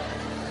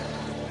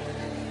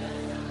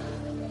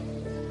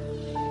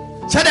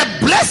 So the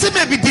blessing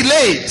may be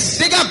delayed,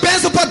 Diga, a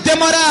bênção pode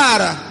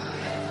demorar,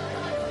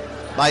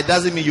 but it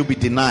doesn't mean you'll be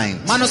denied,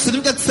 mas não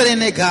significa que serei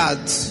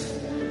negado,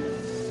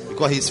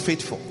 because he's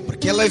faithful,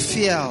 porque Ele é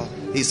fiel,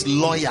 he's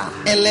loyal,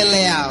 Ele é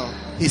leal,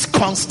 he's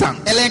constant,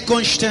 Ele é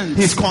constante,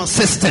 he's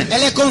consistent,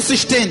 Ele é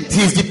consistente,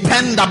 he's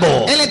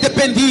dependable, Ele é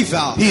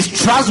dependível, he's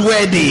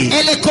trustworthy,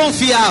 Ele é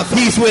confiável,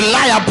 he's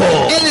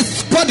reliable. Ele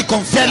pode The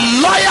confiar.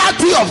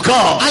 loyalty of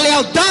God. A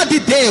lealdade de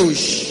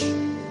Deus.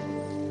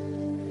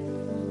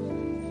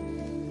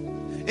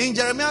 In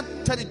Jeremiah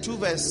 32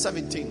 verse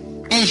 17,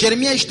 Em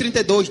Jeremias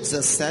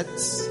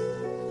 32:17,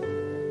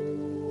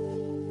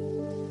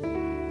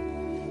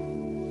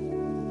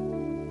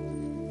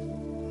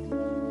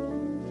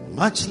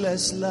 much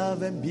less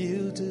love and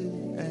beauty,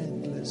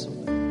 endless.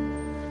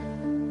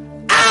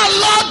 Our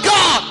Lord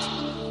God,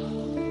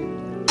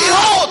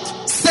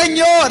 behold,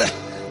 Senhor,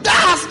 thou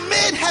hast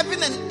made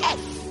heaven and earth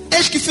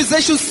eis que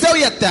fizeste o céu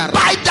e a terra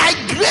by thy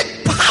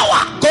great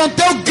power. com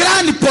teu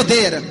grande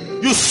poder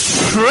You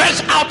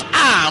stretch out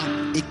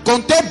arm. e com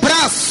teu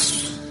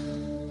braço.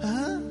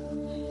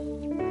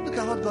 Look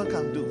at what God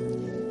can do.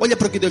 Olha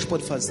para o que Deus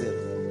pode fazer.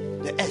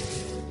 The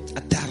earth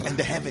A terra and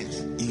the heavens.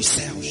 e os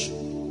céus.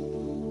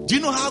 Do you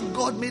know how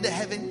God made the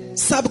heaven?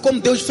 Sabe como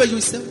Deus fez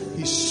os céus?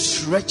 He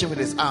stretched it with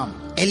his arm.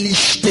 Ele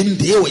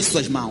estendeu as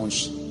suas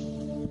mãos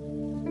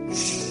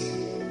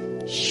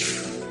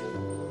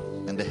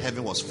And the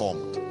heaven was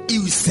formed. e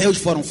os céus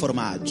foram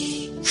formados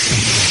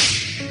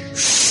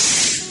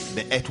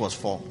The earth was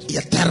formed. e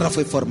a terra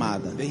foi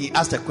formada. Then he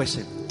asked a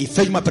question. E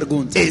fez uma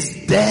pergunta: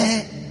 Is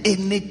there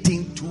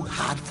anything too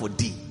hard for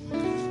thee?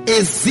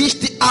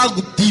 Existe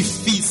algo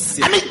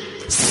difícil. I mean,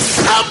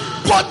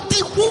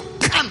 somebody who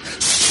can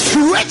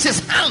stretch his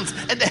hands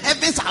and the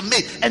heavens are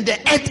made and the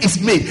earth is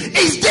made.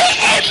 Is there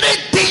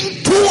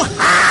anything too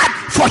hard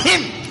for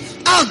him?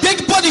 Alguém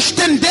que pode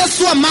estender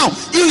sua mão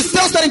e os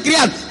céus serem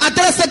criados, a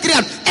terra ser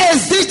criada.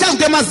 Existe algo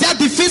demasiado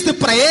difícil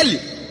para ele?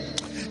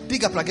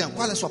 Diga para alguém,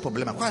 qual é o seu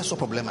problema? Qual é o seu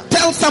problema?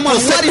 Tell someone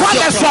what is Qual é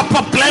o your seu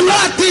problema?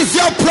 What is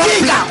your problem?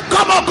 Diga,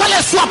 qual é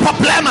o seu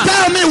problema?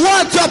 Tell me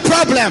what's your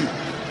problem.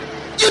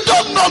 You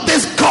don't know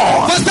this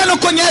God. Você não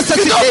conhece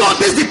You esse don't know Deus.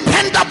 this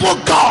dependable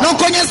God. Não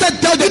conhece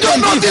Deus de You don't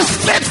know Deus. this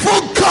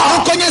faithful Não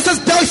God. conhece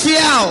Deus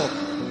fiel.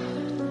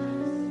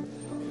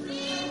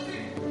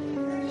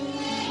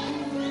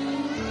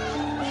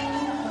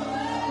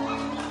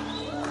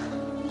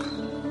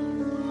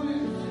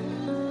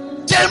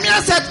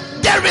 Jeremiah said,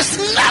 there is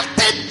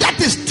nothing that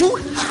is too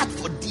hard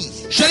for thee.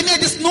 Jeremias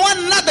disse, não há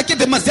nada que é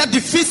demasiado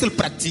difícil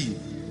para ti.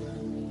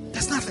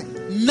 There's nothing.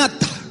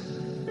 Nada.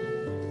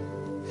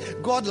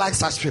 God likes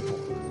such people.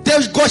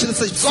 Deus gosta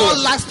dessas God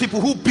pessoas. likes people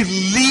who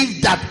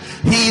believe that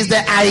He is the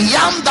I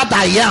am that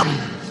I am.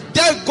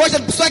 Deus gosta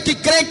de pessoas que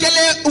creem que Ele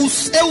é o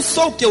eu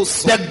sou o que eu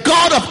sou. The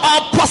God of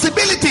all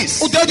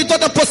possibilities. O Deus de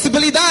toda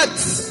possibilidade.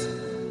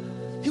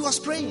 He was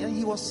praying and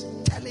he was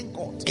telling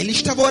God, Ele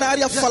estava a orar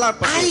e a falar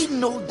para Deus. I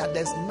know that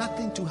there's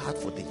nothing too hard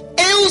for thee.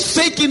 Eu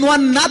sei que não há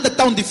nada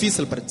tão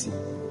difícil para ti.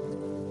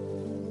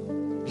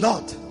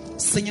 Lord,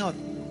 Senhor,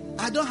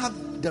 I don't have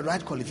the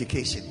right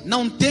qualification,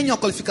 não tenho a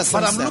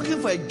qualificação but I'm certa.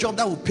 looking for a job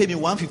that will pay me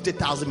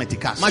 150,000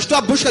 meticais. Mas estou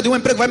à busca de um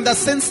emprego que vai me dar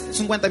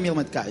 150 mil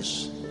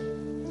meticais.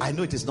 I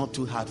know it is not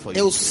too hard for you.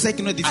 Eu sei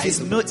que não é I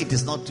difícil. know it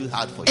is not too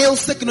hard for you. Eu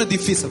sei que não é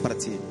difícil para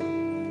ti.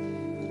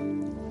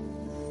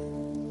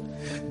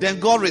 Then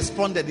God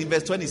responded in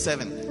verse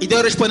 27. E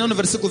Deus respondeu no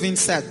versículo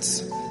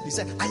 27. He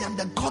said, I am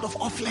the God of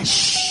all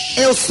flesh.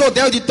 Eu sou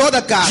Deus de toda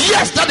a carne.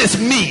 Yes, that is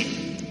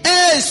me.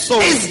 Eu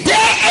sou. Is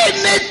there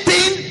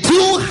anything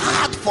too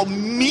hard for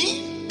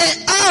me?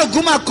 Há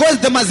alguma coisa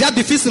demasiado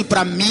difícil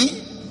para mim?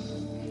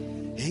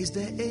 Is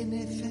there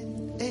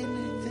anything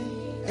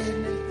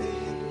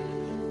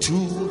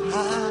too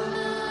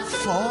hard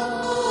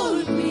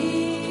for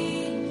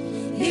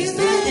me? Is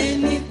there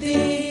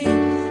anything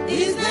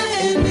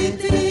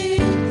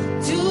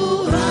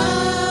too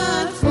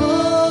hard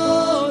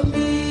for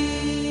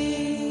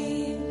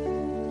me?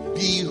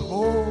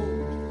 Behold,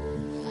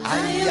 I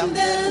am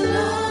the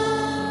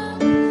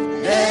Lord,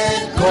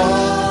 the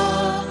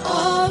God.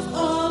 of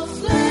all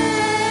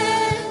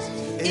flesh.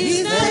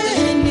 Is there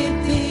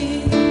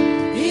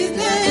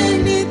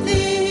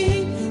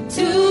anything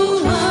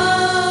too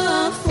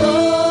hard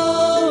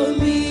for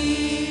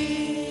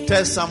me?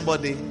 Tell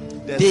somebody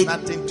there's Dig.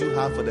 nothing too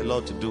hard for the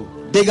Lord to do.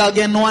 Diga a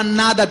alguém, não há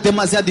nada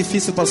demasiado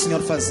difícil para o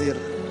Senhor fazer.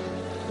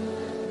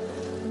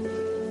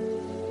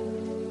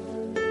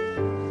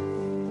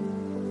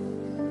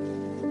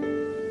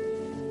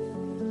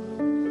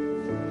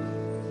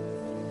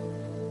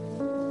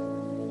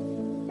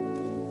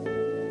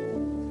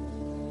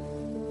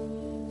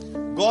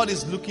 God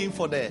is looking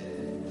for the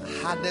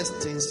hardest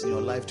things in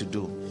your life to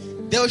do.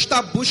 Deus está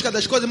à busca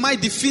das coisas mais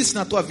difíceis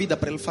na tua vida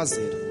para Ele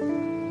fazer.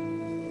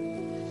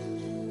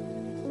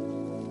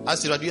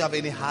 Ask you, do you have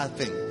any hard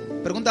thing?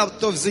 Pergunta ao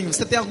teu vizinho,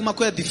 você tem alguma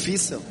coisa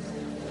difícil?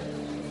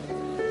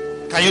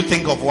 Can you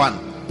think of one?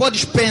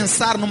 Podes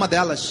pensar numa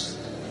delas.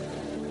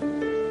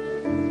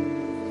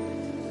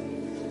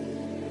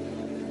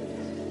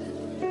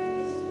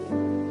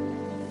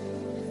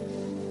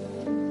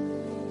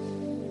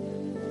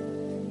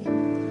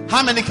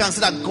 How many can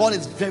say that God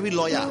is very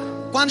loyal?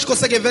 Quantos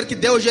conseguem ver que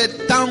Deus é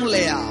tão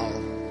leal?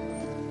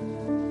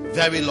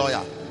 Very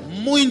loyal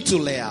Muito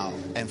leal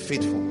and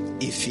faithful.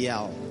 e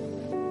fiel.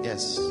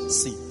 Yes.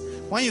 Sim.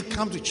 When you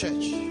come to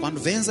church, Quando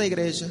vens à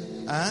igreja,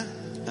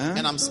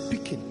 and I'm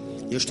speaking,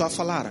 eu estou a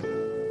falar,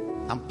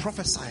 I'm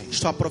prophesying,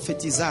 estou a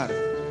profetizar.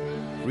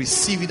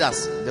 receive it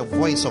as the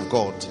voice of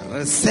God.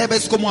 Receba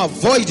isso como a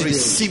voz de Deus.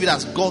 Receive it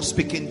as God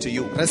speaking to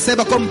you.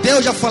 Receba como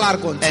Deus a falar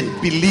contigo. And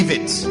believe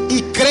it.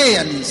 E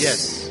creia nisso.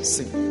 Yes.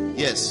 Sim.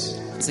 Yes.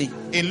 Sim.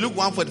 In Luke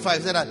 1:45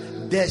 it said that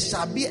there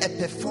shall be a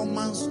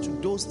performance to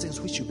those things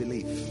which you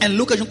believe. Em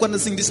Lucas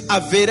 1:45 diz: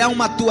 haverá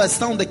uma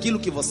atuação daquilo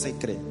que você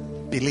crê.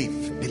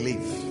 Believe.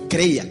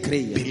 Creia,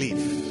 creia.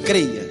 Believe.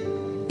 Creia.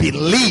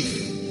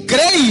 Believe.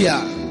 Creia.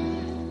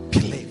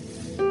 Believe.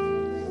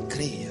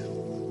 Creia.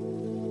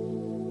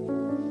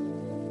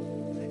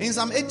 In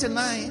Psalm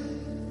 89,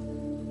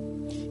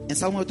 Em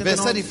Salmo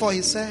verse 89, 34,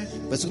 he said,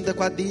 versículo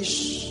 34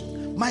 diz: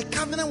 my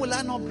covenant will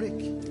I not break,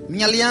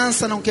 minha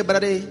aliança não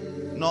quebrarei,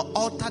 nor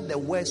alter the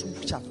words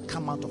which have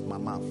come out of my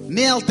mouth.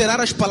 nem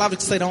alterar as palavras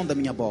que sairão da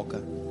minha boca.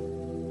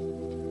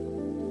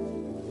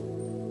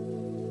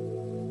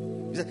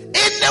 He said,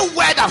 any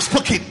word I've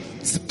spoken,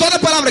 Se toda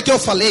palavra que eu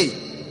falei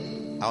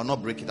I will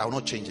not break it, I will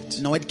not change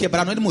it. não é de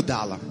quebrar, não é de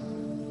mudá-la,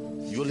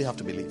 You only have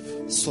to believe.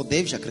 só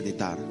deves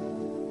acreditar.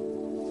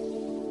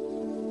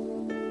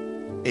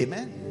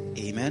 Amen.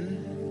 Amen.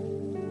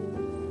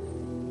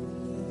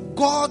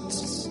 God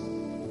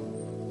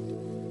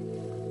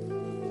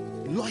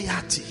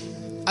loyalty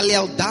A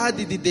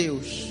lealdade de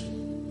Deus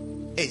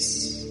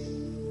is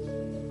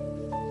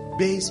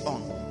based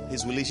on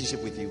his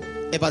relationship with you.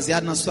 é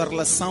baseada na sua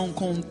relação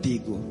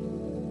contigo.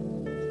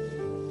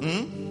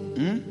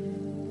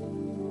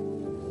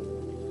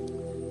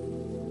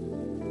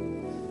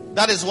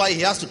 That is why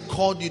he has to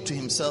call you to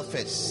himself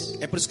first,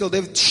 É por isso que ele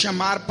deve te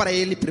chamar para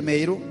ele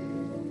primeiro,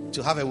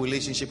 to have a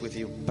relationship with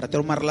you. para ter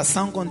uma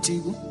relação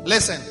contigo.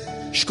 Listen,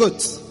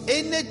 Escute,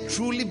 any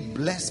truly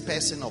blessed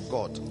person of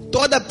God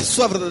toda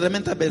pessoa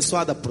verdadeiramente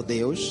abençoada por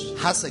Deus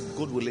has a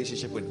good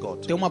relationship with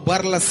God. tem uma boa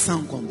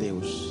relação com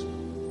Deus.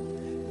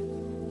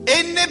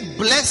 Any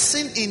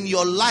blessing in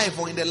your life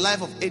or in the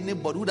life of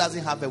anybody who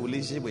doesn't have a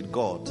relationship with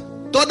God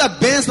Toda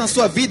bênção na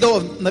sua vida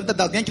ou na vida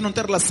de alguém que não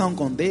tem relação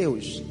com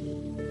Deus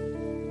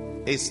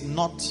is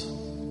not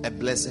a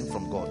blessing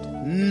from God.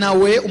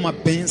 não é uma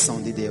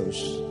bênção de Deus.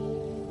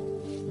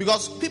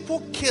 Because people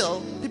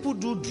kill, people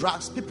do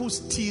drugs, people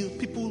steal,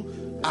 people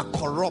are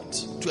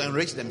corrupt to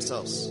enrich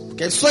themselves.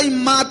 Porque as pessoas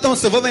matam,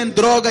 se envolvem em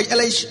drogas,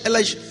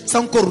 elas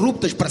são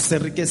corruptas para se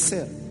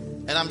enriquecer.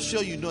 And I'm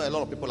sure you know a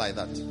lot of people like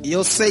that. E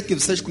eu sei que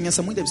vocês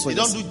conhecem muitas They pessoas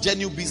don't assim. do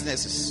genuine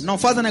businesses. Não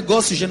fazem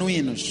negócios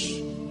genuínos.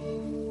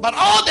 But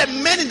all the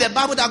men in the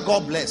Bible that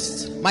God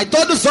blessed, Mas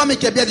todos os homens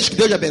que a Bíblia diz que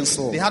Deus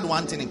abençoou they had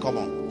one thing in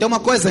common. tem uma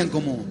coisa em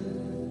comum.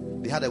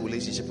 They had a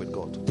relationship with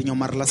God. Tinham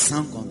uma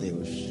relação com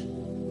Deus.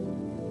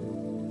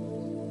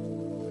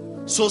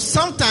 So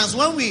sometimes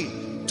when we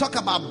talk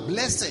about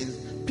blessings,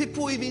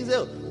 people even say,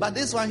 "Oh, but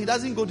this one, he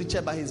doesn't go to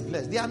church, but he's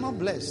blessed." They are not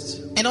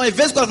blessed. Então, às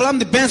vezes, quando falamos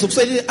de bênção,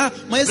 pessoas dizem,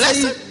 mas esse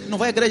aí Blessed. não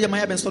vai à igreja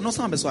amanhã abençoado. Não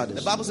são The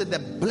abençoadas. Bible said the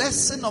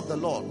blessing of the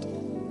Lord,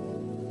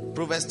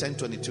 Proverbs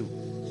 10:22,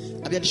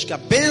 A Bíblia diz que a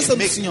bênção do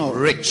make Senhor,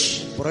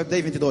 rich, Provérbios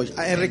 10:22,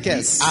 a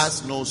enriquece.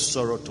 has no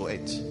sorrow to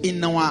it. E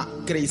não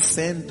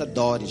acrescenta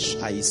dores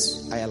a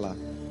isso, a ela.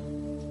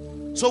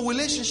 So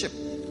relationship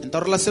Então,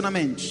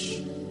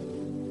 relacionamentos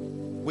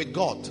with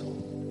God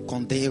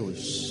com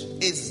Deus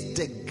is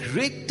the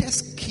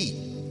greatest key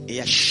é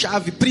a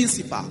chave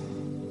principal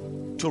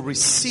to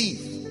receive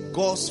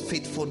God's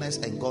faithfulness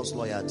and God's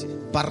loyalty.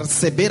 para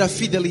receber a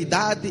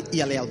fidelidade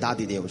e a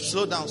lealdade de Deus.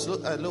 Slow down,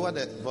 lower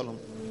the volume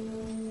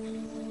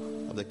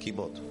of the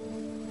keyboard.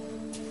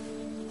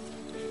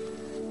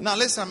 Now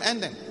listen, I'm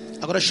ending.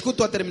 Agora,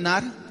 escuto a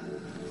terminar.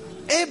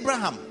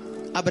 Abraham,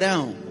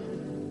 Abraão,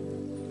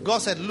 God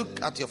said,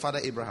 look at your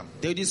father Abraham.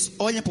 Deus disse,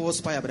 olha para o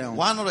vosso pai Abraão.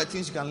 One of the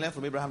things you can learn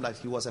from Abraham that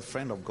he was a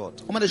friend of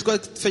God. Uma das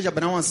coisas que fez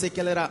Abraão a ser que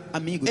ele era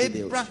amigo de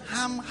Deus.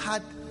 Abraham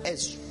had a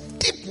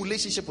deep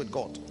relationship with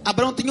God.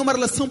 Abraão tinha uma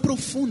relação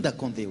profunda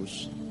com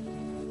Deus.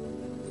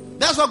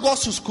 That's why God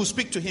could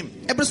speak to him.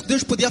 É por isso que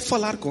Deus podia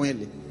falar com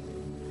ele.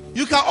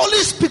 You can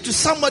only speak to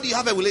somebody you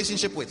have a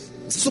relationship with.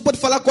 Você só pode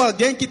falar com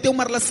alguém que tem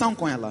uma relação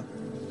com ela.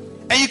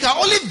 And you can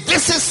only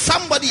visit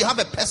somebody you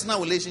have a personal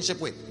relationship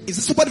with. E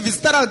você só pode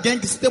visitar alguém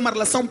que você tem uma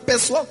relação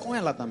pessoal com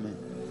ela também.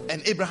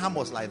 And Abraham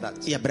was like that.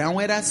 E Abraão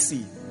era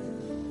assim.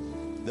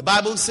 The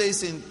Bible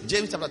says in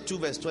James chapter 2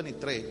 verse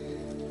 23,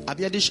 A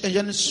Bíblia diz em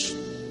Gênesis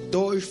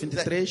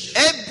 2:23.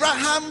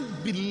 Abraham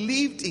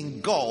believed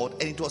in God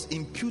and it was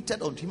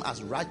imputed unto him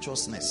as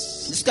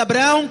righteousness. Diz que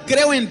Abraão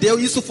creu em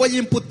Deus e isso foi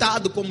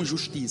imputado como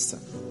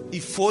justiça. E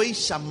foi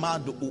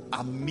chamado o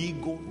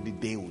amigo de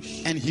Deus.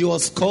 And he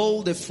was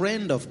called a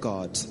friend of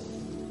God.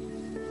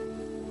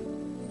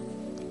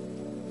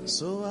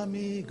 Sou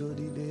amigo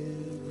de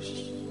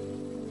Deus.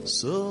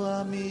 Sou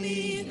amigo.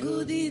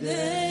 Amigo de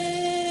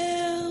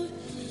Deus,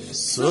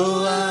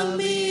 Sou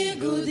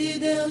amigo. amigo de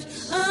Deus,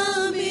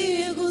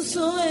 amigo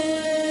sou eu.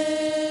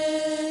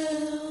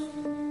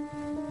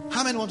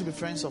 How many want to be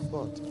friends of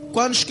God?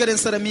 Quantos querem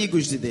ser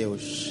amigos de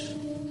Deus?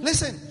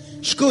 Listen,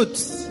 Escute,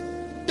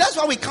 that's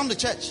why we come to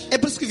church. é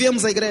por isso que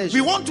viemos à igreja.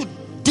 We want to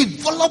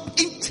develop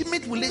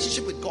intimate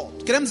relationship with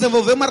God. Queremos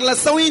desenvolver uma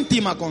relação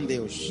íntima com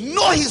Deus.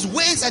 Know His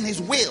ways and His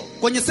will,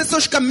 Conhecer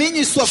seus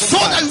caminhos e sua so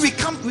that vontade.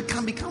 we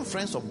can become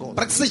friends of God.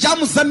 Para que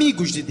sejamos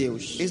amigos de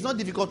Deus. It's not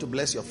difficult to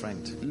bless your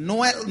friend.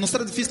 Não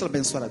será difícil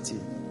abençoar a ti.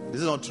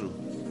 This is not true.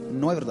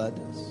 Não é verdade.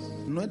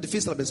 Não é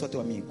difícil abençoar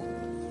teu amigo.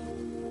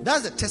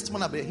 That's the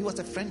testimony of Abraham. He was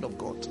a friend of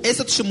God. Esse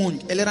é o testemunho.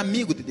 Ele era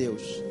amigo de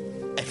Deus.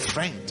 A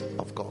friend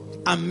of God.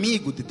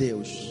 Amigo de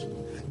Deus.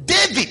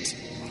 David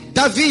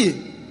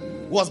Davi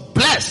was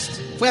blessed,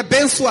 foi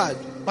abençoado,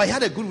 but he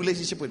had a good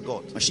relationship with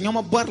God. mas tinha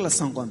uma boa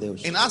relação com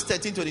Deus. In Acts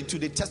 13:22,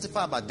 they testify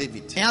about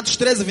David Em Atos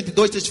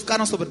 13:22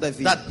 testificaram sobre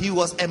Davi. that he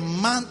was a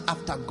man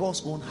after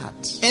God's own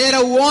heart. Ele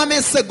era o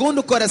homem segundo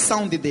o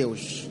coração de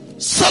Deus.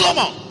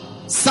 Solomon,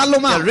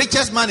 Salomão, the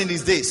richest man in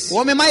his days. o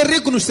homem mais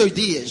rico nos seus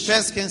dias.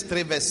 1 Kings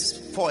 3 verse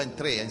 4 and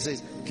 3, and it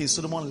says, King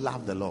Solomon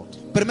loved the Lord.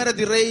 1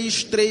 de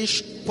Reis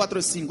 3, 4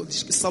 e 5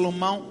 diz que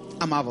Salomão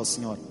amava o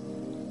Senhor.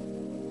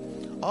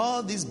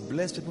 All these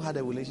blessed people had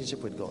a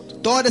relationship with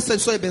God. Todas essas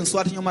pessoas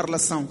abençoadas tinham uma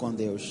relação com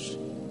Deus.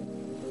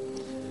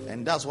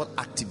 And that's what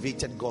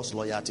activated God's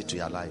loyalty to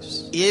your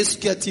lives. E é isso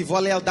que ativou a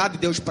lealdade de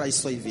Deus para as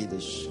suas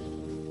vidas.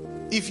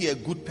 If you're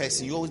a good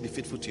person, you always be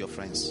faithful to your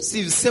friends.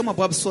 Se você é uma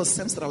boa pessoa,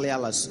 sempre será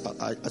leal aos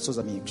seus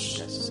amigos.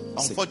 Yes.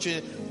 Sim.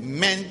 Unfortunately,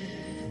 men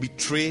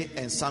betray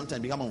and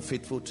sometimes become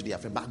unfaithful to their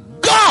friend.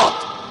 But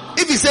God,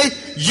 if He say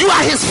you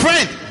are His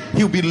friend,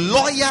 He'll be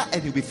loyal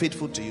and He'll be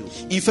faithful to you.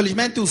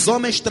 Infelizmente os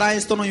homens traem,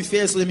 se tornam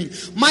infiéis a mim.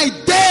 Mas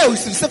Deus,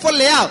 se você for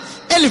leal,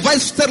 Ele vai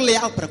ser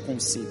leal para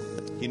consigo.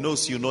 He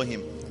knows you know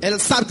Him. Ele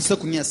sabe que você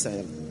conhece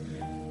Ele.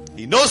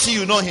 He knows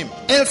you know Him.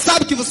 Ele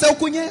sabe que você o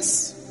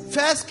conhece.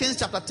 1 Kings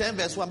chapter 10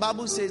 verse 1,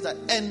 Bible says that,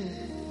 and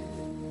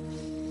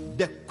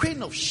the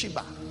queen of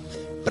Sheba,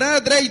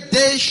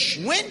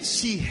 when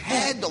she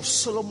heard of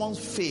Solomon's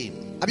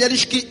fame a Bíblia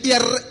diz que e a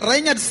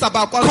rainha de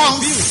Sabá, qual ouviu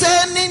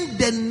concerning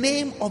the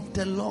name of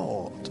the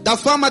Lord, da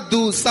fama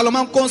do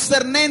Salomão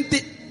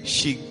concernente,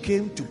 she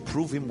came to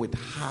prove him with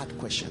hard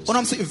questions. o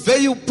nome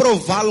veio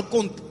prová-lo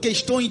com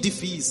questões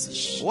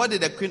difíceis. What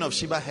did the queen of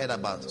Sheba heard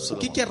about O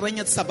Solomon? que a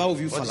rainha de Sabá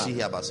ouviu What did falar? she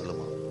hear about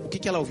Solomon? O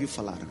que ela ouviu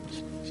falar?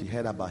 She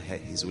heard about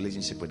his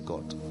relationship with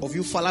God.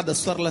 Ouviu falar da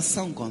sua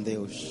relação com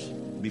Deus.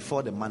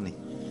 Before the money.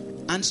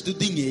 Antes do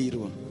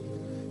dinheiro.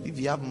 If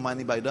you have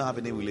money but you don't have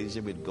any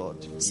relationship with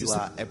God, you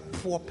are a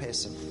poor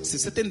person. Se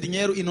você tem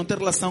dinheiro e não tem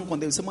relação com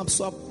Deus, você é uma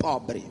pessoa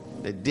pobre.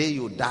 The day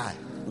you die,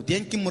 No dia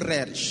em que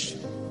morreres,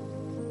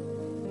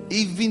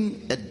 even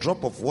a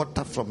drop of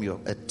water from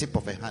a tip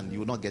of a hand, you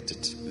will not get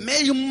it.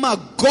 mesmo uma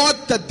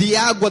gota de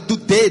água do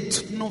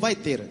dedo não vai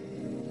ter.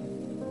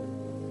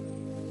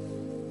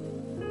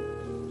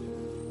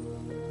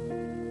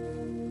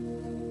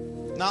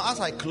 Now, as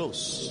I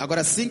close,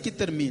 Agora, assim que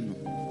termino,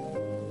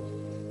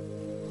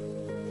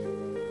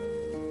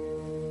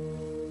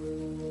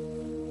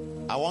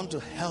 I want to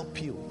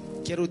help you,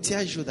 quero te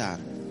ajudar.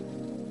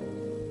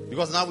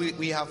 because now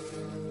we have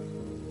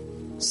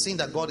seen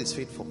that God is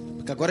faithful.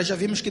 Porque agora já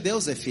vimos que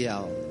Deus é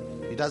fiel.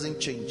 He doesn't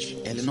change.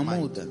 Ele his não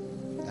mind muda.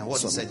 and what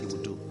He Sua said He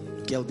would do.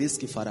 O que Ele disse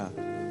que fará.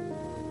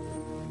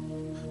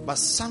 But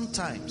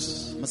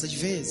sometimes Mas às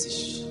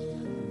vezes,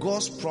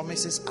 God's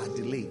promises are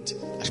delayed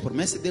as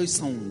promessas de Deus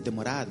são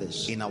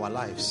demoradas in our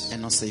lives em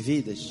nossas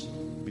vidas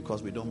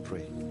because we don't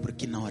pray.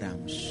 porque não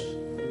oramos.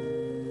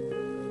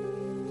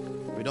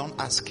 We don't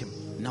ask Him.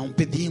 Não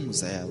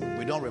pedimos a Ele.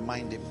 We don't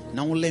remind Him.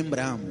 Não o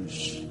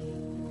lembramos.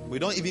 We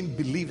don't even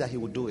believe that He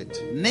will do it.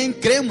 Nem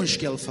cremos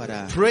que Ele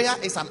fará. Prayer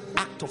is an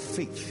act of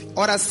faith.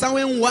 Oração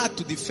é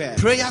ato de fé.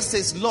 Prayer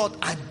says, Lord,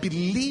 I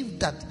believe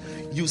that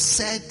you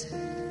said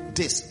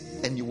this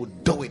and you will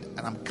do it,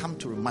 and I'm come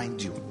to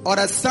remind you.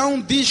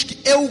 Oração diz que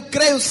eu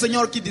creio,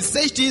 Senhor, que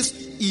disseste isso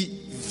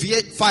e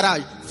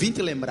farás. Vim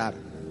te lembrar.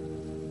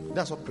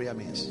 That's what prayer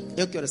means.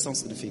 É o que oração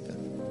significa.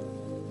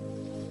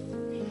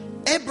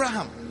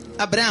 Abraham,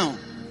 Abraão,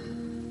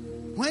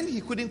 when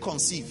he couldn't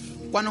conceive,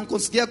 quando não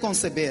conseguia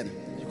conceber,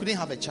 he couldn't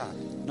have a child,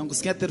 não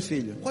conseguia ter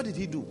filho, what did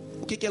he do?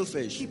 o que ele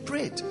fez? He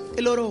prayed.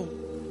 Ele orou.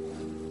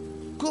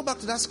 Go back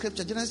to that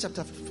scripture, Genesis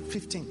chapter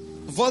 15.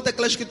 Volta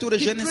àquela escritura, He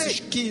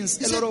Gênesis prayed. 15.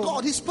 He Ele said, orou.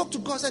 God, he spoke to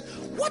God, said,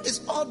 what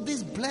is all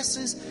these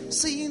blessings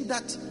saying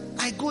that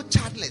I go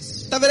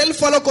childless? Tá vendo? Ele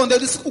falou com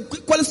Deus, disse,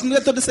 qual é o significado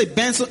de toda essa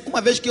bênção,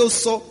 uma vez que eu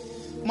sou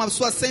uma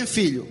pessoa sem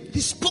filho? He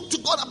spoke to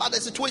God about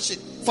the situation.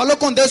 Falou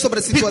com Deus sobre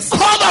a He situação.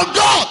 called on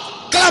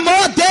God. Clamou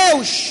a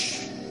Deus.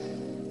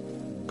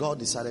 God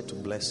decided to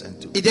bless and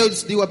to E Deus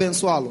decidiu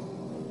abençoá-lo.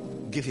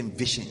 give him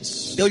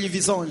visions, Deu-lhe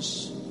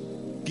visões.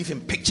 give him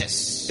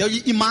pictures.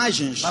 Deu-lhe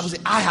imagens. Bible says,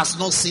 eye has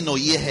not seen or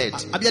ear heard,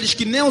 A Bíblia diz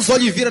que nem os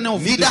olhos viram, nem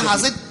ouvidos. neither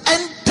has it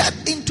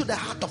entered into the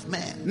heart of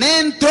man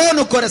Nem entrou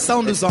no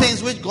coração the dos homens.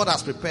 things which God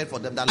has prepared for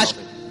them that As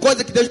love him.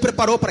 coisas que Deus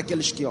preparou para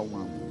aqueles que o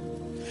amam.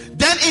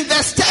 Then in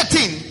verse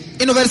 13,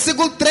 E no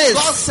versículo 13,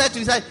 God said to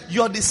him,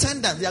 your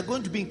descendants, they are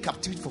going to be in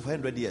captivity for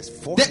 400 years.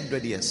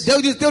 400 years.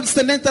 Deus diz: teus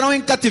descendentes estarão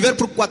em cativeiro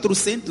por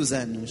 400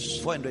 anos.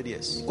 400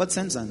 years.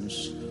 400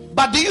 anos.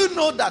 But do you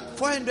know that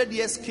 400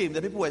 years came,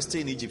 the people were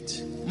still in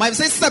Egypt? Mas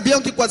vocês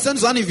sabiam que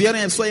 400 anos vieram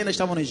e as pessoas ainda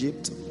estavam no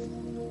Egito?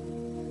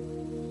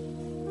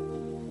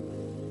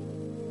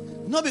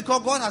 Not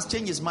because God has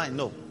changed his mind,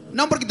 no.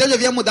 Não porque Deus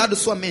havia mudado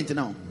sua mente,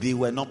 não. They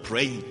were not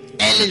praying.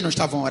 Eles não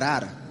estavam a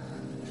orar.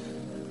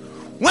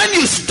 When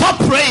you stop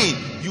praying,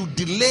 you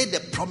delay the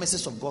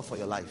promises of God for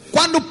your life.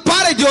 Quando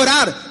para de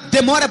orar,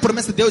 demora a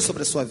promessa de Deus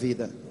sobre a sua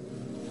vida.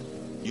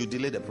 You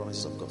delay the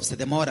promises of God. Você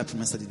demora a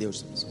promessa de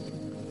Deus.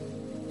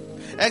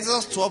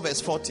 Exodus 12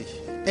 verse 40.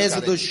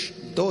 Êxodo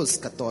 12,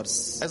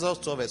 14. Exodus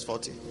 12 verse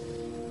 40.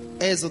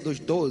 Êxodo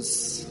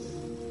 12.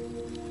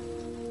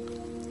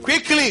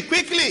 Quickly.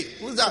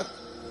 Who's that?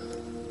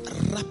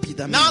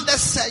 Rapidamente. Now the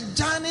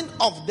sojourning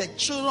of the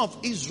children of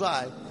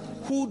Israel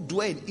who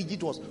dwell in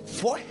Egypt was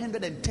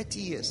 430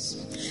 years.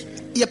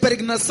 E a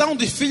peregrinação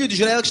dos filhos de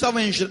Israel que estavam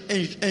em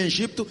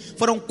Egito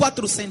foram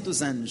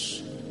 400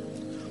 anos.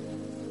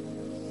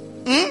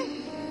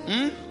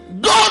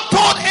 God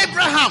told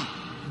Abraham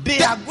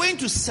they are going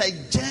to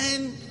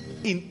sojourn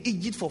in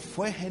Egypt for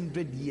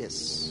 400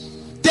 years.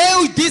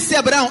 Deus disse a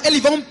Abraão,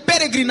 eles vão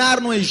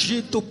peregrinar no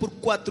Egito por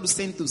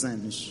 400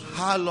 anos.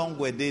 How long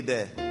were they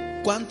there?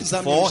 Quantos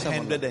anos eles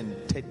estavam lá?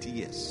 430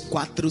 years.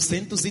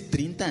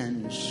 430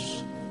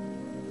 anos.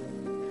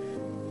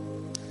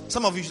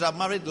 Some of you should have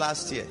married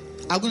last year,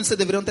 Alguns de vocês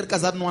deveriam ter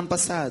casado no ano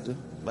passado,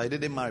 but you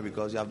didn't marry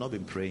because you have not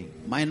been praying.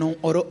 mas não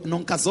orou,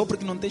 não casou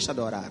porque não tem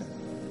estado a orar.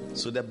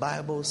 So the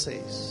Bible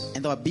says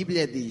Então a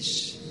Bíblia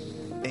diz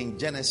in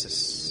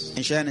Genesis,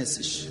 em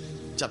Gênesis,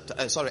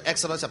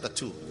 Exodus chapter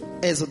 2,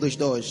 Êxodo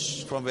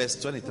 2, from verse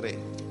 23.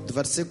 do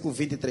versículo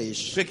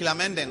 23. Quickly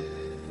amending,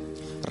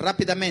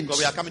 Rapidamente, because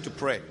we are coming to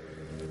pray.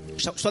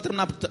 só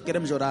terminar porque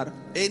queremos orar.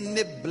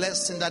 Any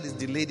blessing that is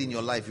delayed in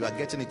your life, you are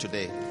getting it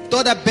today.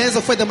 Toda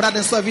bênção foi demorada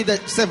em sua vida,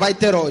 você vai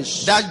ter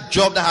hoje. That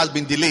job that has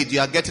been delayed,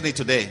 you are getting it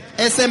today.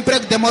 Esse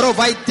emprego demorou,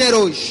 vai ter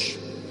hoje.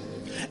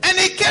 And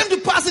it came to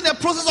pass in the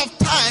process of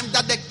time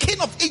that the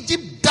king of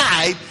Egypt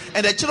died,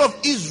 and the children of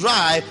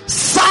Israel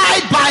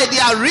sighed by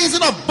their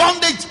reason of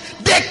bondage.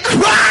 They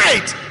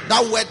cried.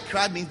 That word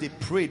cry means they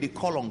pray, they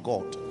call on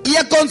God. E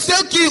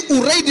aconteceu que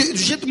o rei do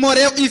Egito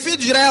morreu e filhos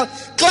de Israel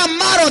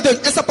clamaram a Deus.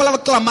 Essa palavra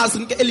clamar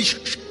significa que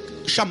eles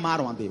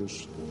chamaram a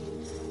Deus.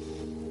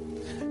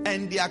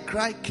 And their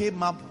cry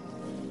came up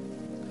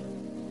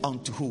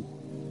unto who?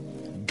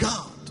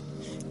 God.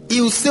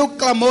 E o seu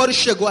clamor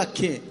chegou a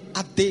quê?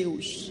 A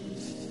Deus.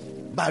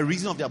 By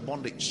reason of their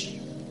bondage.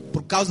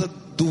 Por causa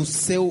do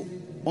seu,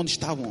 onde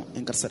estavam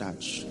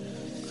encarcerados.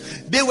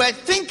 They were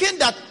thinking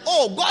that,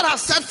 oh, God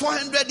has said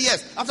 400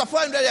 years. After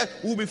 400 years,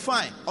 we'll be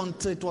fine.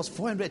 Until it was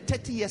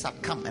 430 years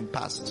had come and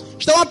passed.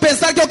 Estavam a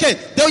pensar que, ok,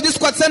 Deus disse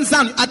 400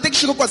 anos. Até que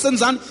chegou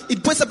 400 anos. E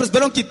depois se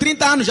perceberam que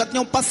 30 anos já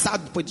tinham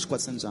passado depois dos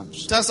 400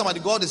 anos. Tell somebody,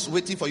 God is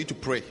waiting for you to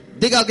pray.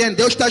 Diga a alguém,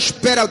 Deus está à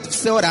espera de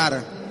você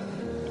orar.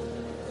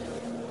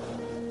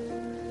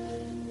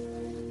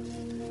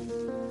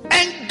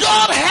 And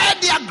God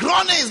heard their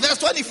groanings, verse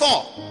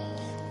 24.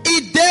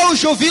 E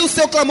Deus ouviu o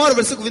seu clamor,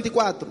 versículo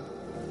 24.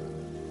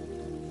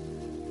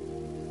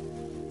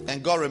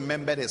 And God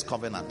remembered his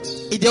covenant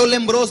E Deus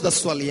lembrou-se da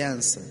sua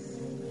aliança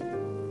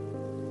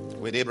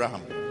with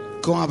Abraham.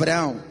 com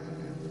Abraão.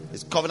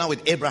 His covenant with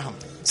Abraham.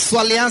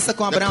 Sua aliança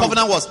com The Abraão.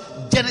 covenant was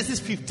Genesis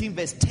 15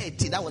 verse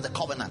 30. That was the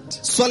covenant.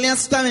 Sua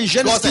aliança estava em God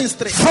Gênesis said, 15,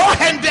 3.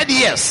 400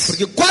 years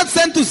Porque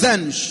 400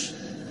 anos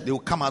they will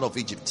come out of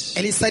Egypt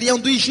eles sairiam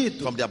do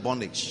Egito, from their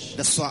bondage.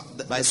 da sua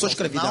But it sua was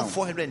now escravidão.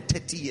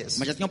 430 years.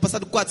 Mas já tinham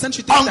passado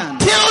 430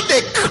 anos. Until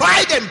they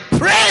cried and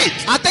prayed.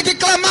 Até que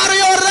clamaram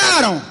e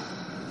oraram.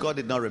 God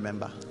did not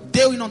remember.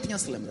 Deus não tinha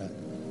se lembrado.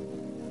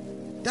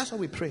 That's why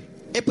we pray.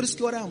 É por isso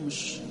que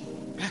oramos.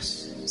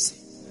 Yes. Sim.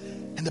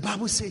 And the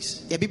Bible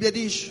says, E a Bíblia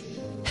diz,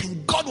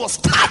 and God was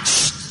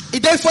touched. e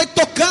Deus foi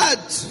tocado.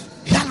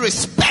 He had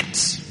respect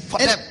for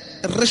Ele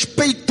them.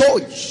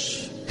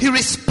 respeitou-os. He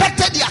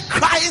respected their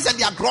cries and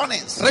their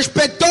groanings.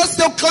 Respeitou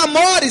seu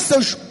clamor e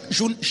seus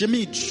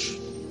gemidos.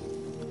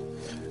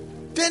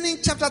 Then in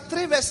chapter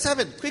 3 verse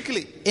 7,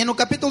 quickly. E no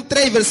capítulo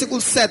 3,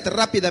 versículo 7,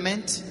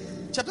 rapidamente.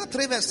 Chapter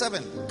 3 verse 7.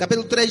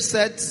 Capítulo 3,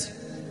 7.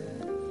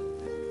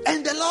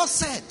 And the Lord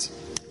said,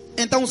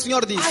 Então o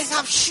Senhor I disse,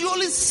 have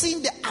surely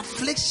seen the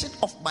affliction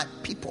of my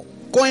people,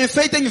 com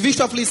efeito tenho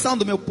visto a aflição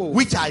do meu povo,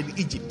 which are in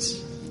Egypt.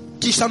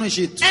 que está no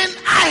Egito. And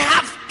I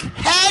have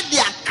heard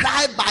their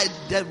cry by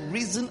the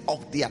reason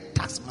of their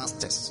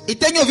taskmasters. E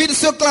tenho ouvido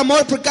seu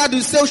clamor por causa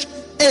dos seus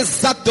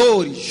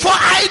exatores. For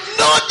I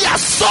know their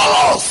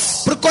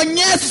sorrows. Porque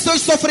conhece os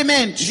seus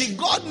sofrimentos. See,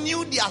 God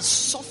knew their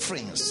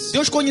sufferings,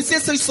 Deus conhecia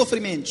seus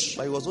sofrimentos.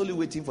 but He was only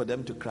waiting for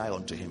them to cry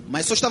unto Him.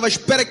 Mas só estava à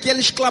espera que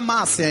eles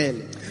clamassem a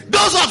Ele.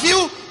 Those of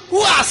you who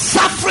are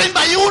suffering,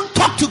 but you won't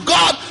talk to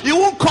God, you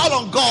won't call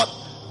on God.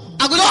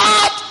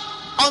 God,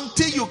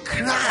 until you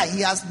cry,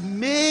 He has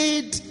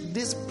made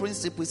this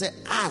principle. He said,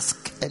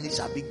 ask and it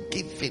shall be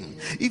given.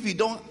 If you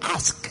don't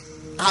ask,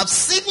 I've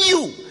seen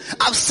you,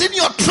 I've seen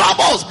your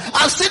troubles,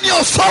 I've seen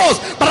your sorrows,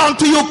 but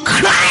until you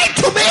cry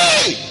to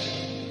me,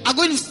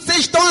 Agora vocês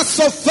estão a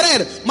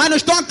sofrer, mas não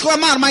estão a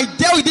clamar. Mas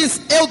Deus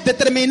disse, eu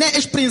determinei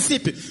este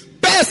princípio.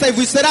 Peça e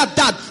vos será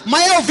dado.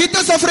 Mas eu vi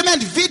teu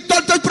sofrimento, vi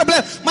todos os teus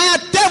problemas. Mas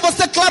até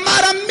você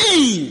clamar a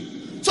mim.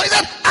 so He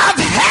said, I've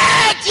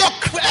heard your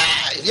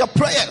cry, your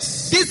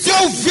prayers, Disse,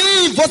 eu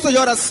vi vossas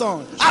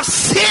orações. I've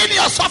seen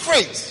your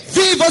sufferings,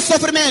 Vi vosso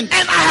sofrimento.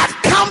 and I have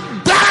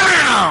come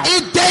down.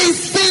 E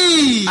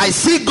desci. I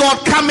see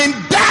God coming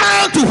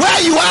down to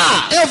where you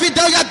are Eu vi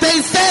Deus a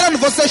descer onde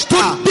você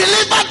está.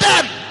 deliver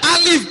them.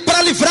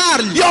 Para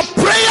livrar-lhe. Your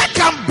prayer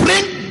can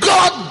bring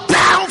God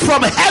down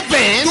from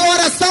heaven Tua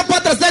oração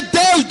pode trazer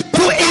Deus to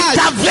para baixo.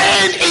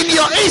 intervene in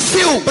your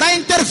issue. Para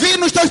intervir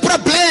nos teus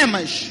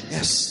problemas.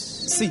 Yes,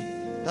 Sim.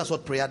 that's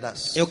what prayer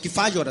does. É o que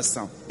faz a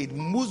oração. It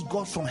moves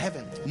God from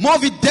heaven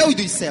Move Deus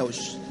dos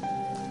céus.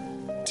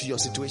 to your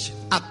situation.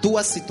 A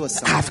tua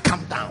situação. I have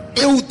come down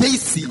Eu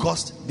desci.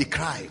 because they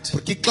cried.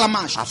 Porque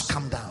clamaste. I've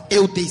come down.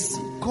 Eu desci.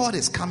 God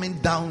is coming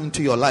down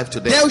into your life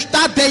today Deus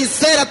está a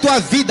descer a tua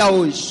vida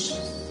hoje.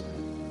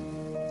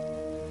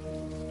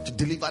 to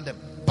deliver them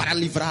Para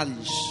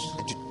livrá-los.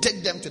 and to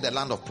take them to the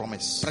land of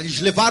promise. Para lhes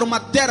levar uma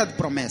terra de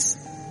promessa.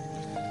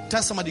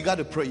 Tell somebody you got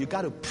to pray. You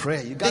got to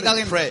pray. You got Diga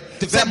to alguém, pray.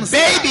 Say, devemos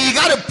baby, you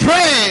got to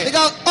pray.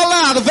 Diga,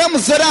 olá,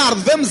 devemos orar.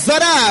 Devemos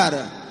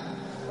orar.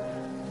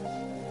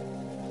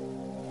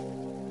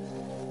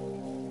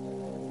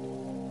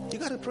 You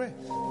got to pray.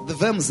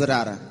 Devemos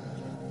orar.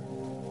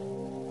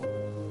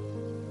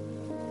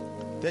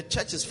 The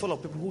church is full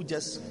of people who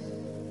just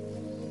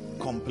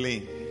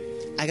complain.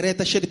 A igreja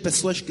está cheia de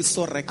pessoas que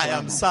só I am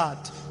reclamam. sad.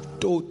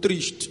 Estou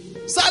triste.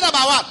 Sad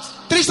about what?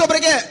 Triste sobre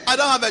quê? I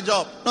don't have a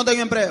job. Não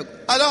tenho emprego.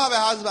 I don't have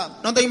a husband.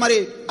 Não tenho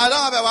marido. I don't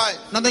have a wife.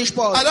 Não tenho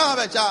esposa. I don't have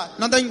a child.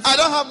 Não tenho, I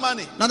don't have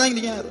money. não tenho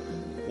dinheiro.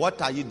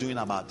 What are you doing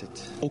about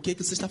it? O que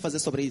você está a fazer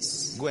sobre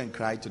isso? Go and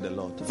cry to the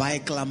Lord. Vai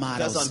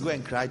clamar ao Just go Senhor.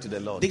 and cry to the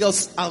Lord. Diga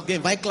alguém,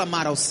 vai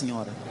clamar ao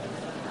Senhor.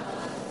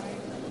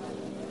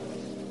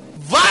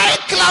 Vai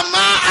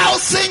clamar ao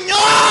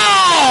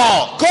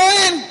Senhor. Go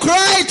and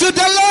cry to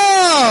the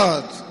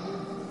Lord.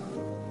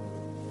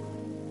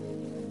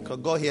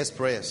 Because God hears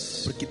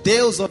prayers. Porque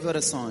Deus ouve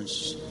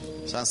orações.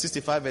 Psalm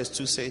 65 verse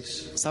 2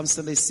 says, Salmo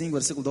 65,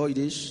 versículo 2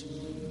 diz: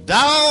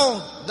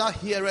 Thou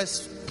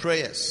hearest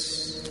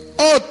prayers.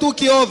 Oh, tu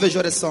que ouves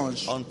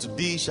orações, Unto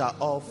thee shall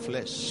all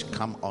flesh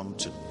come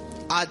unto.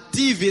 a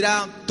ti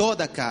virá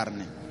toda a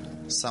carne.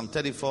 Psalm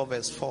 34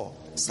 verse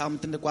 4. Salmo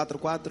 34,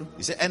 4.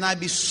 He said, And I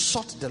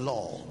besought the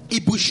Lord, E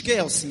busquei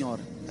ao Senhor,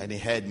 and he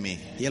heard me,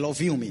 e Ele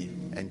ouviu-me,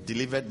 and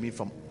delivered me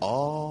from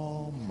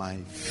all my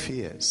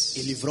fears.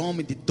 e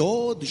livrou-me de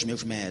todos os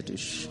meus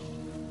medos.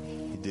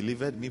 He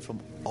delivered me from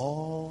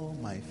all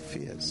my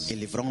fears. E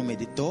livrou-me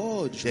de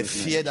todos os The meus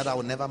fear medos. that I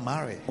will never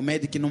marry. O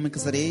medo de que não me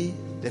casarei,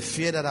 The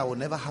fear that I will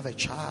never have a o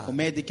child.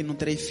 medo de que não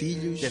terei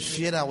filhos, The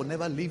fear that I will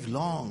never live o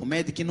long.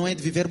 medo de que não hei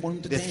de viver por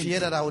muito The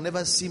fear tempo, that I will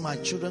never see my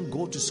children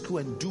go to school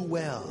and do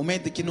well. o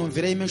medo de que não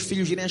verei meus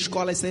filhos irem à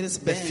escola e saírem The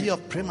bem, fear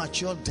of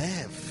premature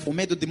death. o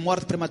medo de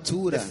morte The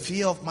prematura,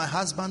 fear of my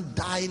husband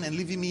dying and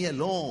leaving me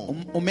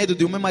alone. o medo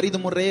de o meu marido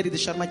morrer e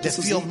deixar-me aqui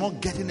The fear of sozinho,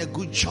 not getting a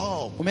good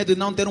job. o medo de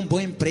não ter um bom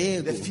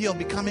emprego, The fear of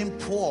becoming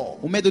poor.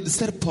 o medo de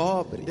ser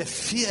pobre, The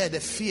fear.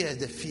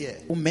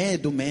 o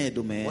medo.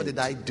 What did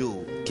I do?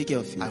 O que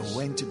eu fiz? I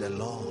went to the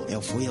Lord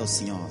Eu fui ao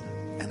Senhor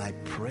and I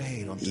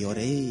prayed unto e him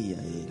orei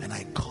a Ele and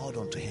I called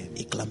unto him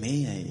e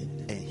clamei a Ele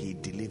and he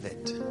delivered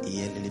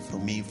e Ele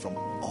livrou-me me from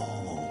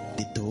all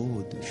de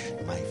todos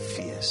my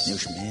fears.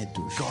 meus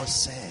medos. God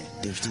said,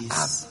 Deus disse: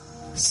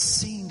 I've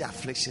seen the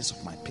afflictions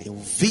of my people. Eu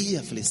vi a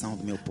aflição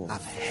do meu povo,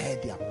 I've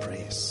heard their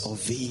prayers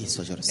ouvi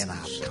suas and I've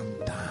orações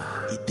come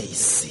down e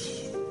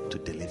desci to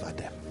deliver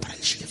them. para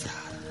lhes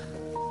livrar.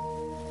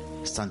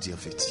 Stand to your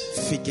feet.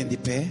 Fiquem de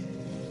pé.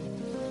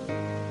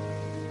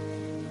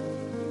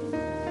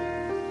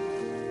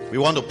 We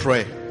want to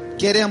pray.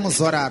 Queremos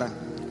orar.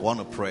 We want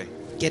to pray.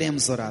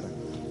 Queremos orar.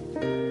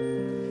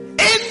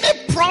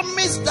 Any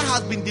promise that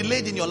has been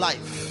delayed in your life,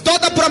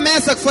 Toda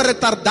promessa que foi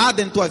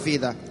retardada em tua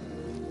vida,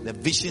 the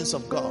visions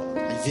of God,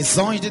 as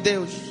visões de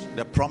Deus,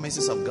 the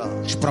promises of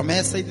God, as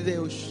promessas de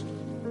Deus,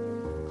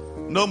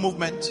 no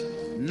movement,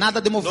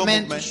 nada de no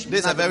movement. movimentos, This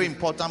is a nada. very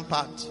important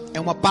part. É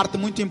uma parte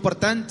muito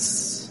importante.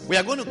 We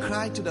are going to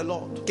cry to the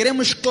Lord.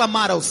 Queremos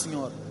clamar ao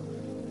Senhor.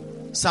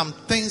 Some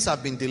things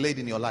have been delayed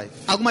in your life.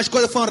 Algumas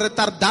coisas foram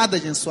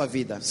retardadas em sua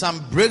vida. Some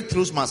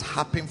breakthroughs must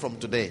happen from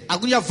today.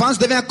 Alguns avanços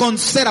devem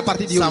acontecer a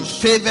partir de Some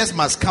hoje. favors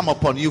must come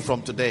upon you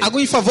from today.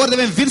 Alguns favores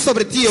devem vir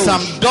sobre ti hoje.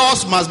 Some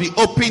doors must be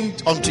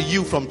opened unto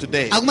you from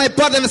today. Algumas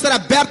portas devem ser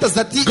abertas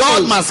a ti God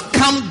hoje. must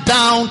come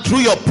down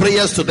through your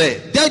prayers today.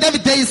 Deus deve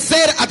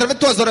descer através de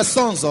tuas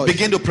orações hoje.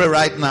 Begin to pray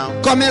right now.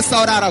 Começa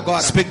a orar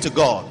agora. Speak to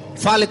God.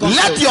 Fale com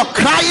Let Deus. your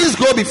cries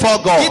go before E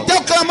God.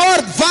 teu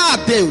clamor vá a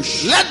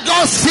Deus. Let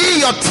God see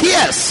your E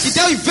tears,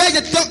 Deus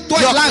veja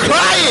tuas your lágrimas.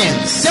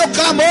 cryings, Teu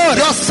clamor.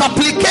 your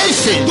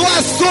supplication,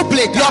 Tua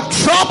súplica. your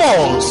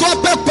troubles, Tua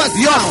preocupação.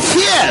 your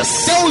fears.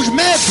 Teus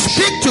medos.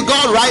 Speak to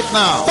God right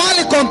now.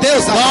 Fale com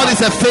Deus God agora.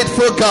 is a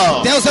faithful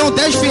God. Deus é um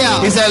Deus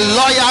fiel. He's a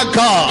loyal É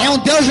God. um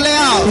Deus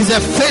leal. He's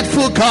a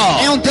faithful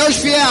É God. um Deus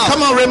fiel.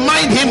 Come on,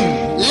 remind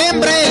him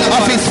Lembra ele of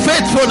agora his da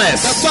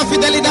faithfulness. sua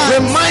fidelidade.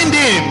 Remind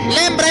him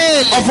Lembra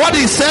ele of what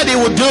he said he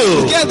would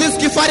do, que ele disse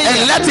que faria.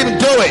 and let him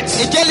do E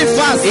it. que ele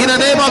faz. In the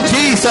name of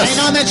Jesus. Em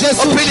nome de Jesus.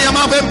 Open your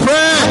mouth and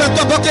pray. Abra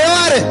tua boca e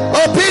ore.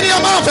 Open your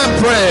mouth and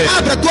pray.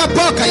 Abra tua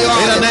boca e In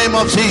the ore. name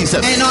of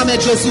Jesus. Em nome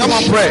de Jesus. Come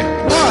on, pray.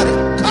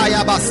 Ore.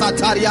 Kaya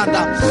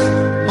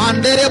basatarianda.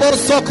 Mandere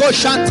borsoko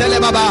shantele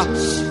baba.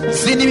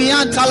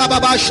 Zinimianta la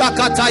baba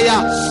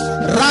shakataya.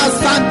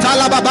 Rasanta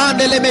la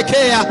babande le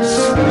mekea.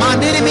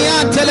 Mandiri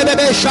miante le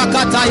bebe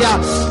shakataya.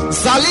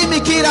 Zalimi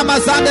kira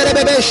mazande le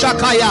bebe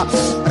shakaya.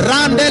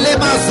 Randele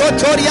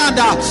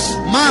mazotorianda.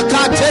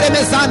 Makatere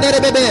mezande le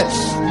bebe.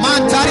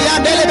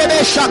 Mantariande le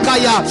bebe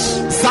shakaya.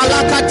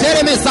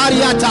 Salakatere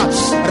mezariata.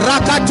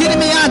 Rakatiri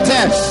miante.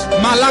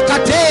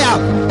 Malakatea.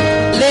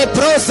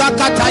 Leprosa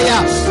kataya.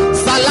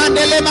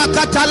 Salandele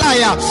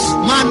makatalaya.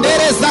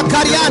 Mandere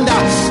zakarianda.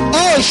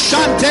 Oh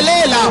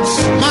shantelela.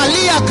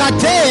 Malia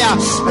katea.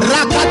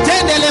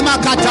 Rakatendele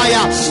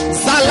makataya.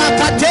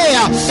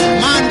 Salakatea.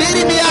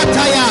 Mandiri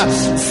miataya.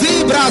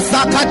 Zibra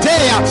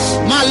zakatea.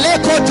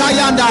 Maleko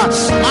tayanda.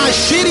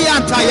 Mashiri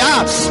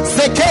antaya.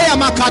 Zekea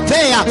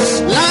makatea.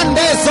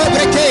 Lande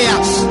zobrekea.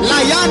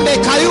 Layande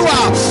kayua.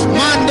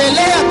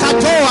 Mandelea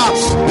katoa.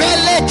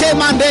 Peleke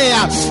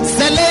mandea.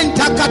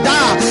 Selenta kada.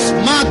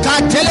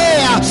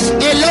 Makatelea.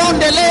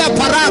 Elondelea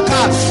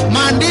paraka.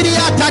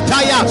 Mandiria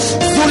tataya.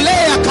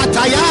 Zulea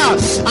kataya.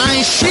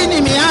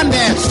 Anshini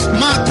miande.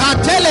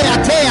 Makatele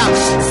atea.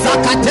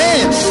 Zakate.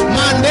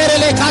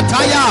 Manderele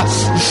Kataya,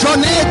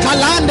 Jone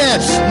Kalande,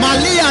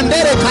 Malia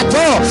Ndere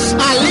Kato,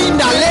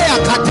 Alinda Lea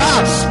Kata,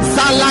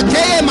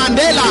 Salake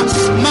Mandela,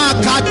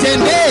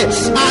 Makatende,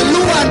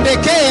 Alua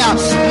Ndekea,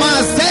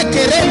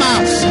 Mazekerema,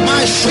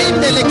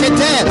 Mashinde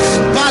Lekete,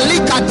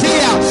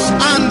 Balikatea,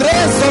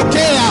 Andres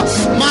Okea,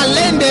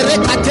 Malende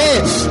Rekate,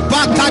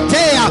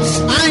 Bakatea,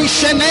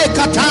 Anshene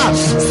Kata,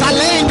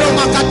 Salendo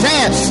Makate,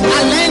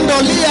 Alendo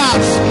Lia,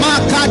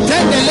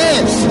 Makatendele,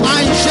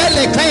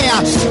 Angelekea,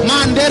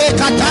 Mandere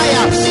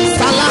Kataya,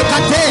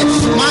 Salakate,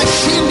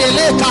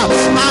 Mashindeleka,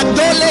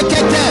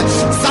 Adolekete,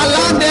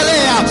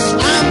 Salandelea,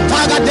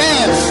 Ampagade,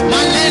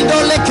 Malendo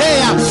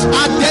Lekea,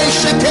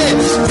 Adesheke,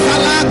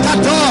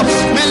 Salakato,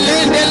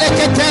 Melende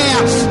Leketea,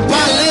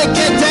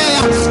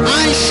 Baleketea,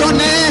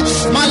 Anshone,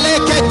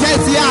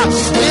 Maleketezia,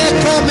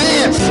 Lekome.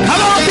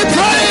 Come on, keep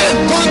praying.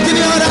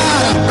 Continue to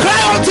Cry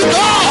out to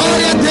God.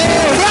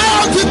 Cry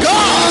out to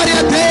God.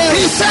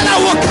 He said, I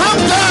will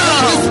come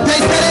down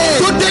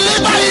to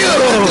deliver you.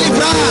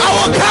 I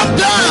will come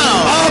down.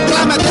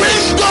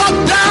 Bring God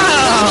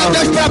down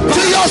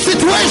to your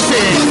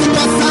situation.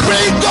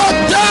 Bring God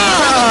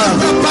down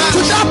to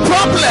that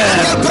problem.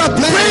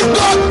 Bring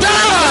God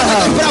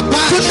down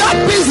to that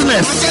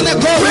business.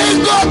 Bring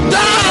God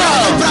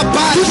down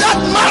to that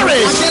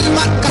marriage.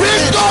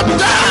 Bring God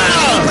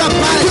down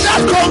to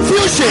that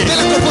confusion.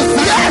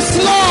 Yes,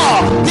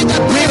 Lord.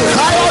 We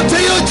cry unto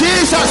you,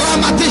 Jesus.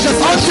 Unto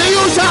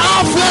you shall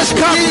our flesh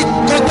come.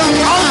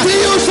 Unto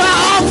you shall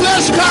our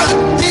flesh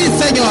come.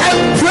 And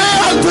pray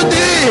unto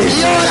thee.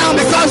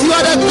 Because you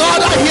are the God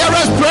that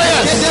heareth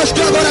prayers.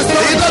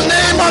 In the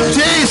name of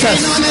Jesus.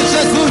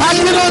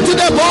 Hearken unto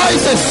the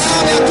voices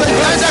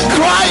and the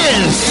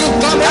cryings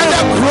and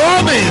the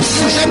groanings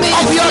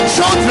of your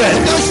children.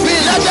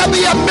 Let there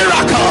be a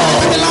miracle.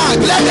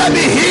 Let there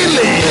be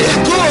healing.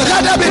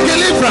 Let there be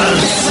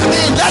deliverance.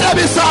 Let there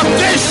be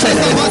salvation.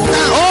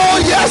 Oh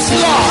yes,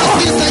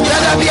 Lord.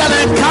 Let there be an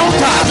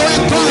encounter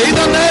in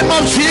the name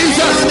of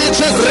Jesus.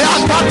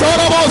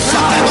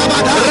 Rakatorobosa,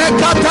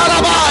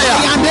 Rekatarabaya,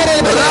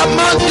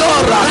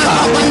 Ramandoraka,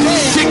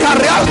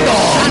 Shikariando,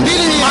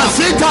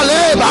 Masita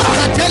Leba.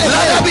 Let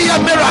there be a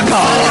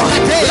miracle.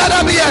 Let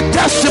there be a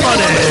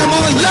testimony.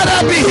 Let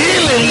there be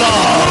healing,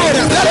 Lord.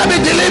 Let there be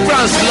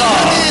deliverance,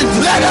 Lord.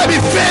 Let there be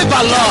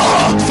favor,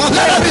 Lord.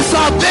 Let there be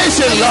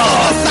salvation,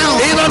 Lord.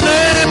 In the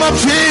name of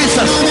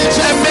Jesus.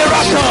 A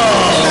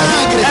miracle.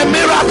 A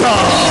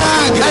miracle.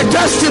 A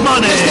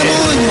testimony.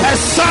 A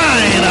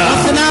sign.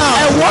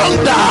 A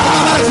wonder.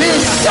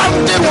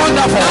 Something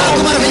wonderful.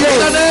 In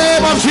the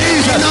name of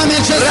Jesus.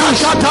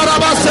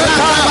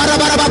 Rakatarabaseka.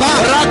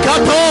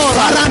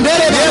 Rakatora.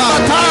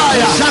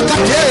 Yemataya.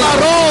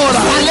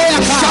 Yemarora.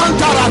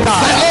 Shantaraka.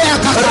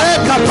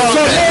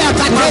 Rekatora.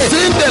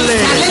 Masindele.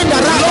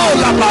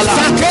 Lola Bala.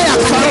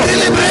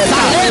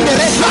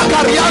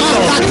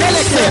 Sakariano.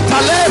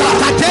 Setalera.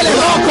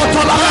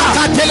 Rokotolaba.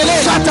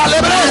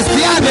 Satalebre.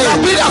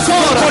 Rabira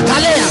Sora.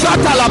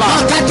 Satalaba.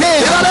 In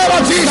the name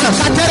of Jesus.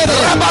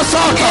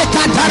 Rabasoko.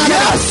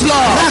 Yes,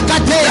 Lord.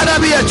 Let there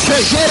be a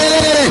change.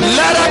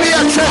 Let there be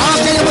a change.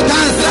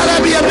 Let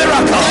there be a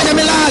miracle.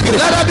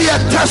 Let there be a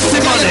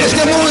testimony.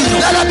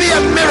 Let there be a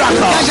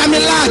miracle.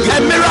 A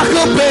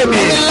miracle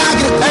baby.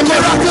 A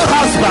miracle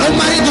husband.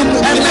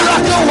 A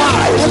miracle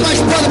wife. A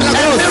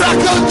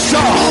miracle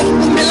job.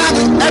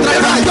 A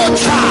miracle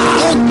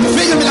child.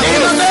 In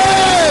the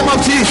name of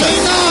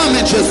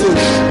Jesus.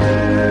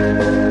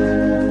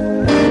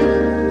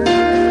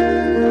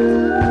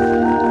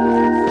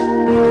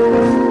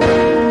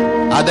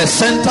 At the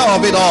center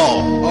of it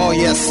all, Oh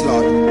yes,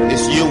 Lord.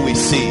 is you we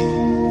see.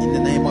 In the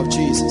name of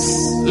Jesus.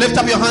 Lift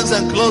up your hands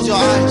and close your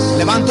eyes.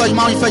 Levanta as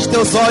mãos e feche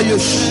teus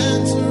olhos.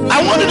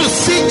 I want you to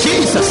see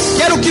Jesus.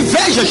 Quero que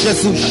veja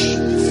Jesus.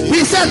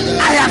 He said,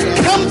 I have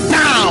come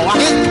down. I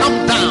have come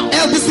down.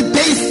 Ele disse,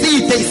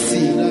 desci,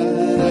 desci.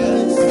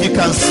 You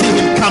can see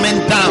him coming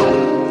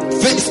down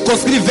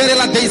Consegui ver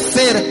ela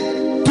descer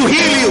to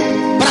heal you.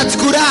 para te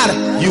curar.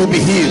 You will be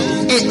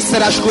healed. E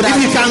serás curado.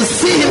 If you can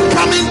see him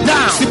coming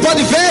down Se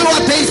pode vê-lo a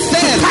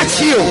descer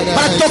touch you,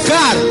 para te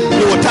tocar,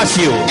 he will touch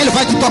you ele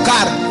vai te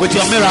tocar with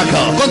your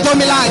miracle, com teu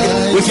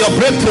milagre, with your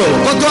breakthrough.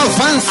 com teu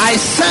avanço. I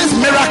sense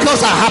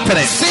miracles are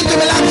happening. Sinto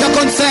milagres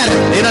acontecer.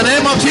 In the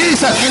name of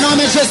Jesus. Em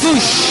nome de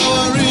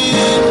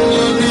Jesus.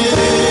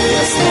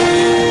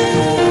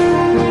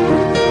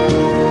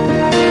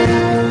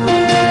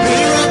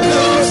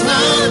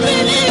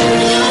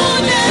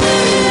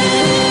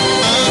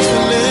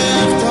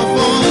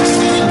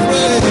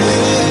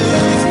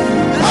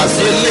 As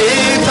you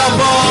lift a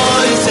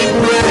voice in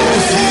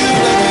praise,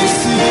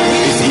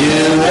 it's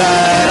you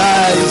that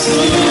I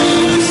see.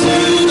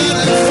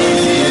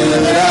 You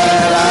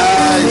that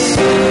I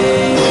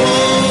see.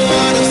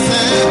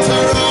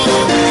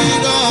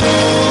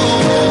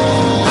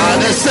 At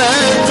the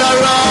center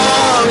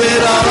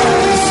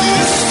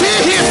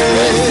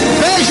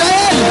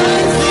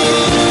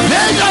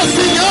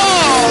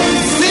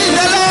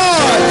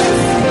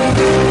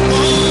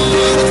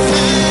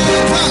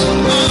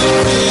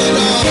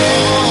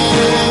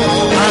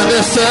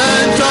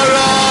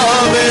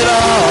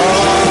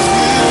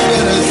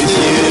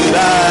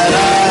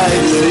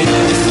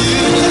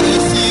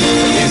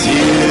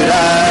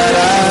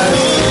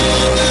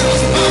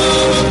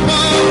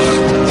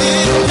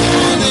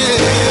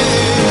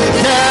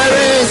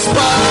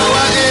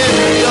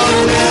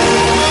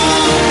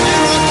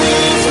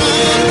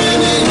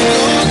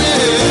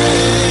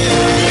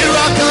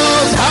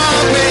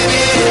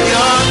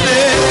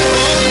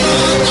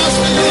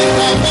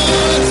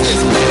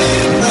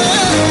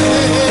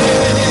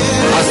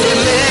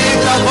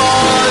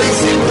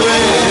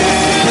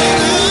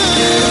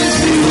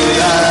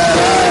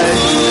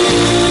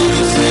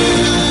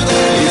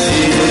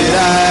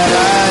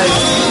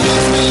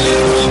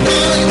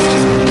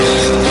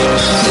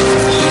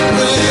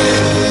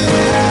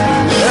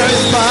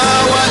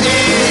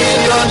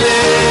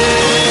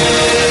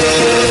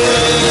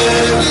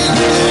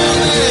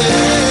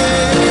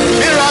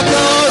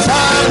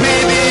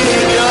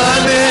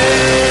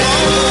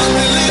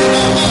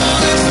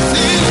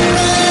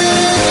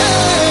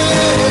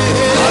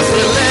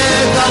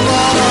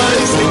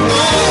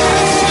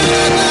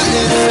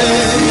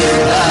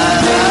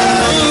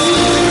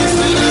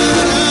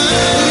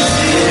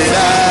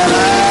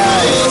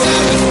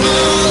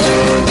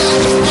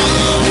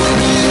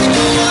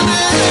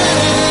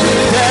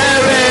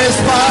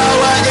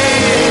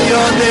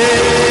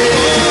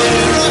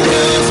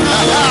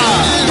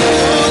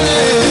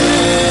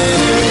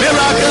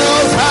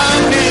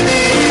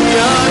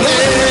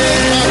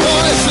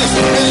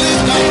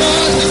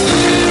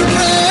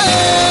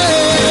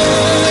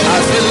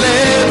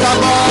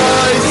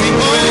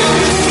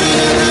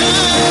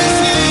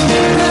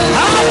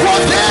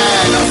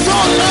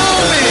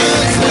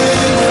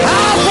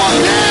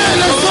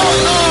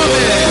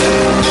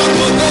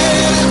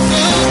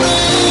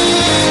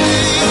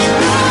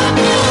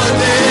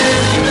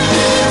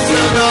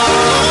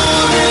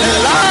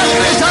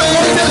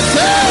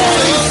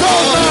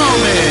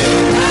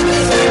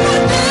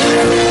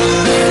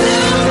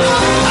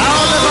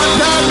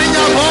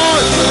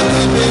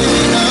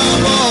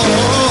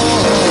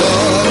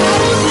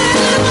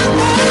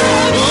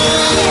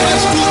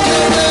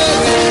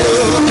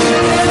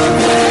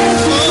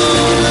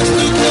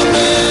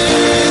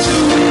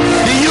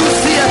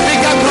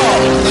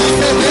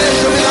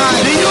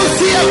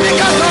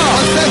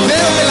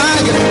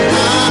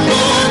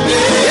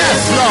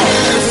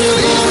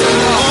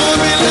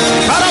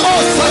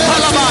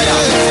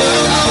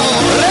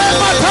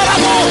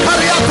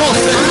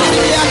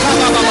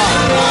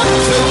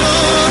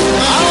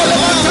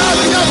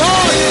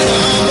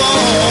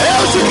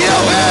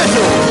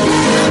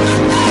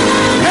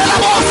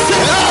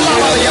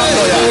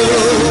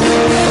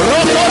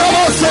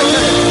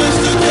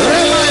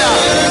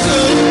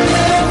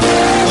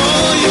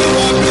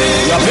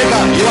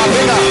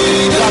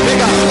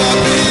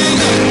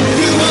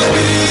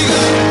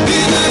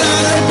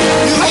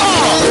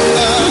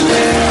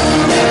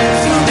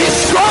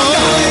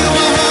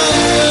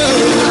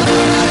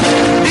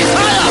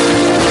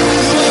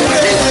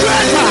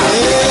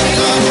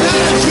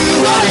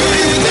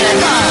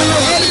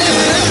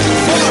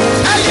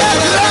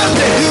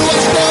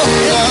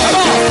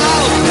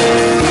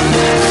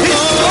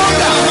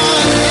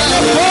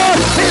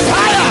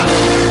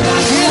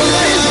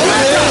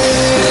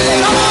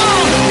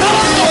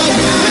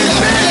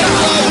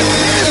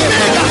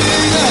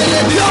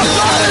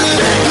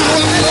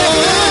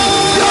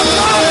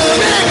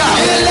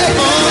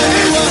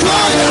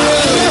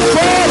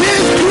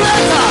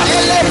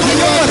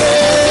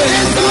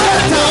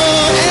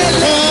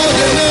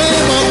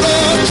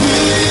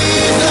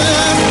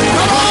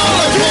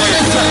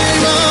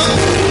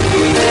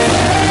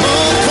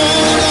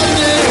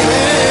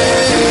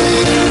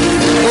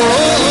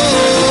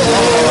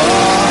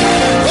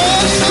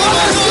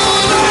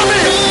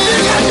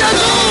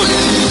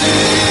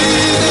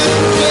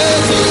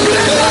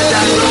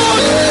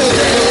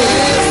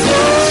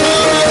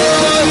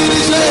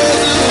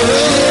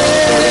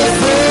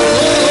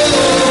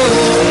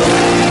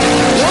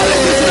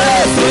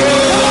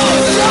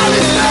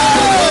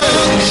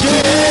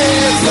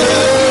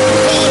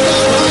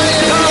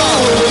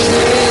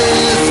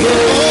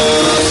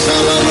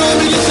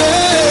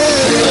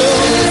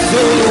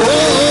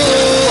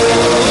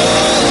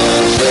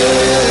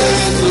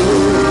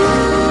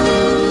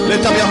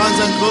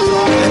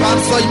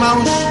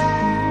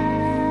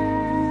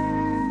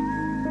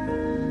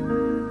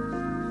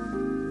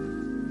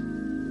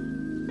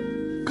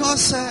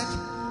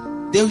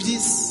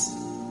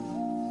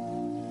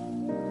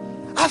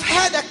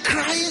heard the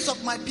cries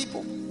of my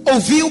people.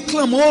 Ouvi o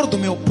clamor do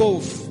meu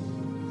povo.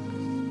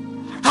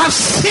 I've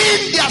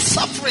seen their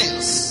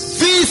sufferings.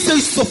 Vi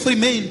seus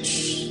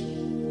sofrimentos.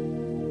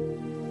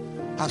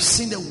 I've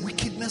seen the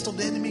wickedness of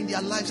the enemy in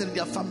their lives and in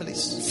their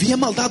families. Vi a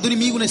maldade do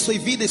inimigo nas suas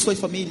vidas e suas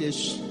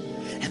famílias.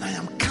 And I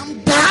am come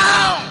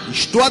down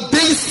Estou a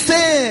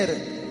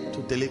descer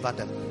to deliver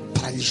them.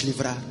 para lhes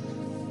livrar.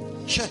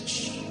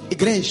 Church,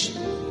 Igreja,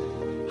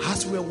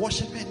 as we were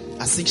worshiping,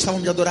 assim que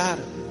estávamos a adorar,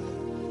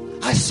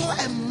 I saw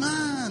a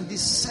man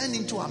descend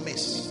into our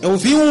midst. eu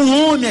vi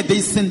um homem a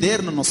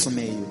descender no nosso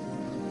meio.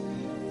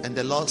 And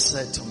the Lord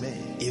said to me,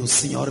 E o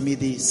Senhor me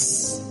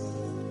disse: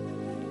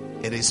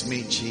 it is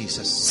me,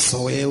 Jesus.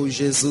 sou eu,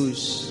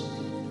 Jesus.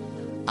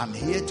 I'm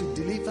here to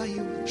deliver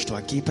you. Estou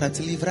aqui para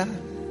te livrar.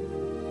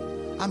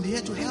 I'm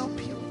here to help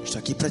you. Estou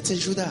aqui para te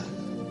ajudar.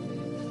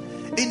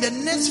 In the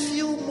next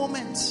few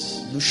moments,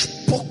 Nos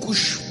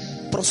poucos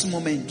próximos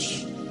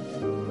momentos,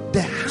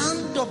 the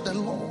hand of the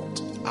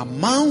Lord a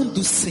mão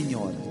do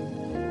Senhor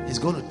is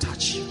going to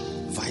touch you.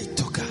 vai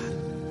tocar.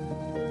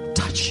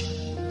 Touch you.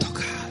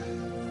 Tocar.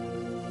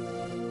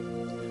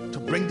 To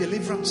bring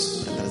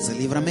deliverance. Para trazer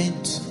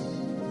livramento.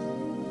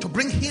 To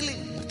bring healing.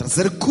 Para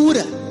trazer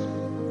cura.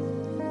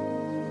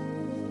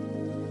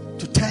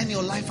 To turn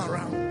your life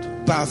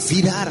around. Para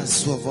virar a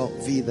sua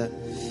vida.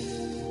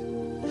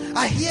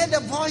 I hear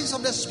the voice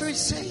of the Spirit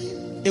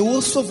saying, Eu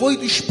ouço a voz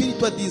do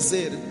Espírito a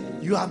dizer: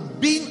 you have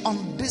been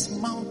on this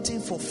mountain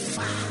for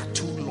far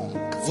too long.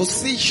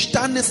 você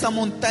está nessa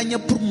montanha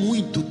por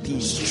muito tempo.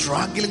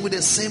 Struggling with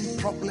the same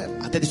problem.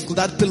 Até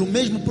dificuldade pelo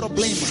mesmo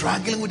problema.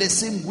 Struggling with the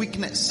same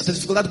weakness. Até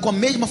dificuldade com a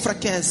mesma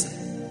fraqueza.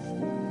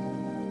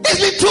 It's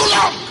been too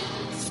long.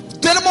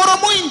 Demorou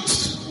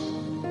muito.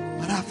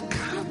 But I've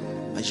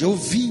come Mas eu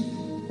vim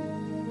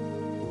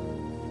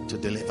to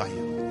deliver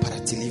you. para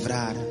te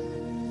livrar.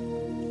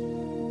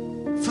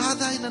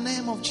 Father, in the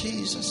name of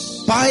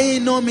Jesus. Pai, em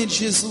nome de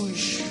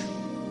Jesus.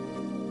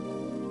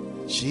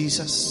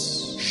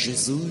 Jesus,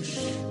 Jesus,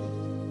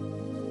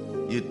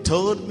 you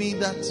told me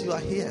that you are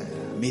here.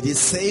 me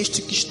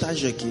disseste que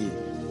estás aqui.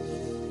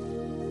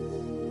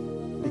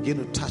 Begin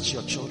to touch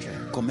your children.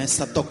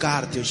 Começa a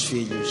tocar teus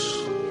filhos.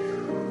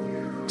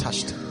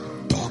 Touch them.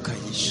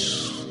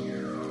 Toca-lhes.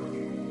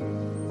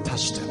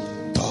 Touch them.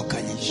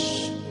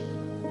 Toca-lhes.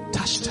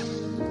 Touch them.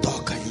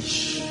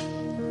 Toca-lhes.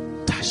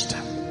 Touch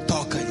them.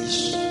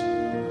 Toca-lhes.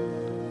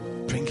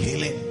 Bring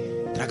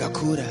healing. Traga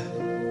cura.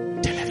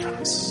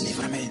 Deliverance.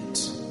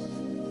 Livramento.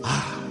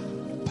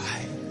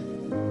 Pai,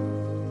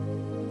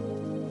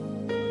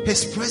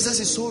 His presence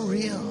is so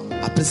real.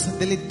 a presença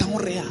dele é tão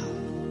real.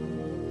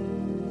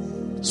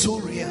 So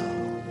real.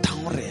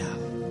 Tão real.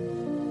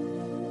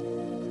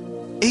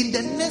 In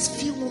the next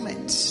few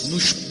moments,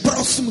 Nos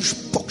próximos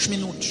poucos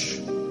minutos,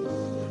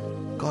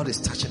 God is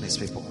touching His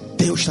people.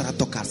 Deus estará a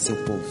tocar seu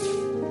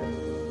povo.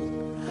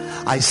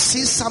 I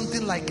see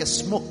something like a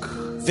smoke,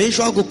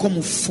 Vejo algo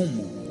como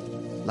fumo,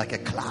 like a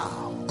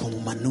cloud. como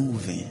uma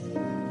nuvem.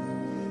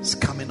 It's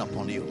coming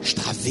upon you.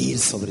 Está a vir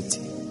sobre ti.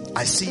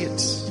 I see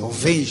it. Eu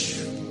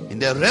vejo. In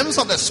the realms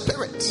of the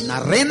Spirit, Na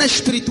arena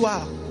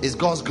espiritual, is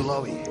God's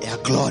glory. é a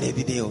glória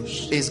de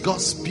Deus. Is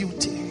God's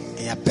beauty.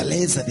 É a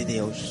beleza de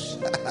Deus.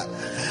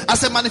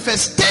 As a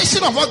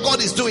manifestation of what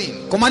God is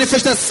doing, Com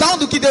manifestação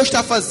do que Deus está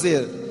a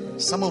fazer.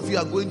 some of you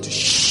are going to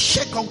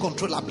shake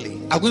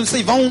uncontrollably. Alguns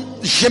de vocês vão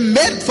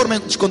gemer de forma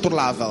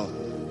descontrolável.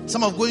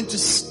 Some are going to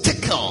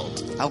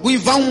tickled.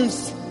 Alguns vão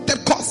ter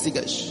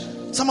cócegas.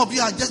 Some of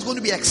you are just going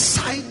to be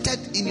excited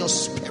in your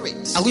spirit.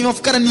 Alguns vão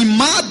ficar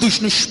animados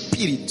no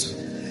espírito.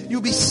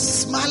 You'll be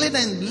smiling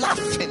and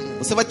laughing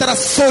Você vai estar a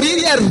sorrir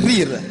e a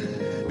rir.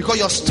 because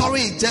your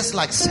story is just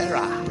like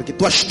Sarah. Porque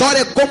tua história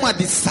é como a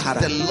de Sara.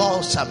 The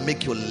Lord shall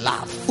make you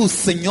laugh. O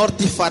Senhor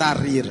te fará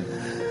rir.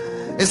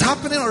 It's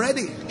happening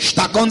already.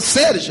 Está a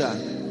acontecer já.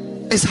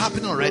 It's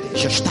happening already.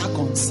 Já está a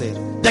acontecer.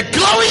 The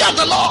glory of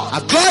the Lord A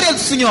glória do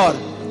Senhor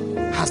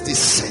has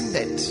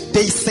descended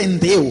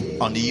descendeu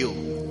on you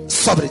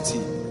sobre ti.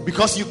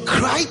 because you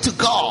cried to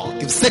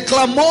God E você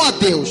clamou a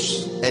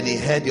Deus. and He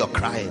heard your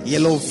cry E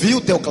Ele ouviu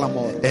o teu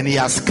clamor. and He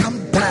has come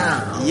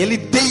down E Ele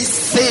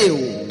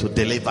desceu to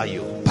deliver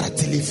you. para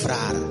te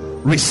livrar.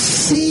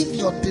 Receive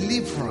your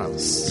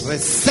deliverance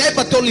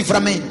Receba teu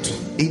livramento.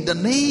 in the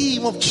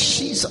name of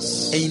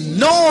Jesus. Em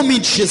nome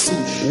de Jesus.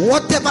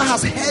 Whatever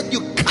has held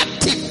you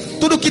captive,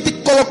 Tudo que te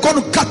colocou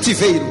no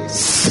cativeiro,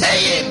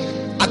 saying,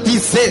 a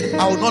dizer: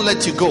 I will not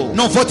let you go.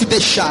 não vou te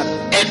deixar.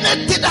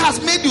 Anything that has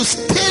made you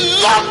stay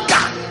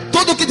longer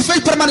Tudo que te fez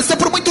permanecer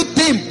por muito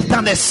tempo,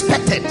 than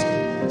expected,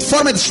 de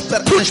forma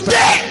inesperada.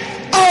 today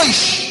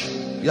Hoje,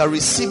 you are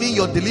receiving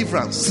your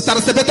deliverance, está a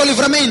receber teu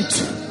livramento,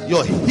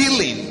 your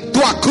healing,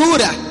 tua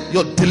cura,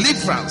 your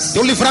deliverance,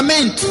 teu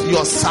livramento,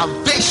 your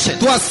salvation.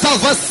 tua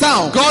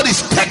salvação. God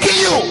is taking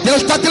you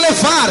Deus está a te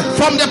levar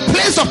from the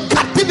place of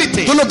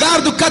captivity. do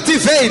lugar do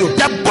cativeiro.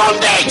 The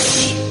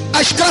bondage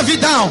A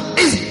escravidão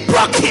is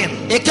broken.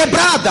 é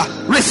quebrada.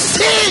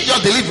 Receive your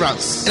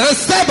deliverance.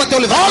 Receba teu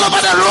All livramento.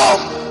 over the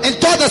room, Em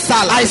toda a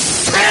sala, I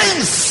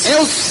sense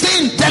eu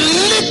sinto the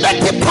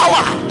liberty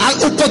power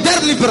o poder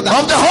de liberdade.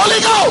 of the Holy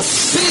Ghost.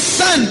 Espírito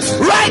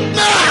Santo, Right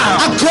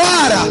now.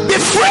 agora, Be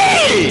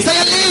free.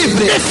 seja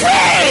livre. Be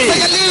free.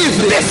 Seja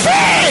livre. Be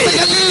free.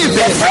 Seja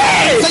livre. Be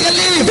free. Seja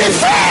livre. Be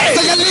free.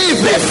 Seja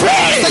livre. Be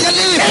free. Seja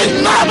livre.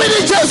 Em nome de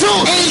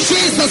Jesus. In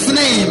Jesus'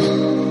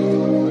 name.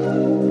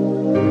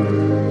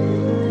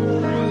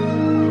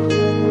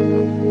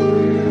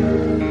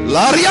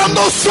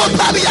 Lariando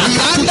sotaria.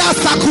 Yanda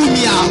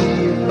sakumia.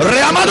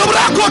 Reamado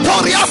braco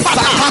toria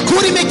pata.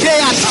 Sakakuri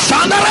mikeata.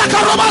 Shandaraka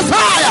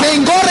robasaya.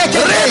 Sengore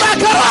kete.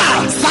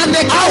 Rebakara.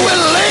 Sandeke. I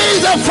will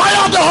release the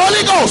fire of the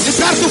Holy Ghost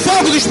Desperta o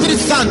fogo do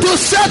Espírito Santo. to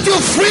set you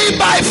free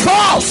by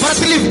force. Para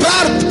te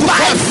livrar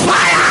By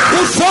fire.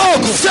 do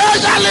fogo.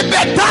 Seja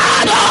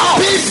libertado.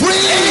 Be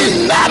free.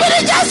 Em nome de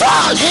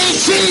Jesus. In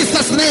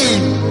Jesus'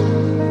 name.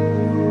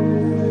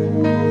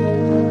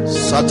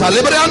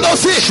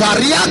 Satalibriando-se.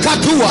 Sharia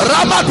katua.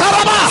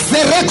 Ramataraba.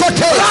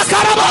 Serekote.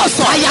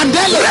 Rakaraboso.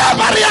 Ayandele.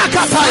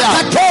 Rebariakataya.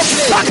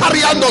 Sakatoke.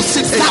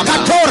 Sakariando-se.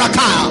 Sakatora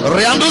ka.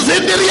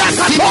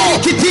 Reanduzindiriakato.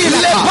 Kitila.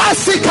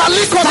 Lebasi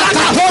kaliko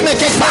daka. Sakatome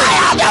ke.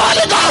 Fire of the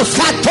Holy Ghost.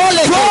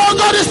 Katole.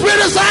 Fogo do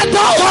Espírito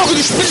Santo. Fogo do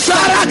Espírito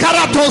Santo.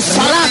 Sarakarato.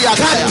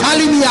 Sariakaya.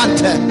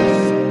 Katalimiante.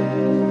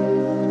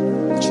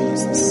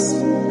 Jesus.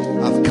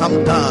 I've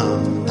come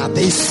down. Tá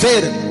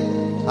descer.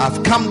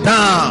 I've come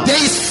down.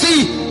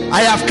 Desci.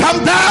 I have come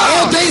Eu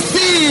down.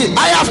 desci.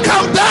 I have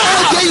come Eu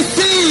down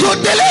desci. to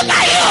deliver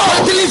Para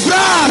you. te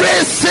livrar.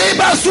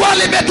 Receba a sua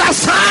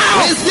libertação.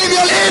 Receive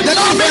your Em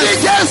nome de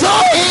deliverance.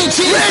 Jesus. In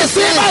Jesus'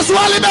 Receba a name.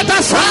 sua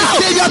libertação.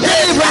 Receive your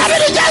Em nome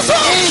de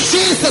Jesus. In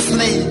Jesus'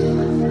 name.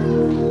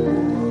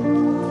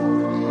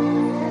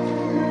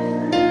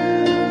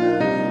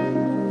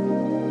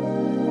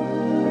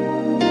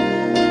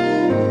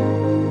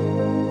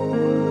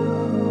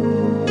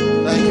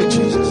 Thank you,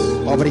 Jesus.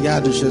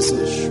 Obrigado,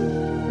 Jesus.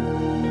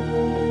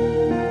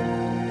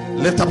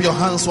 Lift up your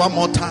hands one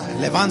more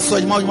time. Levante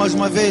suas mãos mais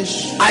uma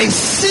vez. I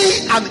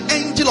see an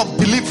angel of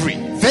delivery.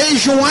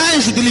 Vejo um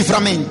anjo de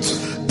livramento.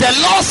 The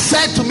Lord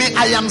said to me,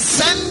 I am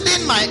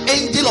sending my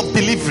angel of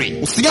delivery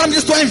O Senhor me disse: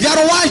 estou a enviar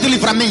um anjo de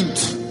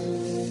livramento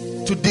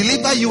to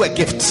deliver you a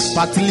gift.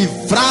 para te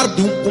livrar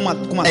de uma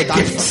A dádiva.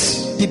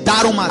 gift. Te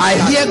dar uma I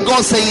dádiva. hear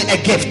God saying a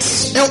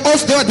gift. Eu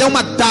ouço Deus dar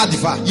uma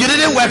dádiva. You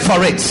didn't work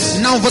for it.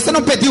 Não, você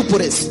não pediu por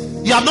isso.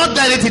 You have not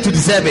done anything to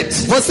deserve it.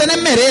 Você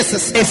nem merece.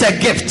 It's a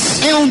gift.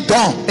 É um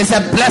dom. It's a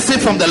blessing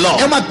from the É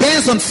Lord. uma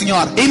bênção do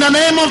Senhor. In the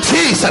name of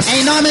Jesus,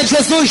 Em nome de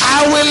Jesus.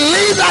 I will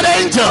release that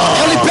Eu angel.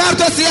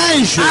 liberto esse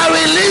anjo. I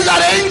release that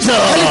Eu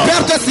angel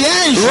liberto esse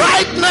anjo.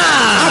 right now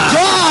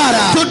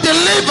Agora. to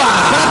deliver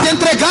Para te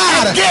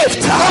entregar. a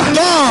gift,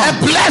 dom. a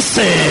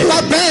blessing, Uma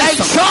a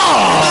bênção.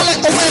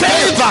 joy,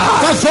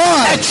 favor, Favor.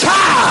 a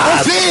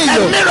child,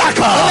 filho. a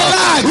miracle.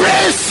 milagre.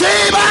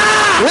 Receive.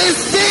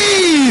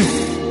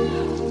 Receive.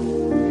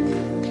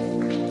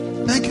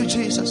 Thank you,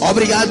 Jesus.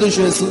 Obrigado,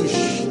 Jesus.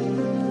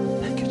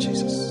 Thank you,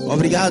 Jesus.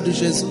 Obrigado,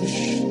 Jesus.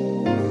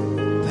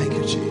 Thank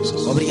you,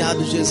 Jesus.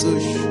 Obrigado,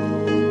 Jesus.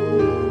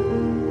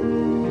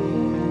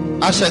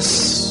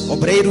 Ashes.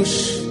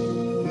 Obreiros,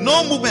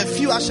 No movement,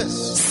 few ashes.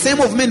 sem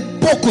movimento,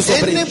 poucos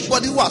obreiros.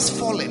 Anybody who has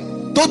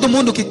fallen, Todo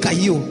mundo que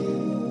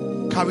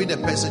caiu, carry the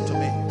person to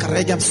me.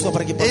 carregue a pessoa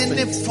para aqui para Any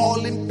frente.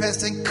 fallen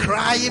person,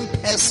 crying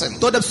person,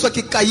 Toda pessoa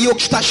que caiu ou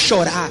que está a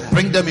chorar,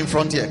 bring them in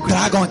front here.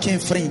 tragam aqui em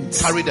frente.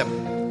 Carry them.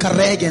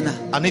 Carreguem-na.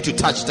 I need to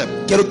touch them.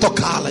 Quero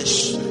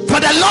tocá-las. For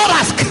the Lord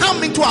has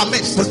come into our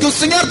midst Porque o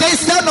Senhor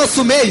desce ao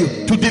nosso meio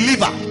to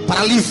deliver,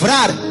 para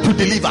livrar, to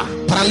deliver,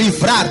 para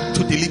livrar,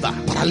 to deliver.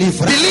 para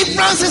livrar.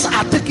 Deliverances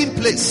are taking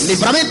place.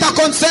 Livramento está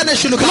acontecendo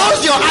neste lugar.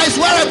 Close your eyes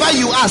wherever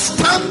you are.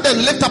 Stand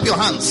and lift up your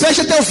hands.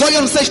 Fecha teus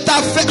olhos, você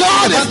está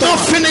God is not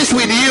finished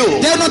with you.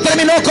 Deus não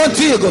terminou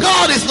contigo.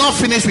 God is not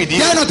finished with you.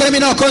 Deus não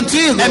terminou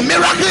contigo. A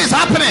miracle is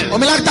happening. O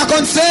milagre está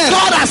acontecendo.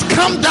 God has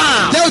come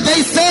down Deus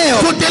desceu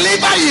to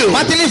deliver you,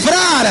 para te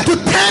livrar, to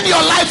turn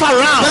your life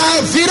around.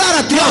 para virar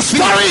a tua Your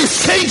vida. story is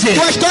changing.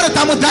 Tua história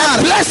está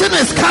mudando. Blessing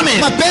is coming.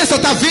 Uma bênção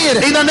está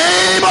vindo. In the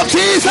name of Em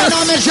Jesus.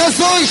 nome de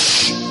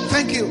Jesus.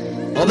 Thank you.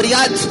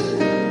 Obrigado.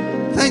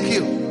 Thank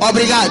you.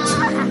 Obrigado.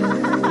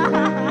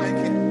 Thank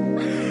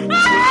you.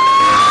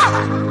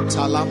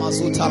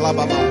 Talamazu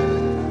talababa.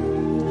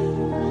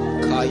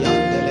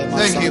 Kayandele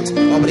Thank you.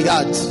 masat.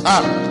 Obrigado.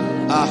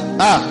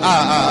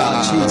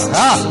 Jesus.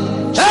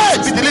 Hey,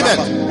 be delivered.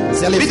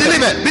 Se Be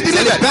delivered. Be Se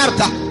delivered.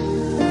 liberta.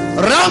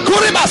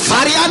 Rankuribas.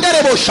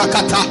 Marianderebo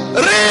shakata.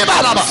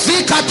 Ribalaba.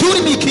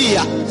 Zikaturi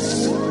mikia.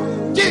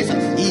 Jesus.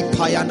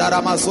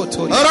 Ipayandara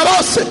mazotori.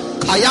 Rabose.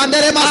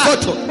 Kayandere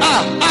mazoto.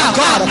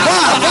 Vara,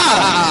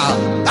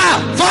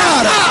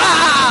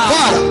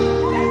 vara.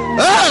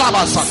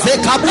 Rabasa.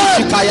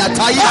 Zekabushi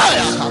kayataya.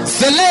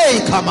 Zelei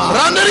kama.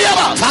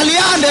 Randeriaba.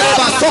 Kaliandere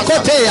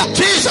basokoteya.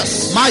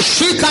 Jesus.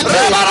 Mashika te.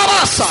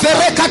 Rebarabasa.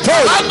 Serekato.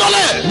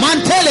 Andole.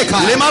 Manteleka.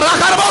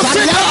 Limarakarabosita.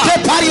 Sariante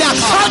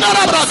pariaka.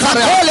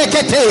 Shanarabrakaria. Sakole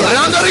keteya.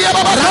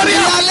 Randeriaba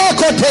bakaria. Randale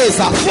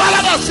koteza.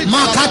 Falabasita.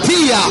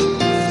 Makatia.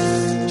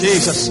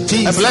 Jesus.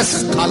 Jesus. A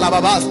blessing.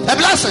 Kalababas. A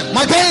blessing.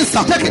 Uma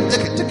bênção. Take it.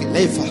 Take it. Take it.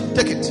 Leva.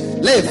 Take it.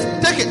 Leva.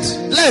 Take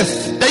it.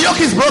 Leve. The yoke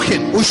is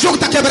broken. O jugo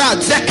está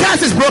quebrado. The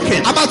curse is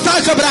broken. A maldição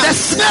é The quebrada.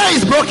 snare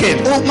is broken.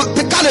 O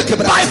pecado é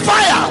quebrado. By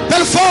fire.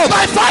 Pelo fogo.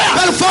 By fire.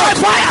 Pelo fogo. By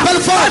fire.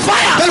 Pelo fogo. By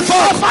fire. Pelo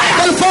fogo. By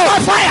fire. Pelo fogo.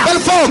 By fire. Pelo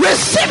fogo.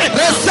 Receive it.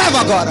 Receba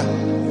agora.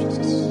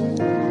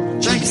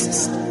 Thank you.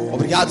 Jesus.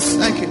 Obrigado.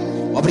 Thank you.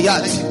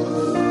 Obrigado.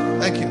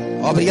 Thank you.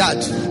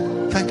 Obrigado.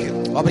 Thank you.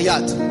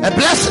 Obrigado. A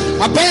blessing.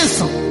 Uma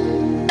bênção.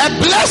 A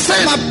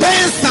blessing. Uma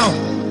bênção.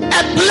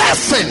 A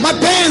blessing. Uma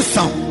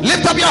bênção.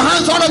 Lift up your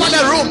hands all over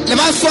the room.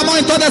 Levanta sua mão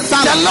em toda a The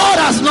sala. Lord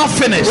has not O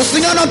finished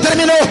Senhor não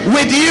terminou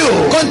with you.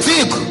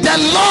 contigo. The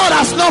Lord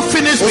has not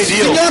finished O with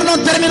you. Senhor não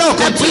terminou A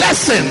contigo.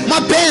 blessing.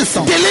 Uma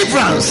bênção.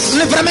 Deliverance.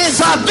 Livramento.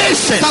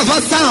 Salvation.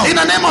 Salvação. In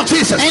the name of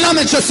Jesus. Em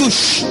nome de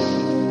Jesus.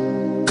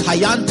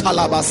 Kayanta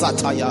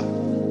labasataya.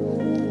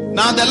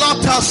 Now the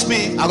Lord tells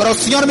me Agora o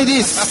Senhor me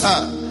diz.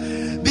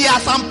 there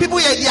are some people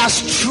here, they are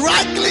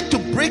struggling to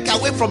break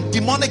away from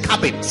demonic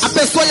habits. Há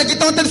pessoas aqui que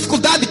estão tendo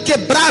dificuldade de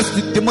quebrar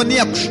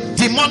demoníacos.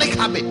 Demonic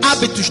habits.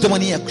 Hábitos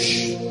demoníacos.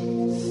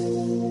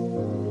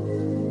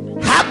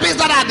 Habits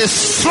that are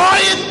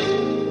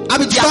destroying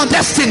Hábitos their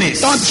destinies.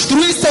 estão a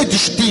destruir seus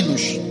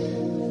destinos.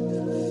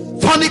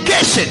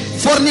 Fornication,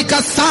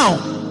 Fornicação.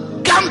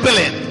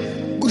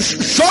 gambling,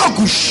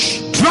 Jogos.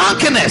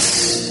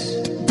 drunkenness,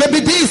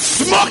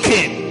 Bebidice.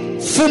 smoking,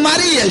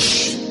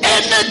 Fumarias.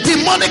 any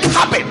demonic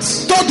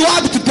habits Todo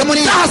hábito that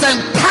demoníaco has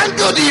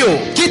entangled you,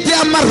 que te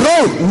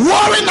amarrou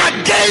warring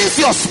against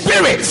your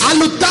spirit, a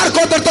lutar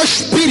contra o teu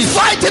espírito,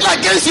 fighting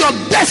against your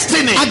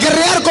destiny. a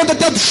guerrear contra o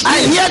teu I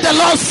destino. hear the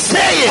Lord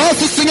saying,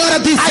 Ouça o Senhor a I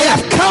dizer: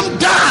 have come eu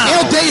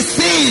down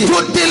desci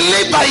to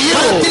deliver para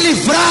te you.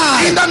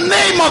 livrar. In the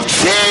name of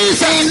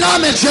Jesus, Em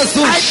nome de I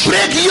Jesus.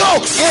 break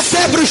yokes. Eu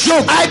quebro o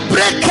jugo, I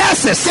break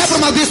curses. quebro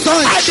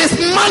maldições. I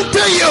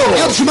dismantle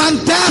Eu you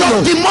desmantelo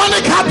from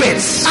demonic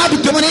habits.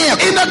 hábito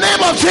demoníaco. In the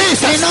name of Em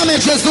Jesus, nome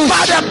de Jesus.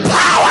 by the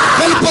power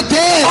Pelo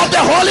poder of the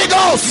Holy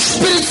Ghost,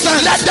 Espírito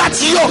Santo. let that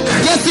yoke,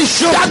 E esse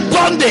jugo, that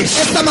bondage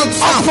essa of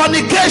maldição,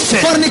 fornication,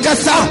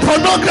 fornicação,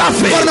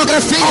 pornography,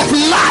 pornografia, of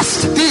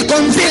lust, de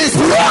convivência,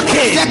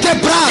 broken é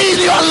quebrado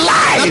in your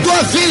na life.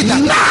 tua vida.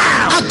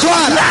 Now,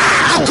 Agora,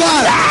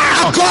 agora,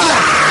 agora,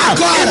 em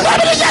agora.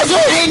 nome de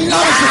Jesus. Em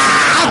nome de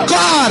Jesus.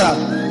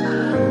 Agora.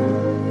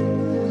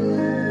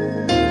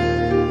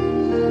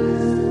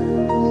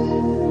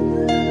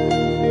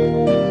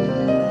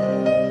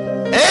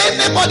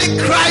 Anybody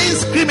crying,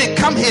 screaming,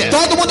 come here.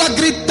 Todo mundo a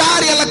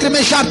gritar e a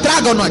lacrimejar,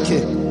 tragam-no aqui.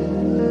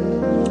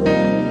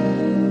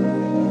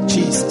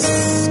 Jesus,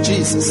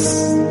 Jesus,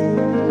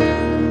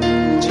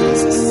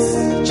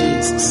 Jesus,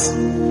 Jesus.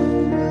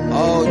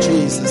 Oh,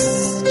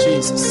 Jesus,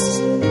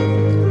 Jesus,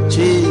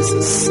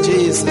 Jesus,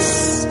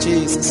 Jesus,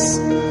 Jesus.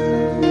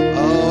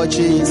 Oh,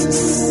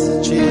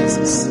 Jesus,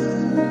 Jesus,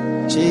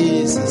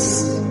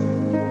 Jesus,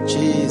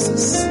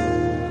 Jesus.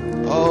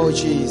 Oh,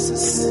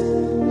 Jesus.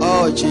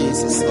 Oh,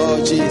 Jesus. Oh,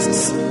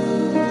 Jesus.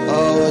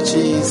 Oh,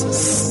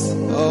 Jesus.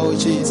 Oh,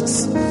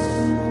 Jesus.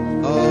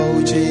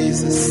 Oh,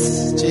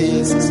 Jesus.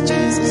 Jesus,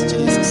 Jesus,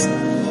 Jesus.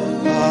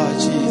 Oh,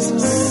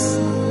 Jesus.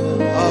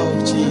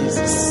 Oh,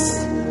 Jesus.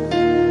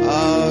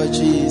 Oh,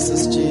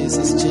 Jesus,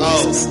 Jesus,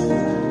 Jesus.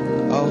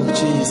 Oh,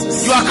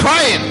 Jesus. You are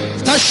crying.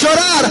 Está a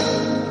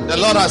chorar. The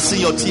Lord has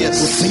seen your O tears.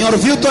 Senhor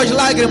viu tuas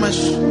lágrimas.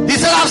 He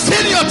said, I've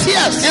seen your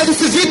tears. Eu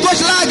disse, vi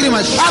tuas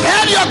lágrimas. I've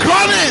heard your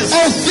groanings.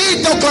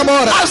 Ouvi teu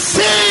clamor. I've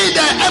seen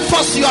the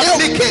efforts you are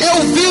making.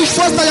 Eu vi o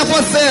esforço que a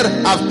fazer.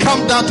 I've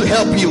come down to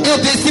help you. Eu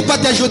desci para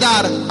te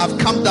ajudar. I've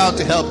come down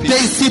to help you.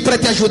 Desci para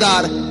te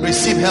ajudar.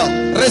 Receive help.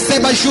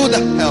 Receba ajuda.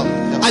 Help.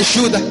 Help.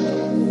 Ajuda.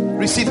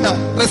 Receive help.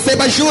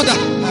 Receba ajuda.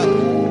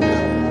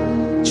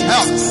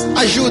 Help.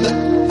 Ajuda.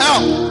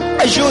 Help.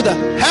 Ajuda.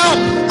 Help.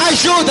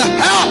 Ajuda.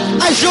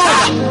 Help.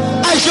 Ajuda.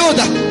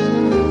 Ajuda.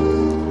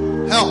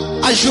 Help.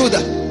 Ajuda.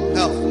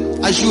 Help.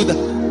 Ajuda.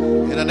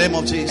 In the name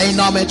of Jesus. Em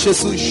nome de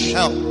Jesus.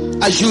 Help.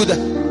 Ajuda.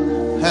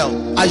 Help.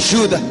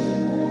 Ajuda.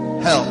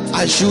 Help.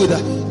 Ajuda.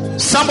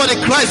 Somebody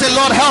cries, say,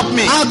 Lord, help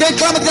me. Alguém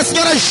clama que a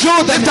senhora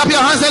ajuda. Lift up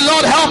your hands, say,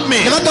 Lord, help me.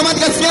 Levanta a mão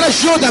que a senhora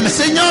ajuda-me.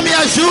 Senhor, me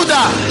ajuda.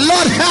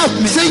 Lord, help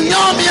me.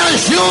 Senhor, me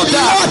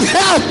ajuda. Lord,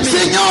 help me.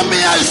 Senhor,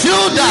 me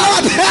ajuda.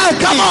 Lord, help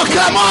me. Come on,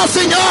 come on,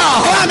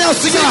 Senhor. Clame ao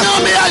Senhor. Senhor,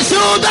 me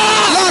ajuda.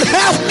 Lord,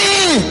 help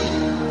me.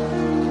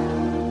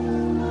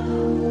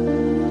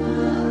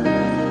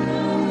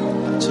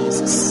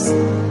 Jesus,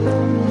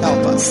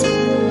 help us.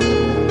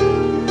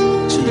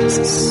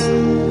 Jesus,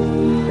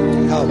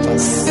 help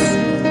us.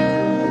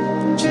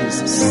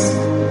 Jesus,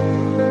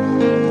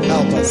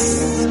 help us.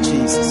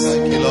 Jesus,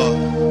 Thank you, Lord.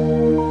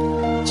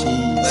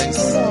 Thank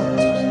Jesus. you, Lord.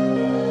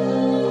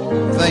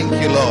 Thank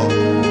you, Lord.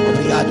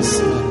 Obrigado,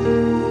 Senhor.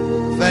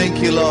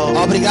 Thank you, Lord.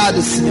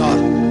 Obrigado, Senhor.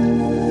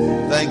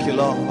 Thank you,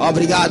 Lord.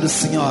 Obrigado,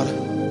 Senhor.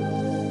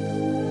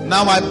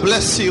 Now I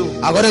bless you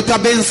Agora eu te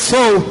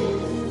abençoo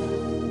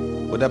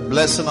with the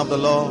blessing of the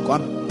Lord. com a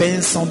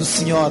bênção do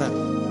Senhor.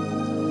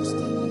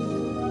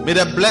 May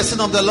the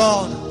blessing of the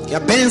Lord Que a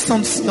bênção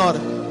do Senhor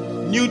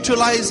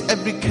neutralize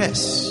every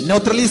curse,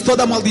 neutralize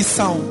toda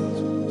maldição,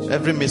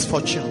 every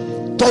misfortune,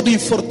 todo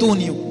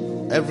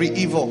infortúnio, every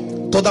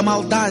evil toda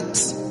maldade.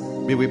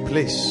 be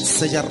replaced,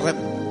 seja,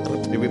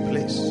 be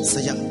replaced,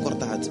 seja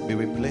cortada, be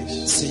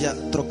replaced. seja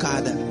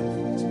trocada.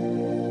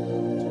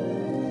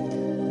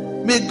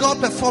 May God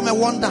perform a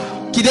wonder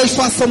Que Deus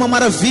faça uma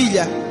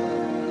maravilha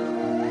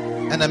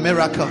and a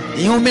miracle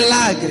e um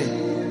milagre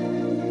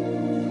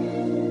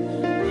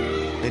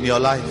in your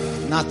life.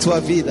 na tua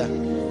vida.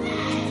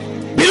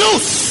 Be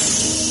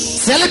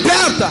loose, Se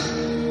liberta,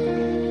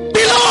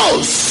 be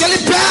loose se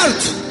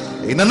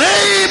liberta in the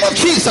name of em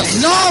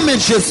Jesus nome de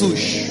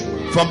Jesus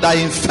from thy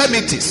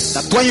infirmities.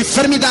 da tua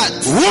enfermidade.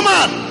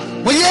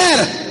 Woman,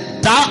 Mulher,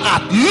 thou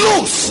art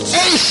loosed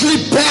és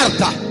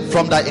liberta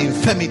from thy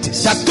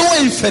infirmities da tua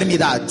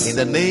enfermidade. in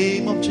the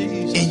name of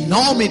Jesus. Em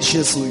nome de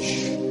Jesus.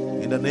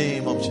 In the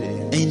name of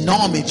Jesus. Em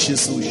nome de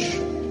Jesus.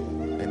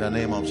 In the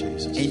name of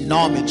Jesus. Em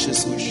nome de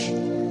Jesus.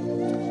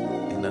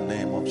 In the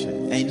name of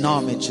Jesus. Em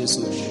nome de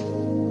Jesus.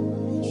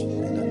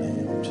 In the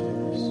name of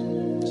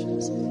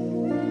Jesus.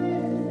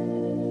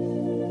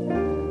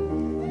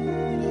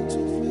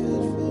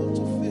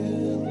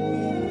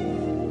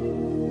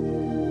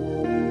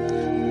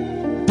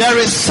 There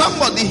is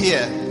somebody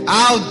here.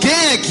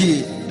 Alguém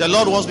aqui. The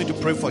Lord wants me to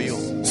pray for you.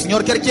 O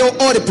Senhor quer que eu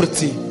ore por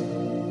ti.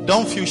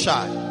 Don't feel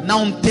shy.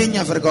 Não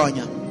tenha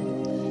vergonha.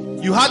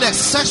 You had a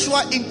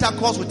sexual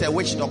intercourse with a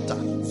witch doctor.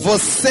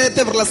 Você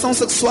teve relação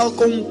sexual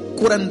com um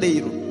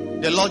curandeiro.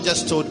 The Lord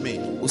just told me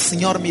O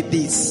Senhor me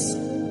disse.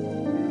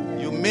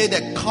 you made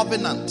a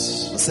covenant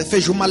Você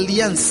fez uma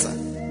aliança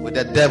with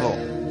the devil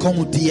com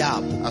o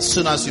diabo. as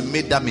soon as you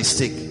made that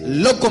mistake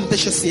Logo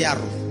cometeste esse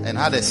erro. and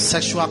had a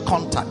sexual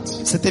contact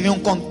Você teve um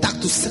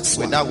contato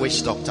sexual with that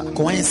witch doctor.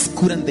 com esse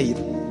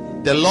curandeiro.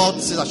 The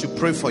Lord says I should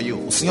pray for you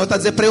O Senhor está a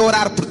dizer para eu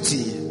orar por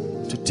ti.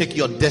 to take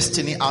your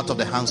destiny out of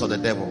the hands of the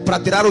devil. Para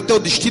tirar o teu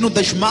destino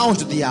das mãos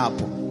do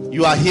diabo.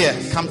 You are here.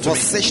 Come to me.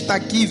 Você está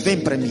aqui, vem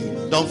para mim.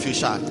 Don't feel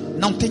shy.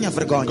 Não tenha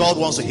vergonha. God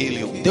wants to heal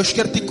you. Deus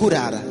quer te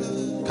curar.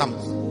 Come.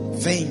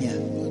 Venha.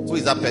 Who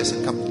is that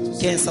person? Come.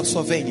 Quem é essa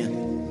pessoa? Venha.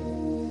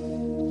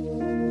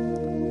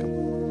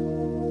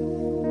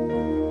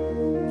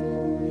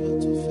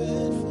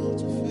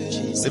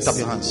 Jesus. Lift up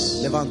your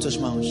hands. Levanta as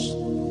mãos.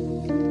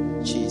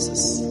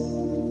 Jesus.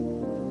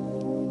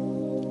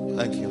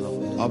 Thank you,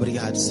 Lord.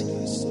 Obrigado,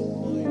 Senhor.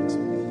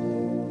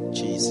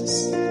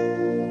 Jesus.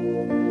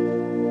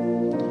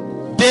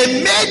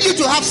 They made you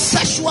to have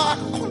sexual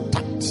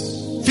contact.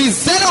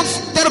 Fizeram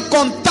ter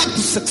contato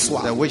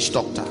sexual The witch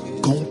doctor.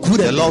 com um The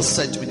curandeiro. Lord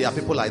said to me, there are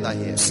people like that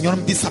here. O Senhor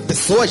me disse a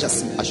pessoas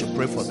assim. I should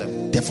pray for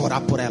them. Devo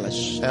orar por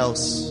elas.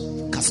 Else,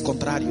 Caso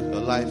contrário,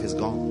 your life is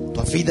gone.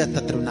 tua vida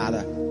está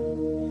terminada.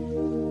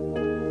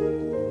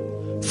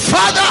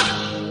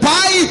 Father,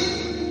 Pai,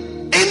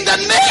 in the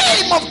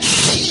name of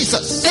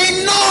Jesus,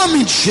 em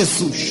nome de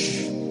Jesus,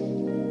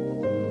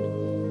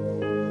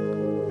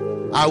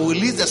 I will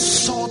release the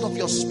sword of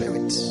your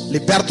spirit,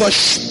 liberto a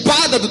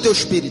espada do teu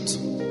espírito.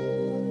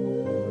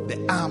 the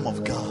arm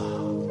of God,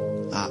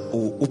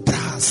 O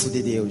braço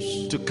de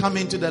Deus to come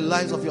into the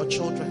lives of your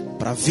children.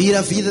 para vir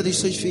a vida dos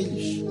seus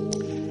filhos.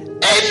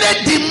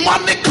 Any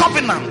demonic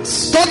covenant,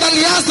 Toda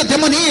aliança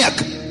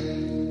demoníaca,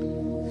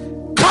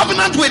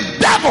 covenant with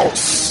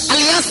devils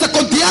aliança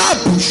com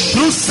diabos,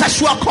 through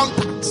sexual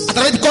contact,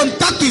 através de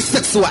contatos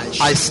sexuais.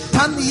 I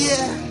stand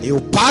here Eu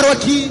paro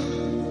aqui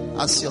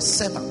as your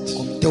servant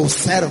como teu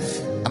servo,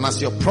 and as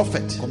your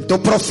prophet, como teu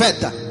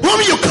profeta,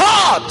 whom you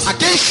called, a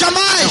quem and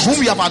chamais,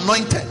 whom you have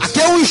anointed. a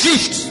quem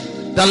ungiste.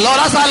 The Lord,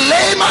 as I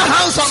lay my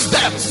hands on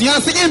them, Senhor,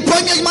 assim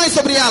impõe minhas mãos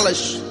sobre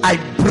elas. I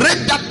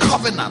break that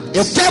covenant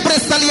Eu quebro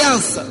essa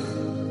aliança.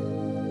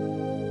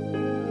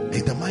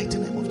 in the mighty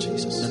name of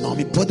Jesus. No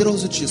nome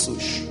poderoso de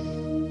Jesus.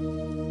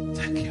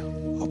 Thank you.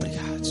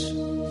 Obrigado.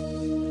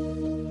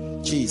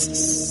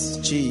 Jesus,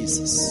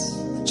 Jesus,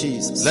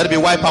 Jesus. Let it be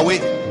wiped away.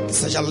 Que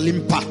seja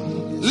limpa.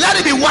 Let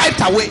it be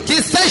wiped away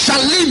Que seja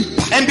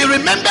limpa. and be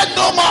remembered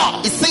no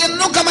more. E seja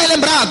nunca mais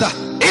lembrada.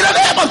 In the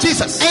name of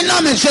Jesus. Em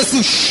nome de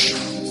Jesus.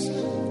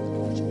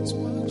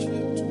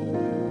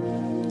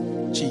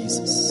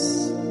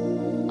 Jesus.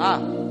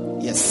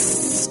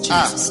 Yes.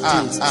 Jesus.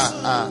 Jesus.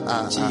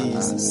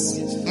 Jesus.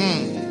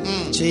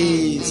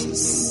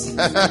 Jesus.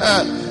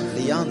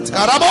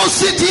 Lianta.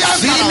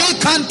 Vini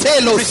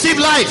cantelos. Receive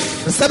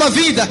life. Receba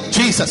vida.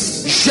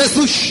 Jesus.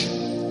 Jesus.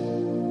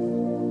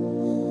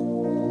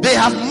 They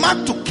have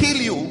marked to kill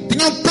you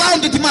Tinham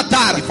plano de te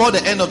matar before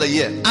the end of the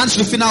year, antes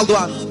do final do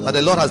ano. but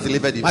the Lord has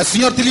delivered you. Mas o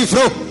Senhor te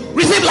livrou.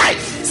 Receive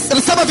life.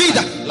 Receba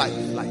vida. Life,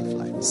 life,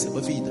 life. Receba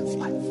vida.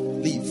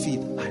 Vida.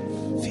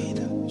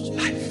 Vida.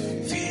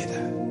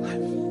 Vida.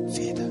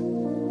 Vida.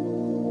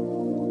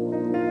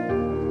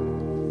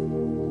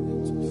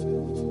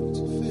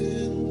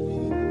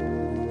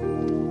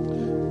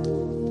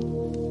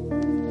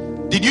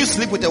 Did you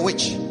sleep with a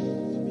witch,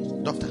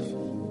 doctor?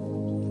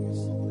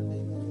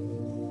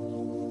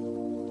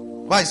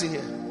 Why is he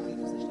here?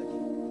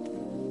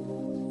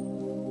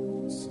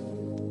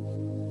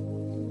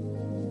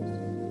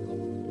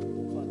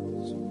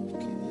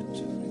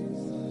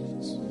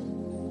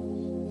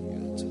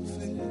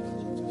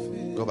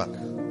 Go back.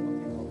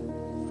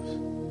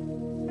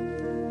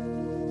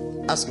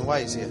 Ask him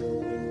why he's here.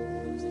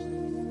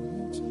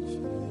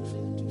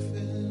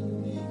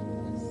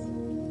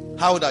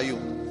 How old are you?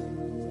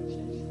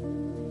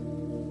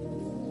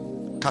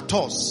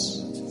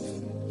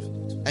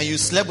 14. And you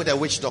slept with a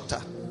witch doctor.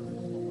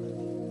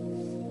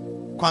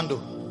 Quando?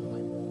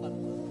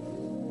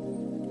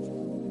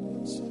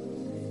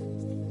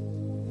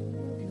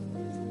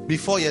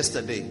 Before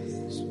yesterday.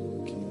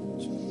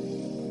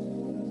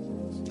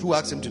 Who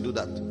asked him to do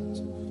that?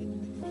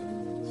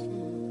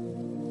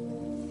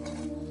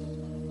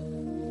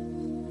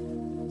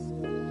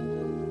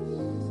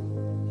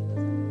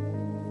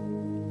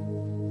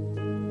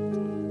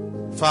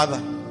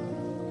 Father,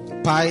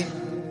 Pai,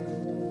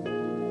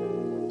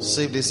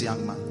 save this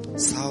young man.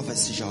 salva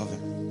esse jovem.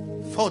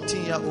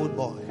 14-year-old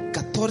boy.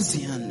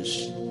 14 anos.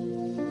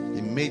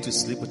 He made to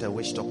sleep with a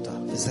witch doctor.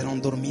 Fizeram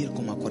dormir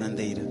com uma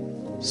curandeira.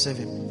 Save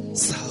him.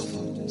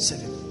 Salva,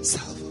 Save him.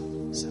 salva,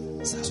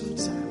 salva,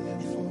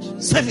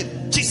 salva. Save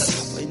him. Jesus.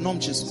 Salva, em nome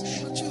de Jesus.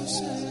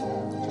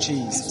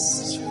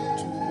 Jesus.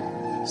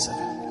 Save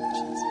him.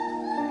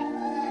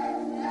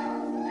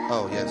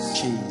 Oh, yes.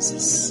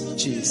 Jesus.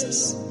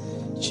 Jesus.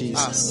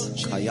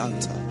 Jesus.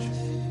 Kayanta.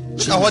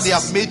 Look at what they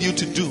have made you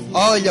to do.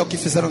 Olha o que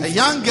fizeram. A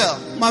young girl.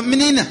 Uma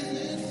menina.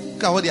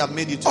 Look at what they have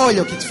made you to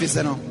Olha o que te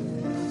fizeram.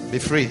 do. Be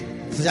free.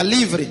 Seja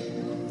livre.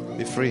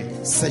 Be free.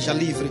 Seja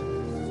livre.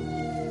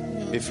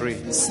 Be free.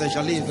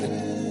 Seja livre.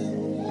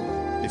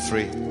 Be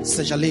free.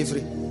 Seja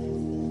livre.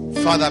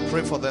 Father, I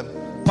pray for them.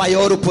 Pai,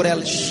 oro por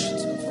eles.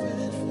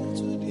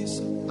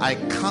 I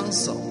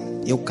cancel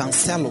Eu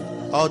cancelo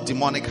all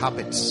demonic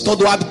habits,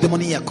 todo hábito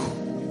demoníaco.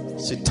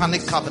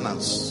 satanic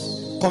covenants.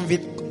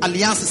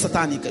 Alianças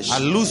satânicas. I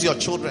lose your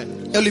children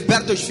Eu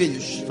liberto os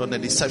filhos from the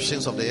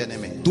deceptions of the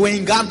enemy. do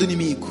engano do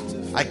inimigo.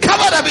 I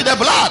cover them with the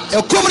blood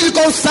Eu cubro-lhe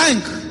com o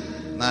sangue.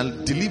 and I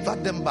deliver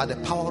them by the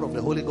power of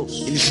the Holy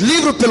Ghost. Eles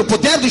livro pelo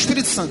poder do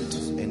Espírito Santo.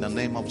 In the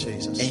name of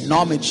Jesus. Em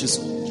nome de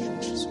Jesus.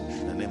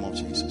 In the name of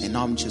Jesus. Em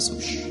nome de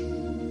Jesus.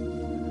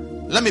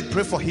 Let me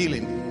pray for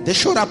healing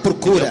Deixa eu orar por in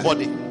cura your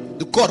body.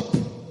 do corpo.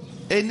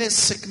 Any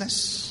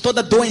sickness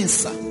Toda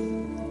doença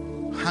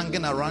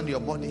hanging around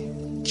your body,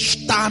 que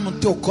está no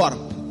teu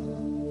corpo.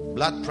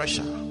 blood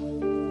pressure,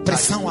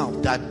 Pressão alta,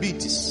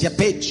 diabetes,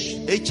 diabetes,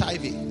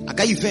 HIV,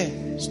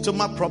 HIV,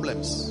 stomach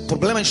problems,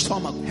 problema de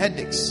estômago,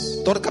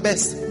 headaches, dor de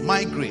cabeça,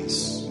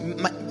 migraines,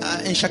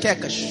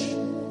 enxaquecas,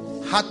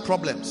 heart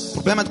problems,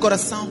 problema de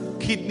coração,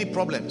 kidney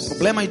problems,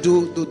 problema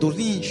do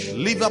rins,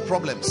 liver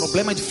problems,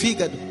 problema de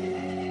fígado,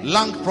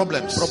 lung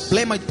problems,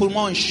 problema de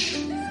pulmões,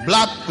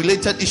 blood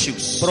related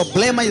issues.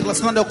 problema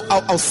relacionado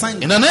ao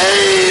sangue. In the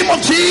name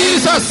of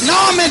Jesus, Em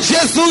nome de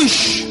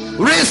Jesus,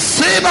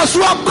 receive a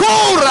sua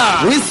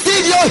cura.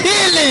 receive your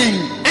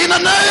healing. In the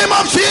name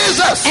of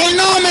Jesus, Em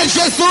nome de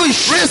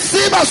Jesus,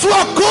 receive a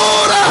sua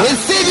cura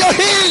receive your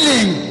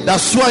healing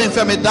das suas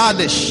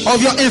enfermidades.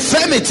 of your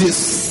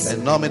infirmities. Em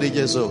nome de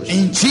Jesus.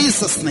 In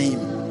Jesus' name,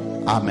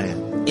 Amém.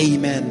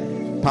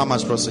 amen.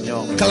 Palmas para o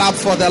Senhor. Clap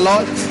for the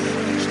Lord.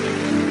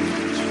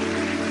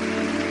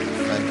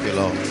 Thank you,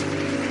 Lord.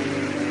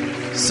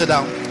 Sit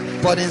down.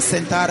 Podem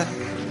sentar.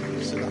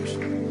 Sit down.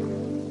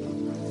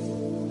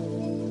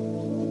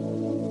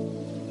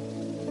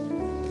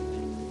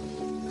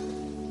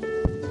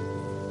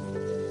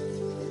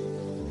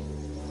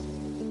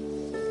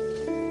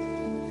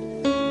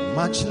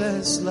 Much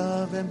less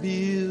love and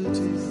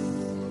beauty.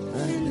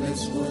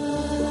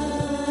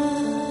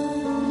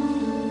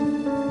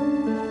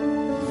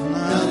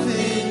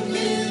 Nothing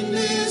in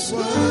this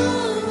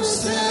world will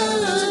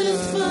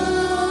satisfy.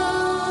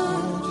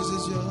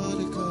 Jesus, you're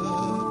the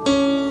God.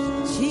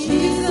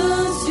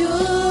 Jesus,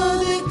 you're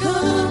the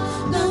cup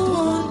that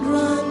won't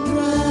run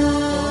dry.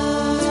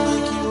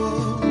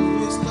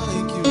 It's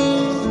like you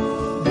are.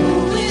 Who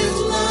is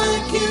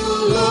like you,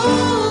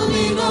 Lord,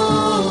 in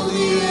all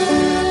the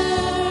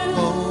earth?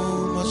 Oh,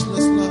 much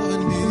less love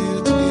and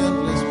beauty and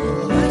less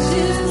world. Much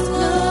is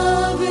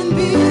love and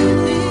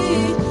beauty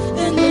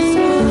in this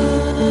world.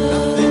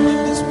 Nothing in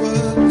this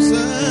world will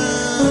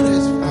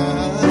satisfy.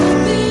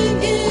 Nothing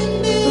in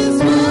this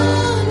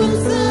world will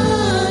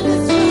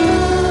satisfy.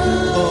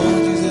 Oh,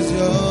 Jesus,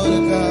 you're the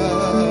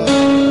God.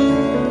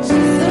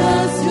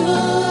 Jesus,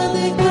 you're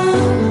the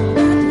cup that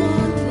won't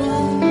run dry.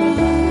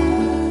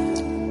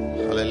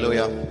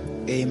 Hallelujah.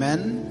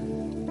 Amen.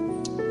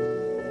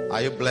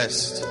 Are you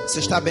blessed? Você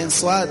está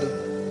abençoado?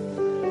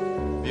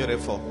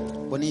 Beautiful.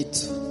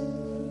 Bonito.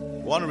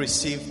 Want to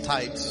receive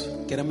tithes?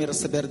 Queremos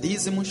receber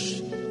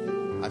dízimos.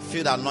 I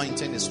feel the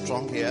anointing is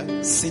strong here.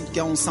 Sinto que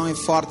a unção é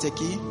forte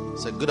aqui.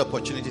 It's a good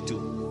opportunity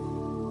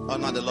to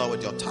honor the Lord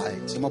with your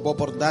tithe. É uma boa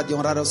oportunidade de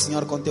honrar ao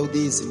Senhor com teu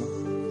dízimo.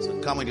 So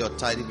come with your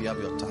tithe if you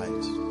have your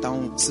tithe.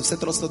 Então, se você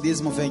trouxe o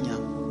dízimo, venha.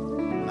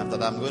 And after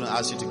that, I'm going to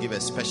ask you to give a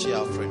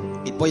special offering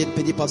E depois ele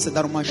pedir para você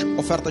dar uma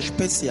oferta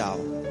especial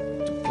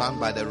to plant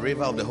by the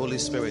river of the Holy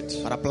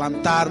Spirit. para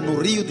plantar no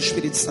rio do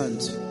Espírito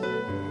Santo.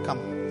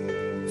 Come.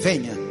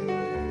 Venha.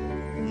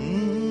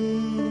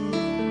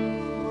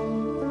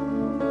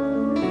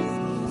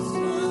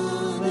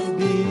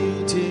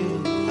 Beauty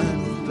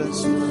and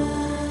bless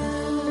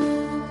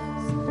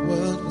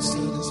world will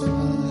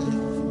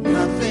satisfy.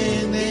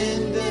 Nothing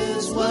in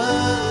this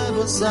world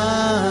will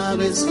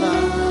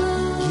satisfy.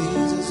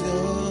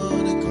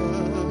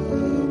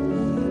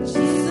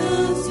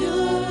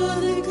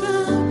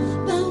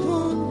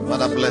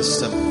 Father, bless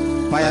them.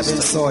 Pai, Bless them,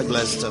 abençoe.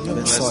 bless them,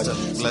 bless Abençoe.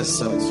 them, bless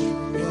them.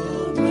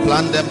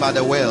 Plant them by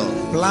the well,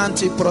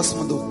 Plante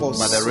próximo do poço,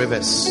 by the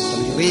rivers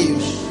pelos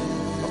rios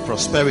of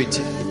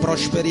prosperity. e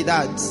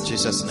prosperidade. In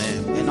Jesus'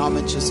 name. Em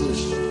nome de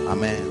Jesus.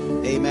 Amen.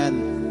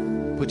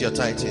 Amém. Put your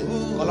tithe in.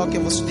 Coloquem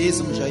vossos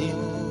dízimos aí.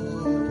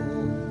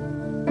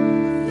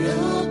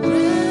 Your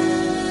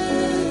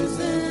presence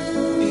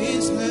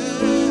is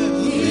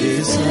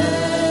heaven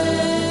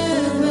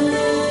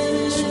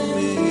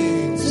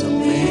to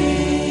me.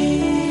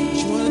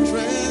 You are the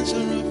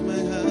treasure of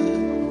my heart,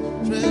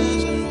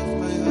 treasure of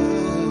my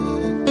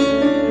heart.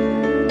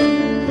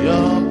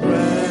 Your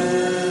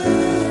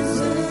presence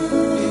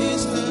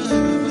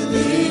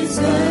is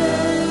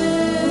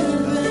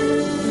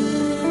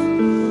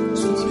heaven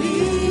to me.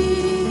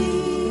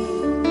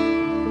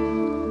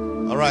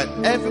 All right.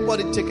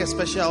 Everybody take a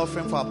special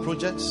offering for our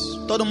projects.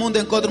 Todo mundo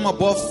encontra uma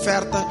boa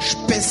oferta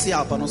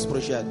especial para nossos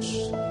projetos.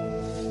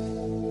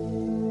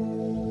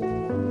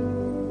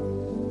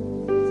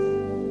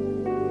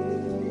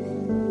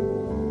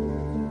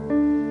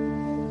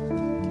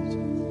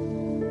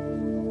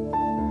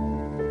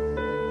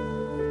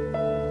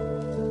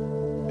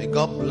 May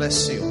God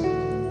bless you.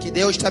 Que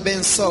Deus te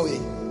abençoe.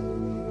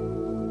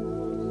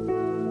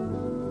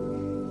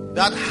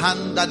 That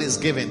hand that is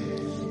given,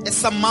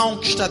 Essa mão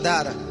que está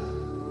dada,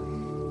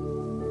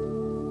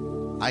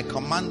 I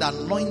command the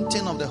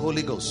anointing of the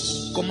Holy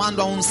Ghost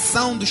comando a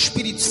unção do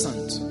Espírito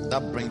Santo,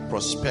 that bring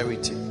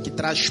prosperity que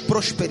traz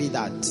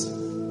prosperidade,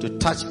 to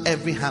touch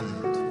every hand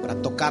para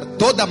tocar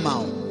toda a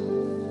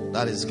mão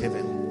that is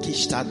given. que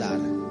está dada,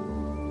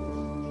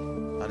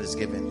 That is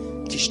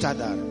given. que está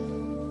dada.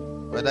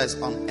 Whether it's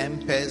on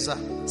M-Pesa,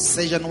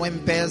 Seja no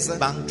M-Pesa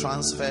bank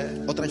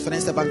transfer. ou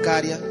transferência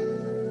bancária.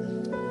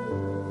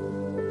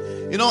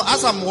 You know,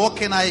 as I'm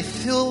walking, I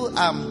feel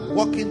I'm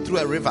walking through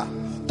a river.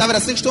 Tá vendo?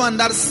 Assim que estou a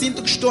andar,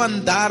 sinto que estou a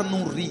andar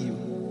num rio.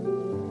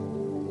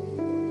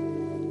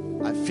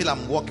 I feel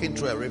I'm walking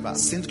through a river.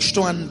 Sinto que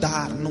estou a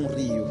andar num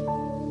rio.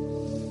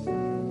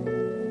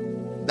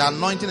 The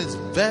anointing is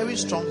very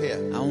strong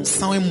here. A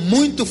unção é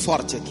muito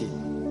forte aqui.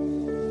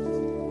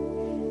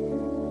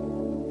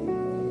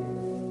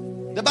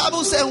 The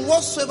Bible says,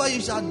 whatsoever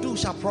you shall do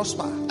shall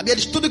prosper. A Bíblia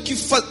diz: tudo que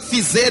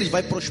fizeres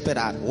vai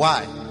prosperar.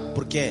 Why?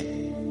 Por quê?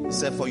 It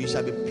said, for you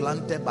shall be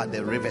planted by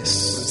the rivers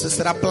Você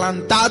será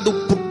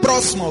plantado por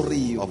próximo ao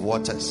rio of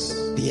waters.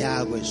 de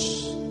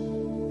águas.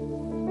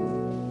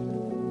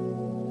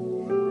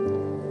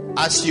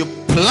 As you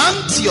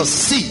plant your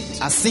seed,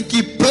 Assim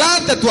que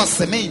planta a tua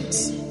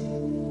semente,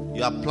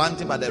 you are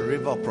planted by the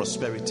river of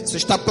prosperity. você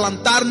está a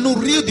plantar no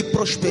rio de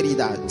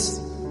prosperidade.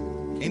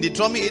 In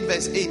Deuteronomy 8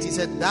 verse 8, he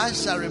said, thou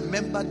shalt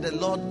remember the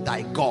Lord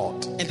thy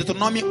God. Em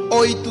Deuteronômio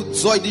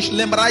 8:18 diz: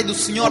 lembrai do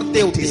Senhor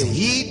teu It is Deus,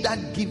 he that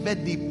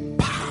giveth thee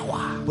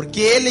power porque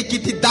Ele que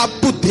te dá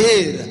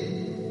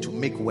poder to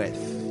make wealth,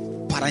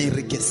 para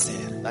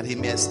enriquecer, that he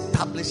may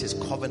establish his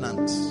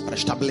covenant. para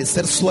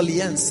estabelecer sua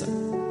aliança.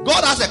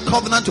 God has a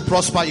covenant to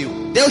prosper you.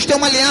 Deus tem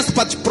uma aliança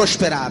para te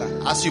prosperar.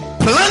 As you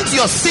plant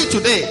your seed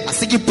today,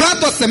 Assim que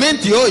planta a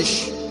semente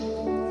hoje,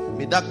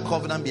 may that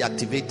covenant be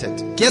activated.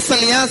 que essa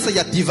aliança é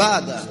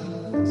ativada.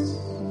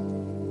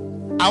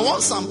 I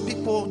want some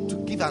people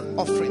to give an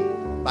offering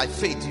by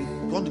faith. You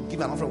want to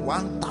give an offering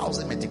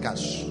 1,000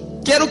 meticais.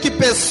 Quero que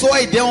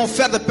pessoas dêem uma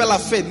oferta pela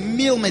fé,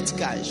 1000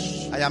 meticais.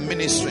 I am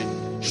ministering.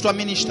 Estou a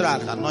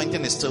ministrar. The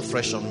anointing is still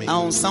fresh on me. A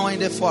unção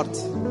ainda é forte.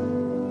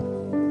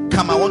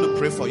 Come, I want to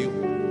pray for you.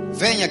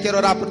 Venha, quero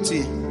orar por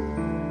ti.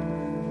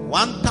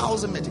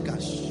 1,000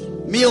 meticais.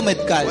 1000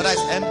 meticais. Whether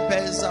it's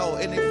M-Pesa or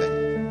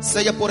anything.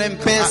 Seja por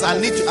M-Pesa. I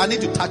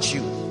need to touch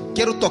you.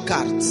 Quero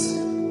tocar-te.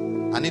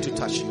 I need to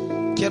touch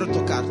you. Quero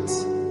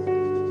tocar-te.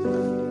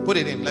 Put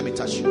it in. Let me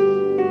touch you.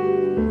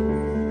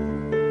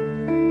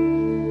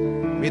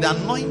 With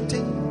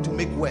anointing to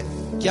make wealth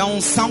Que a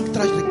unção que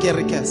traz que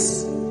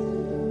enriquece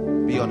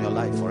be on your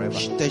life forever.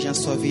 esteja em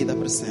sua vida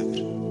para sempre.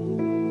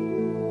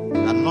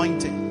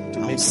 Anointing to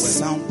A make wealth.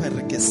 unção para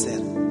enriquecer.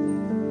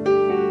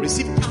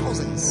 Receive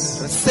thousands.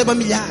 Receba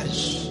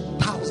milhares.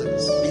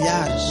 Thousands.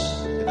 Milhares.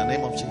 In the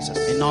name of Jesus.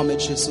 Em nome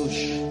de Jesus.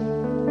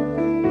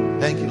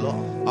 Thank you,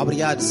 Lord.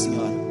 Obrigado,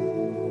 Senhor.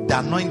 The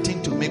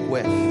anointing to make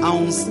wealth.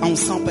 A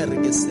unção para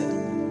enriquecer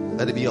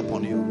Let it be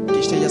upon you. que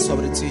esteja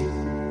sobre ti.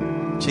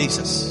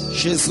 Jesus.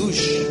 Jesus,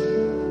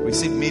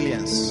 Receive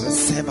millions.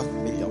 receba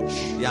milhões.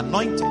 The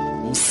anointing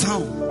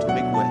Unção to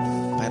make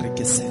wealth. para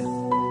enriquecer.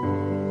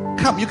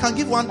 Come, you can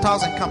give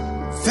 1,000. Come.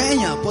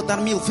 Venha, pode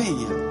dar 1000,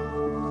 venha.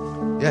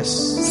 Yes.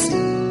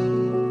 Sim.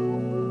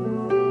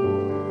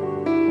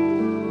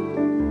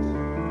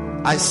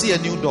 I see a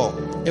new door.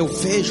 Eu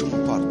vejo uma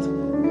porta.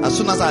 As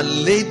soon as I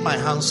laid my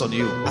hands on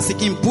you, Assim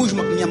que impus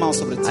minha mão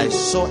sobre I ti,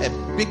 saw a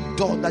big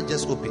door that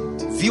just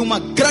opened. vi uma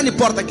grande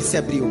porta que se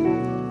abriu.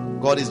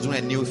 God is doing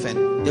a new thing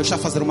Deus está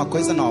fazendo uma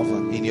coisa nova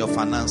in your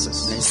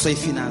finances. em suas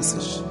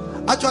finanças.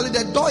 Actually,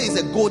 the door is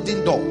a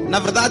golden door. Na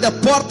verdade, a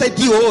porta é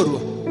de ouro.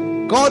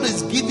 God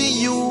is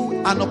giving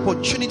you an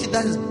opportunity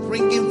that is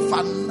bringing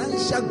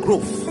financial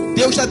growth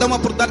Deus está dando uma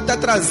oportunidade de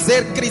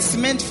trazer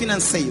crescimento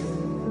financeiro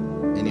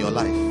in your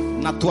life.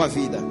 na tua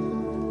vida.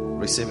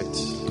 Receive it.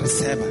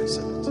 Receba,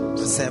 Receive it.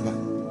 receba.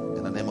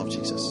 In the name of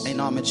Jesus. Em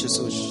nome de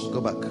Jesus.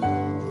 Go back.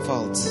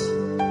 Volte.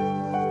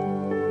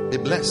 Be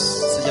blessed.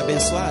 Seja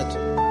abençoado.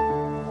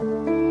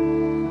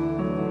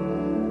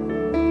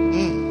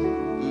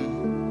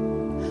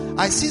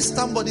 I see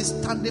somebody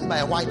standing by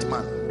a white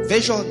man.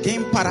 Vejo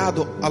alguém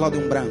parado ao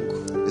lado de branco.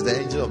 It's the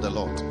angel of the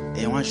Lord.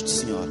 É anjo do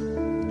Senhor.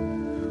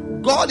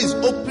 God is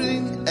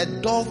opening a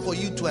door for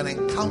you to an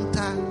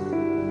encounter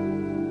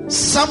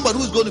somebody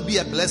who's going to be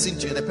a blessing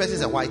to you. The person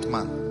is a white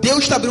man. Deus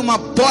está abrindo uma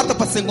porta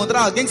para se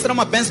encontrar alguém que será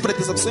uma bênção para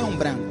ti. Essa pessoa é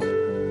branco.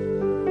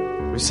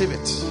 Receive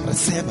it.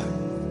 Receba.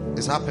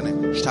 It's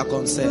happening. Está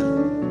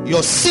acontecendo.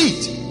 Your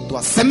seed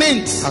Tua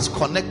semente has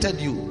connected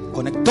you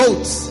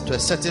conectou-te to a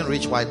certain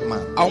rich white man.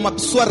 a uma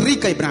pessoa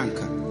rica e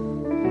branca.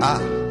 Ah,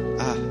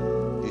 Ah,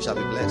 you shall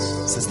be blessed.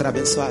 você será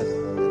abençoado.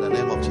 In the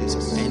name of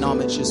Jesus. Em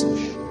nome de Jesus.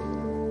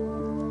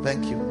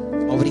 Thank you.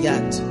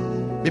 Obrigado.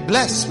 Be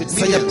blessed with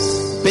Seja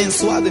millions.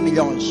 abençoado em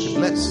milhões.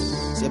 Blessed.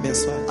 Seja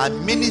abençoado. I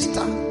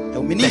minister É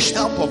o the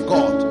ministro, help of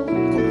God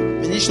como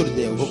ministro de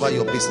Deus over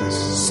your business.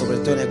 sobre o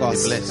teu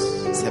negócio. Be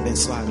blessed. Seja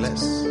abençoado.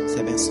 Blessed.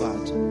 Seja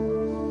abençoado.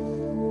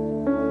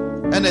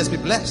 Ernest, be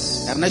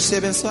blessed. Ernesto, seja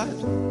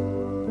abençoado.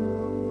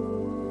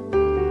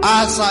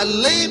 As I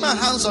lay my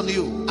hands on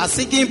you,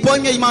 Assim que impõe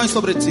minhas mãos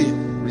sobre ti,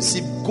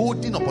 receive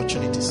golden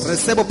opportunities.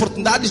 receba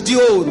oportunidades de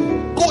ouro.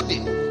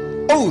 Golden.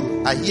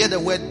 Ouro. I hear the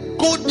word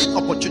golden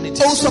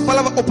opportunities. Ouça a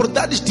palavra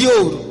oportunidades de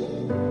ouro.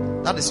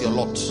 That is your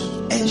lot.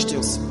 Este é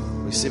o Senhor.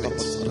 Receive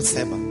it.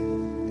 Receba.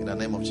 In the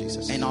name of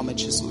Jesus. Em nome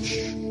de Jesus.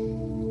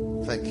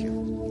 Thank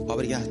you.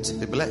 Obrigado.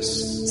 Be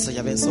blessed. Seja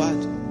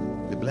abençoado.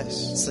 Be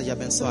blessed. Seja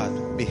abençoado.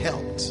 Be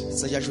helped.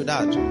 Seja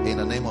ajudado. In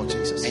the name of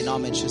Jesus. Em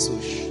nome de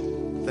Jesus.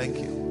 Thank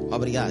you.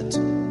 Obrigado.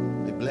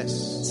 Be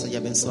blessed. Seja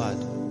abençoado.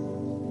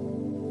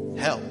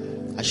 Help.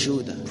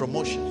 Ajuda.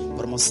 Promotion.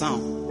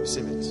 Promoção.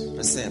 Receive it.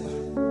 Receba.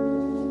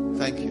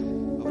 Thank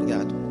you.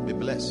 Obrigado. Be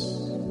blessed.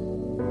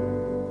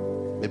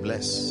 Be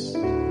blessed.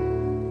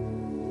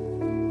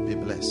 Be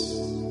blessed.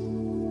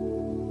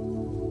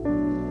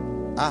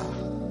 Ah.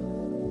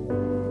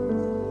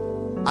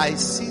 I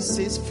see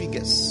 6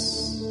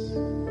 figures.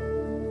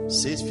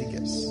 6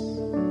 figures.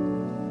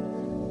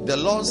 The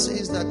Lord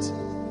says that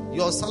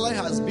your salary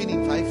has been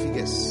in 5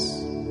 figures,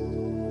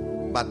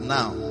 but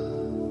now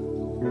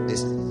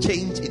it's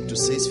changed into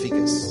 6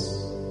 figures.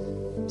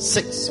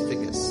 6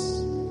 figures.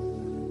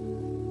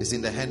 It's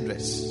in the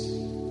hundreds.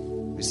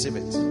 Receive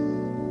it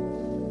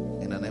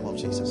in the name of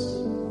Jesus.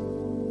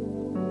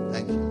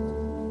 Thank you.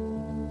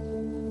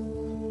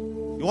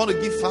 You want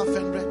to give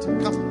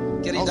 500?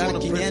 Come. Quero I dar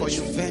want to pray for 500,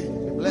 you.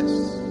 vem. Be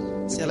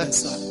blessed. Seja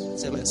abençoado.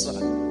 Seja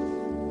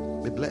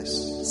abençoado. Be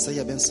blessed.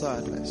 Seja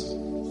abençoado. Blessed.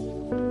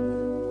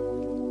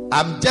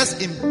 I'm just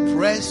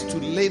impressed to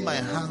lay my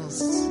hands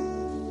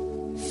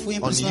Fui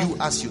on you impressionado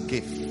as you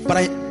give.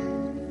 para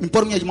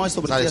impor minhas mãos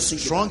sobre That ti is assim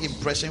que strong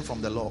impression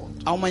from the Lord.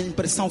 há uma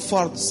impressão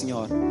forte do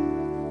Senhor.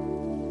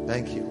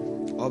 Thank you.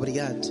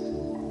 Obrigado.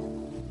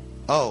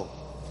 Oh,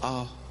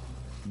 Oh,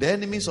 the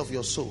enemies of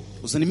your soul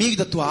os inimigos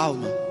da tua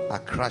alma are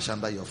crushed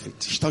under your feet.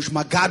 estão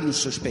esmagados nos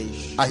seus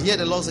pés. I hear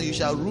the Lord say, you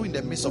shall rule in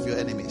the midst of your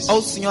enemies.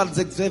 Ao Senhor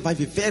dizer que você vai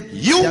viver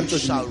You diante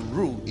dos shall inimigos.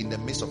 rule in the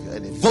midst of your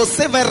enemies.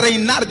 Você vai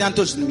reinar diante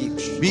dos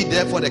inimigos. Be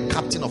therefore the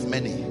captain of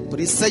many. Por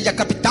isso seja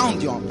capitão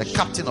de The homens.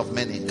 captain of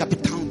many.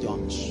 Capitão de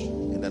homens.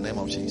 In the name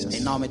of Jesus.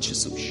 Em nome de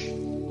Jesus.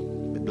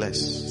 Be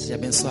blessed. Seja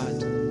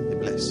abençoado. Be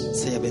blessed.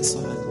 Seja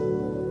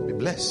abençoado. Be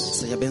blessed.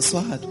 Seja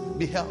abençoado.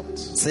 Be helped.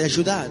 Seja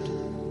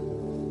ajudado.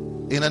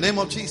 In the name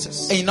of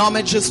Jesus. Em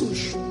nome de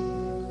Jesus.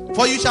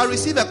 For you shall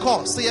receive a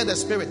call, saith the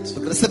Spirit.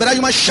 Receberás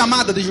uma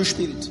chamada desde o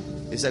Espírito.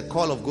 It's a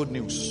call of good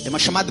news. É uma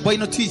chamada de boas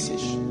notícias.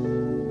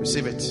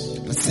 Receive it.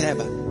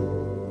 Receba.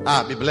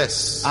 Ah, be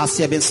blessed.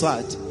 Seja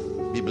abençoado.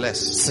 Be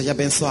blessed. Seja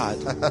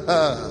abençoado.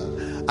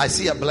 I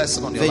see a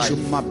blessing on your Vejo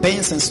life. uma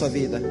bênção em sua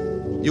vida.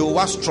 You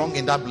are strong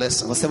in that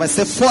blessing. Você vai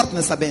ser forte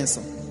nessa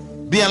bênção.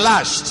 Be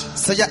enlarged.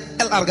 Seja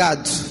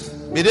alargado.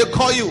 May they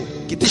call you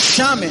Que te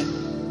chame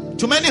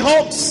to many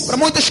homes para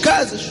muitas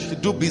casas. to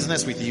do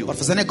business with you. Para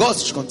fazer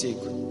negócios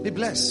contigo. Be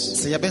blessed.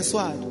 Seja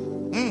abençoado.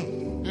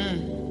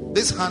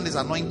 This hand is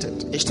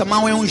anointed. Esta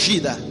mão é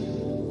ungida.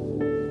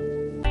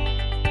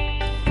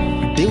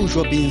 Deus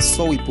o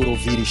abençoe por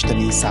ouvir esta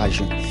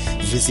mensagem.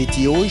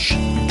 Visite hoje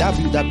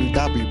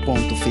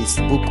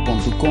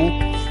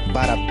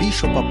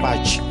www.facebook.com/Bishop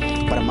Apache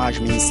para mais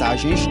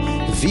mensagens,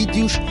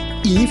 vídeos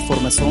e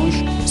informações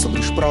sobre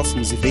os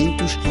próximos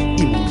eventos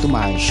e muito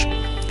mais.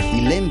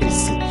 E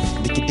lembre-se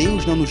de que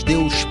Deus não nos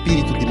deu o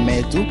espírito de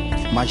medo,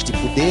 mas de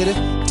poder,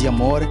 de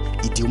amor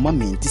e de uma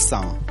mente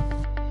sã.